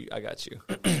 Jeremiah. I got you.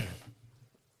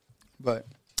 but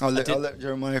I'll let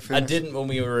Jeremiah finish. I didn't when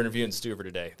we were interviewing Stuver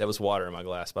today. That was water in my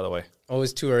glass, by the way. Oh, it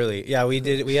was too early. Yeah, we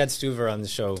had Stuver on the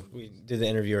show. We did the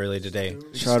interview early today.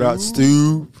 Shout out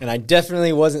Stu. And I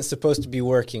definitely wasn't supposed to be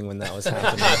working when that was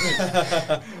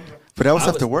happening. But that was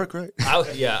after work, right? I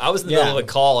was in the middle of a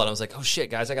call, and I was like, oh, shit,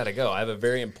 guys, I got to go. I have a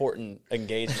very important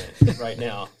engagement right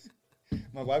now.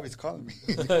 My wife is calling me.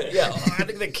 Yeah, I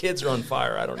think the kids are on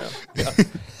fire. I don't know.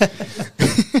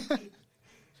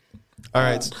 All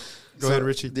right. Go ahead,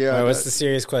 Richie. Yeah, All right, what's the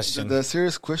serious question? The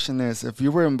serious question is, if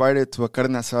you were invited to a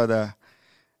carne asada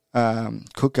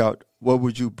cookout, what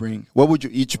would you bring? What would you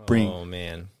each bring? Oh,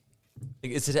 man.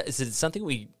 Is it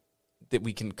something that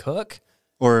we can cook?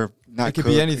 Or not It could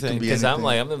cook, be anything. Because I'm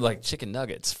like chicken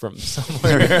nuggets from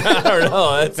somewhere. I don't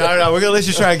know. That's No, we're gonna let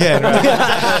you try again. Right?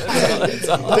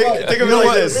 Think of it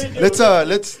like this.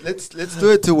 Let's do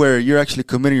it to where you're actually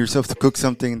committing yourself to cook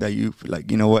something that you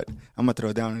like. You know what? I'm gonna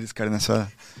throw down this carne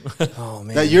asada. Oh,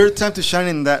 man. That your time to shine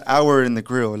in that hour in the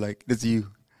grill, like that's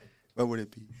you. What would it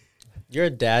be? You're a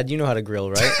dad. You know how to grill,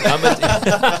 right?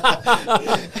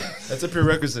 That's a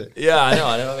prerequisite. Yeah, I know.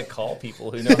 I know how to call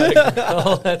people who know how to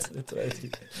grill. That's what I do.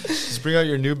 Just bring out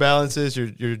your New Balances, your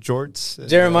jorts. and,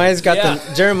 Jeremiah's got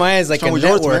Jeremiah's like a Strong with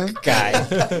yours, network man. guy.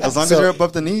 As long as So- you're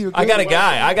above the knee, you're I good. got a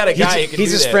guy who can He's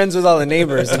do just that. friends with all the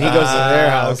neighbors, and he goes to their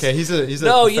house. Okay, he's a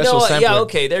No, you know professional what? sampler. Yeah,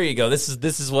 okay, there you go. This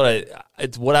is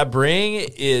what I bring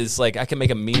is like I can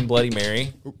make a mean Bloody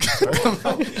Mary,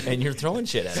 and you're throwing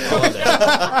shit at me.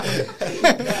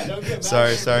 I love that.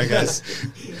 Sorry, guys.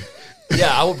 Yeah,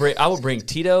 I will bring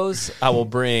Tito's. I will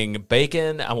bring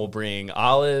bacon. I will bring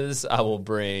olives. I will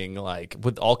bring like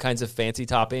with all kinds of fancy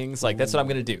toppings. Like that's what I'm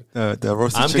gonna do. The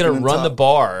roasted I'm chicken gonna on run the top.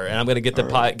 bar, and I'm gonna get the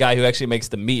guy who actually makes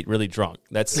the meat really drunk.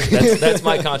 That's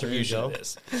my contribution to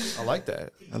this. I like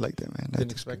that. I like that, man.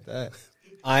 Didn't expect that.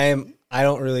 I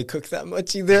don't really cook that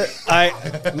much either.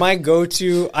 My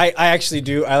go-to, I actually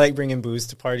do. I like bringing booze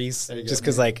to parties just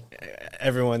because like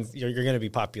everyone's you're gonna be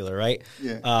popular, right?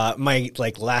 Yeah. My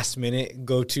like last minute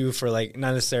go-to for like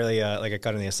not necessarily like a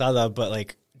carne asada, but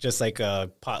like just like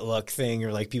a potluck thing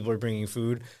or like people are bringing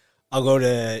food. I'll go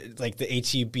to like the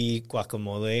HEB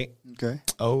guacamole. Okay.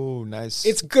 Oh, nice.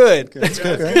 It's good. Okay. It's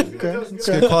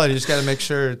good quality. You just got to make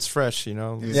sure it's fresh. You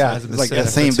know. Yeah, It hasn't it's like been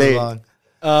that sitting same for too day. long.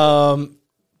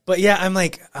 But yeah, I'm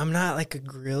not like a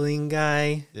grilling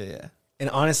guy. Yeah. And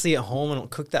honestly, at home, I don't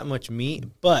cook that much meat.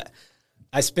 But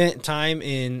I spent time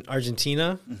in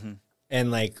Argentina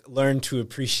and like learned to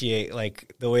appreciate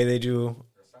like the way they do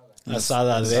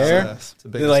asada there. It's a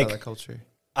big They're like- asada culture.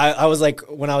 I was like,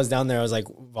 when I was down there, I was like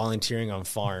volunteering on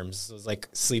farms. I was like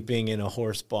sleeping in a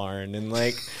horse barn and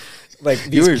like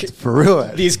You were these, for real.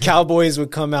 At it. these cowboys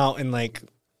would come out and like,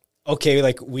 okay,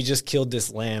 like we just killed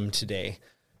this lamb today.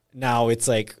 Now it's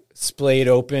like splayed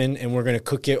open and we're going to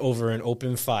cook it over an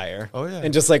open fire. Oh, yeah.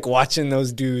 And just like watching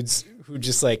those dudes who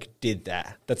just like did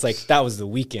that. That's like, that was the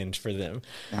weekend for them.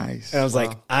 Nice. And I was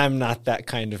like, I'm not that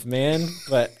kind of man,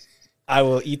 but I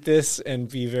will eat this and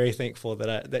be very thankful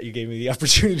that you gave me the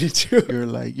opportunity to. You're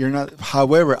like, you're not.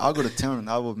 However, I'll go to town and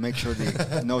I will make sure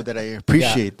they know that I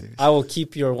appreciate this. I will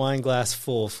keep your wine glass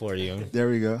full for you. There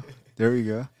we go. There we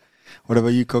go. What about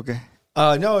you, Coke?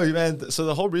 No, man. So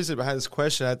the whole reason behind this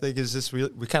question, I think, is just we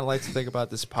kind of like to think about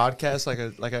this podcast like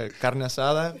a carne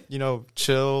asada. You know,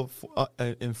 chill,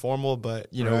 informal, but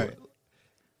you know, Right.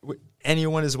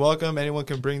 anyone is welcome. Anyone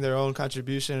can bring their own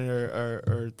contribution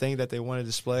or thing that they want to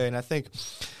display. And I think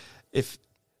if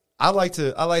I like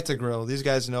to grill. These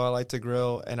guys know I like to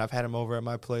grill, and I've had them over at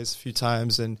my place a few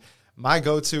times. And my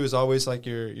go-to is always like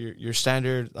your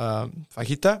standard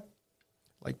fajita,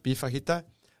 like beef fajita.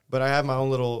 But I have my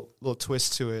own little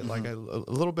twist to it, like a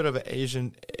little bit of an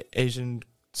Asian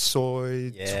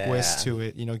soy twist to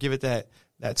it. You know, give it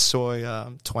that soy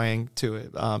twang to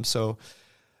it. So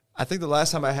I think the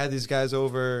last time I had these guys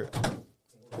over,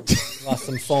 Lost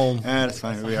some foam. That's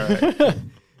fine. We'll be all right.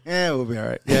 Yeah, we'll be all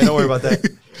right. yeah, don't worry about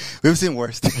that. We've seen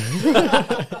worse.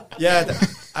 Yeah,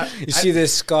 You see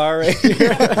this scar right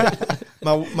here?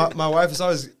 my wife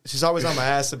is she's always on my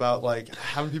ass about like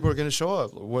how many people are going to show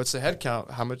up. What's the head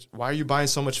count? Why are you buying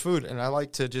so much food? And I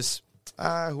like to just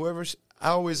I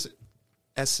always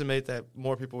estimate that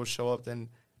more people will show up than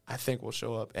I think will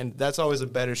show up, and that's always a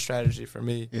better strategy for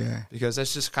me. Yeah, because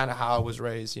that's just kind of how I was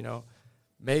raised. You know,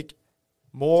 make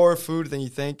more food than you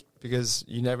think because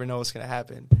you never know what's going to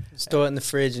happen. Just throw it in the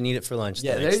fridge and eat it for lunch.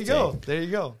 Yeah, there you go. There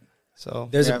you go. So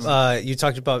there's you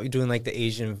talked about doing like the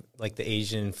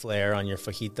Asian flair on your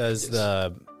fajitas.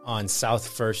 Yes. On South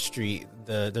First Street,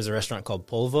 there's a restaurant called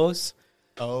Polvo's.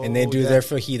 Oh, and they do their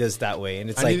fajitas that way, and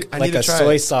it's I like need a to try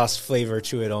soy it. sauce flavor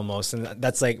to it almost, and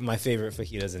that's like my favorite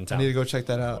fajitas in I town. need to go check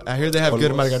that out. I hear they have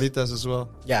good margaritas as well.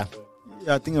 Yeah,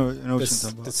 yeah. I think I know what you're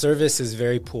talking the about. service is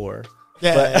very poor,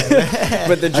 Yeah,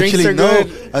 but the drinks Actually, are no.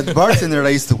 good. At the bartender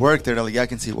that used to work there, they're like, yeah, I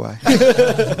can see why.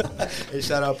 Hey,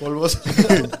 shout out Polvos.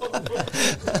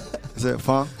 Is it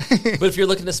fun? But if you're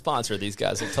looking to sponsor these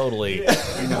guys, it's totally they're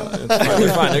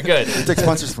fine. They're good. We take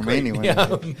sponsors from anyone. Yeah.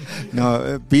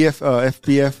 No,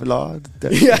 FBF law.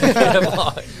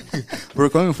 We're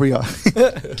going for y'all.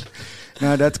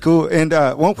 No, that's cool. And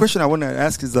one question I want to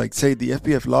ask is like, say the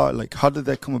FBF law, like how did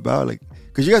that come about? Like,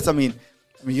 because you guys, I mean,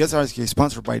 you guys are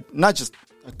sponsored by not just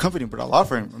a company but a law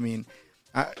firm. I mean,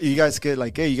 you guys get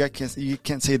like, hey, you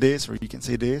can't say this or you can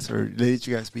say this, or they let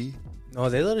you guys be. No,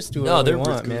 they let us do whatever we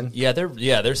want, man. Yeah,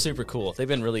 they're super cool. They've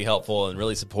been really helpful and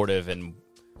really supportive. And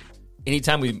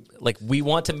anytime we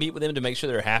want to meet with them to make sure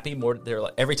they're happy. They're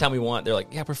like, every time we want, they're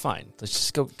like, yeah, we're fine. Let's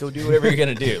just go do whatever you're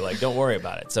gonna do. Like, don't worry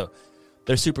about it. So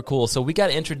they're super cool. So we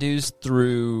got introduced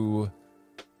through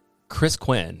Chris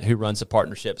Quinn, who runs the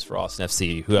partnerships for Austin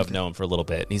FC, who I've known for a little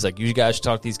bit. And he's like, you guys should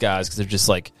talk to these guys because they're just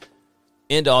like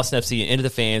into Austin FC and into the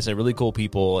fans. And they're really cool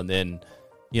people. And then,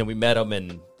 we met them,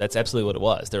 and that's absolutely what it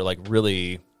was. They're like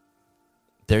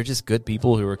they're just good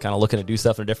people who are kind of looking to do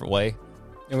stuff in a different way.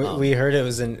 And we heard it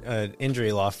was an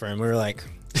injury law firm. We were like,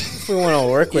 if we want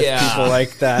to work with people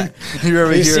like that,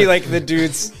 you see like the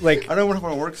dudes like I don't want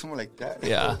to work somewhere like that.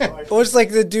 Yeah. or it's like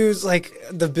the dudes like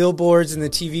the billboards and the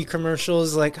TV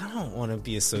commercials. Like, I don't want to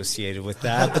be associated with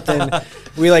that. But then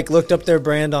we like looked up their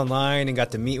brand online and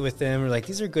got to meet with them. We're like,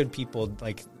 these are good people.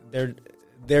 Like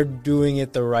they're doing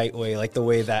it the right way, like the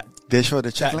way that They show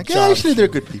the check That like, job. yeah, actually they're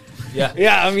good people. Yeah.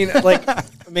 Yeah, I mean, like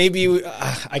maybe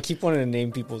I keep wanting to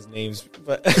name people's names,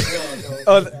 but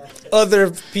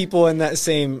other people in that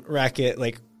same racket,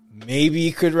 like maybe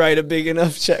could write a big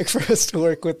enough check for us to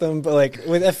work with them. But like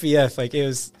with FVF, like it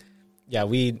was, yeah,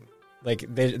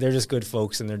 they're just good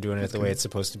folks and they're doing it the way it's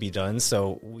supposed to be done.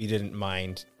 So we didn't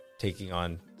mind taking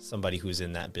on somebody who's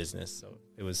in that business. So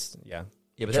it was, yeah,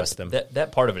 but trust them.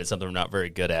 That part of it is something we're not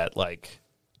very good at. Like,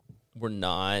 we're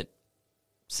not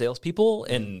salespeople,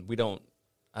 and we don't.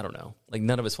 I don't know. Like,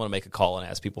 none of us want to make a call and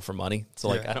ask people for money. So,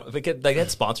 like, I don't. Like that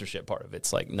sponsorship part of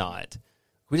it's like not.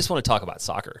 We just want to talk about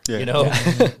soccer,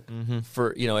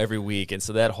 for every week, and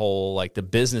so that whole like the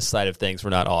business side of things we're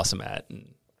not awesome at,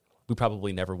 and we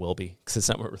probably never will be because it's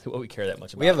not really what we care that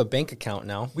much about. We have a bank account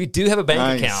now. We do have a bank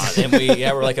Nice. account,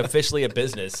 and we're like officially a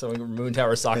business. So we're Moon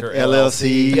Tower Soccer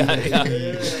LLC.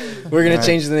 Yeah. We're gonna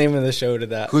change the name of the show to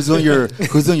that. Who's on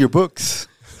your books?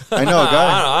 I know a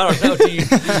guy. I don't know.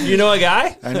 Do you know a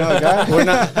guy? I know a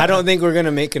guy. I don't think we're gonna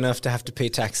make enough to have to pay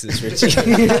taxes, Richie.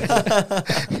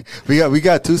 We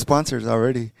got 2 sponsors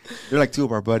already. They're like 2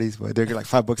 of our buddies, but they're like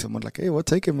 $5 a month. Like, hey, we'll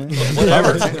take it, man.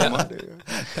 Whatever.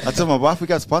 I told my wife we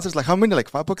got sponsors. Like, how many? Like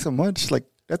 $5 a month. She's like,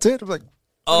 that's it. I'm like,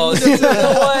 Oh, you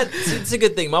know what? It's a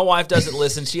good thing. My wife doesn't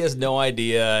listen. She has no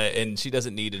idea, and she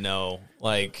doesn't need to know.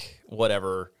 Like,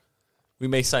 whatever. We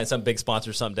may sign some big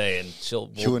sponsor someday, and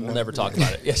we'll never talk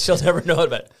about it. Yeah, she'll never know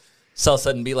about it. So all of a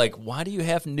sudden be like, why do you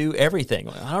have new everything?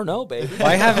 Like, I don't know, baby.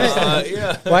 Why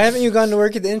haven't you gone to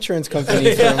work at the insurance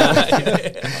company for a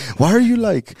month?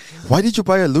 why did you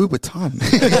buy a Louis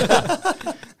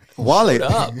Vuitton wallet?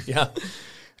 Yeah.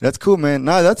 That's cool, man.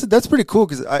 No, that's pretty cool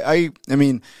because I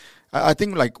mean, I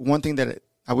think like one thing that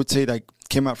I would say like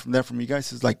came out from you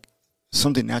guys is like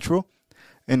something natural.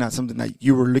 and not something that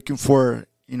you were looking for,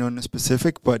 you know, in a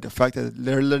specific. But the fact that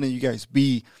they're letting you guys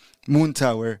be Moon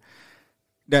Tower,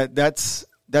 that's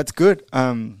good.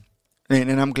 And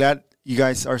I'm glad you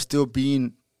guys are still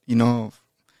being, you know,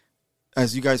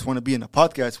 as you guys want to be in a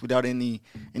podcast without any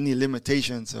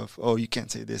limitations of, oh, you can't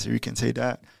say this or you can say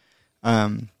that.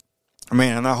 Man,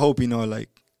 and I hope, you know, like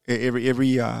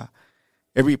every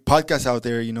podcast out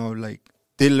there, you know, like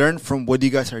they learn from what you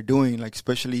guys are doing, like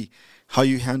especially how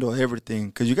you handle everything.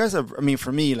 Because you guys are, I mean,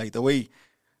 for me, like the way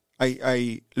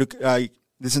I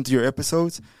listen to your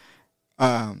episodes,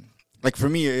 like for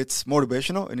me, it's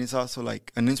motivational and it's also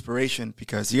like an inspiration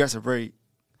because you guys are very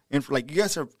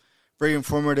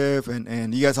informative,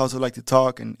 and you guys also like to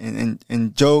talk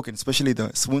and joke, and especially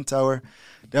the Swoon Tower.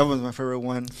 That was my favorite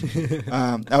one.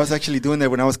 I was actually doing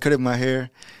that when I was cutting my hair.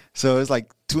 So it was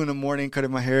like 2 a.m.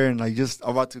 cutting my hair and like just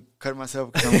about to cut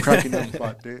myself because I'm cracking up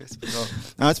about this. So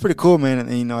no, it's pretty cool, man.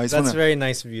 And you know, that's very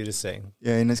nice of you to say.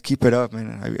 Yeah, and let's keep it up,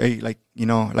 man. I like, you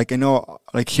know, like I know,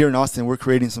 like here in Austin, we're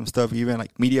creating some stuff, even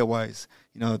like media wise.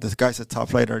 You know, the guys at Top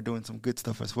Flight are doing some good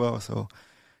stuff as well. So,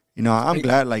 you know, I'm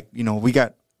glad, like, you know, we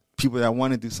got people that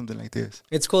want to do something like this.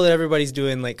 It's cool that everybody's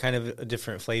doing like kind of a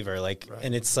different flavor, like, right.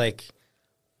 And it's like,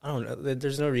 I don't know,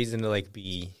 there's no reason to like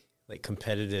be like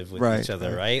competitive with each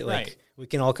other, right? Like we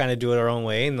can all kind of do it our own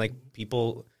way, and like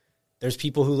there's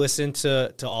people who listen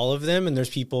to all of them, and there's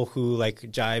people who like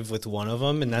jive with one of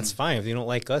them, and that's fine. If you don't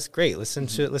like us, great. Listen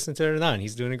to Hernan.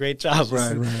 He's doing a great job.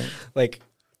 Right. Like,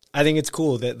 I think it's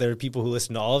cool that there are people who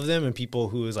listen to all of them and people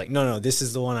who is like, no, this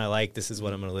is the one I like. This is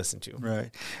what I'm going to listen to. Right.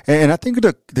 And I think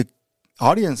the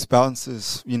audience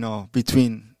balances, you know,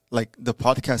 between like the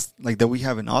podcast like that we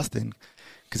have in Austin.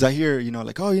 Because I hear, you know,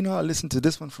 like, oh, you know, I listened to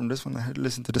this one from this one. I heard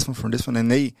listen to this one from this one. And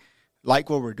they like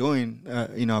what we're doing,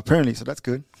 you know, apparently. So that's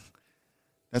good.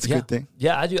 That's a good thing.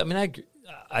 Yeah, I do. I mean,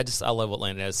 I love what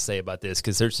Landon has to say about this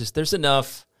because there's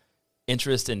enough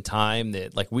interest and time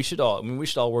that like we should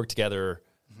all work together.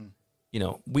 You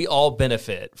know, we all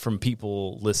benefit from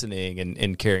people listening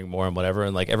and caring more and whatever.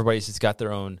 And like everybody's got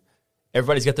their own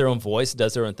voice,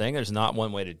 does their own thing. There's not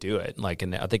one way to do it. Like,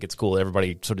 and I think it's cool.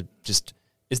 Everybody sort of just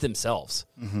is themselves.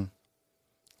 Mm-hmm.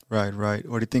 Right.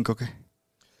 What do you think? Okay.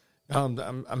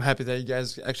 I'm happy that you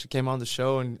guys actually came on the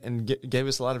show and gave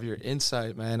us a lot of your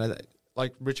insight, man.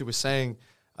 Like Richard was saying,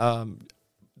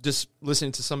 just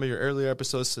listening to some of your earlier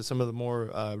episodes to some of the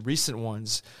more recent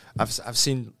ones, I've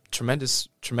seen tremendous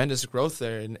growth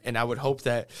there, and I would hope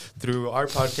that through our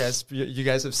podcast, you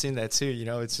guys have seen that too. You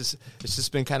know, it's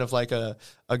just been kind of like a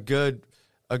good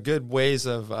ways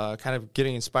of kind of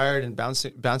getting inspired and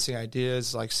bouncing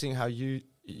ideas, like seeing how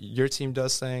your team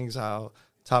does things, how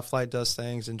Top Flight does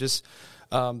things, and just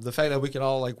the fact that we can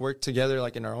all like work together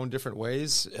like in our own different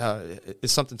ways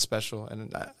is something special.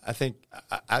 And I think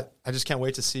I just can't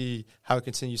wait to see how it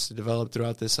continues to develop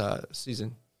throughout this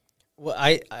season. Well,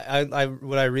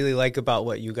 what I really like about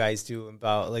what you guys do,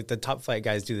 about like the Top Flight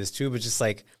guys do this too, but just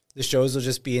like the shows will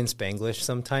just be in Spanglish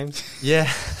sometimes.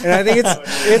 Yeah. And I think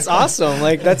it's awesome.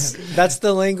 Like that's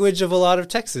the language of a lot of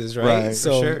Texas, right?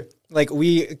 So sure. Like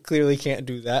we clearly can't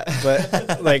do that,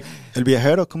 but like El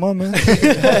Viajero, come on, man. El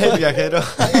Viajero.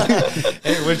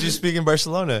 Hey, what did you speak in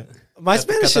Barcelona? My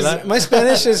Spanish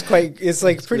is it's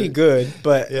like pretty good,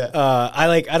 but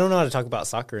I don't know how to talk about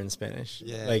soccer in Spanish.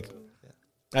 Yeah. Like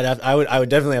I would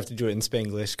definitely have to do it in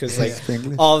Spanglish because like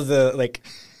all of the like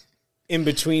in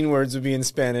between words would be in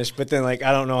Spanish, but then like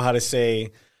I don't know how to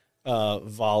say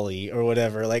volley or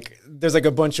whatever. Like there's like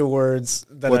a bunch of words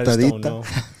that I just don't know.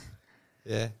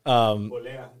 Yeah.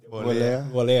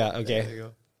 Volea. Okay. There you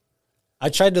go. I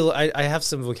tried to. I have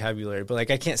some vocabulary, but like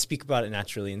I can't speak about it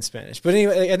naturally in Spanish. But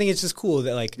anyway, I think it's just cool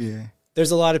that like there's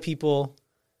a lot of people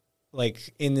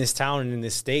like in this town and in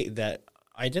this state that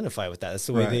identify with that. That's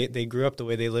the way they grew up, the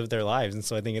way they lived their lives, and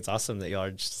so I think it's awesome that y'all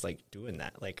are just like doing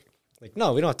that. Like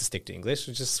no, we don't have to stick to English.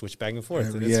 We just switch back and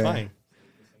forth, and it's fine.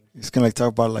 It's gonna like talk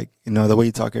about like, you know, the way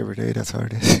you talk every day. That's how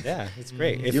it is. Yeah, it's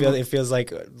great. It feels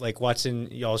like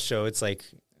watching y'all's show. It's like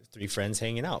three friends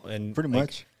hanging out, and pretty like,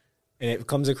 much. And it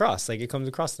comes across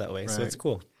that way. So it's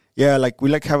cool. Yeah, like we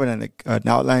like having an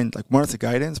outline, like more as a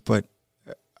guidance, but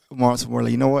more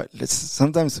like, you know what?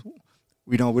 Sometimes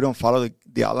we don't follow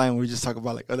the outline. We just talk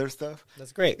about like other stuff.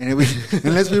 That's great. And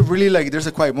unless we really like, there's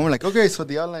a quiet moment, like, okay, so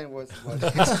the outline was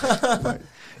but,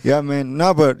 yeah, man.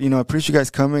 No, but you know, I appreciate you guys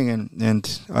coming and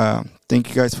thank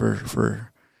you guys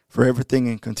for everything,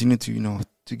 and continue to, you know,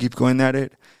 to keep going at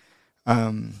it.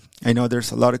 I know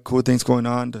there's a lot of cool things going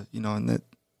on, you know, in the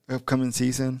upcoming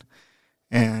season,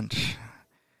 and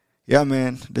yeah,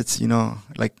 man, that's, you know,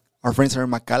 like our friends are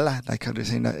in Macala, like how they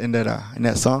say in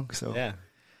that song. So yeah.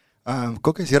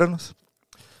 Coque, ciérranos.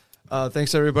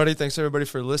 Thanks everybody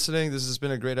for listening. This has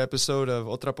been a great episode of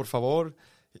Otra Por Favor,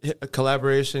 a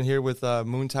collaboration here with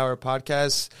Moon Tower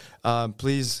Podcasts.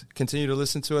 Please continue to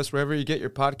listen to us wherever you get your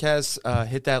podcasts.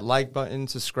 Hit that like button,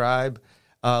 subscribe.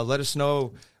 Let us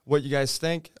know what you guys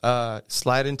think.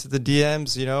 Slide into the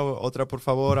DMs, Otra Por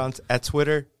Favor at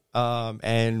Twitter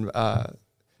and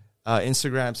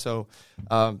Instagram. So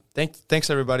thanks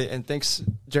everybody, and thanks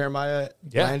Jeremiah,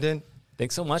 Brandon.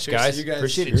 Thanks so much, Cheers guys. to you guys.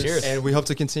 Appreciate it. Cheers. And we hope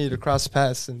to continue to cross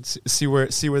paths and see where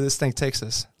this thing takes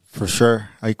us. For sure.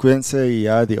 Ahí cuídense y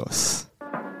adiós.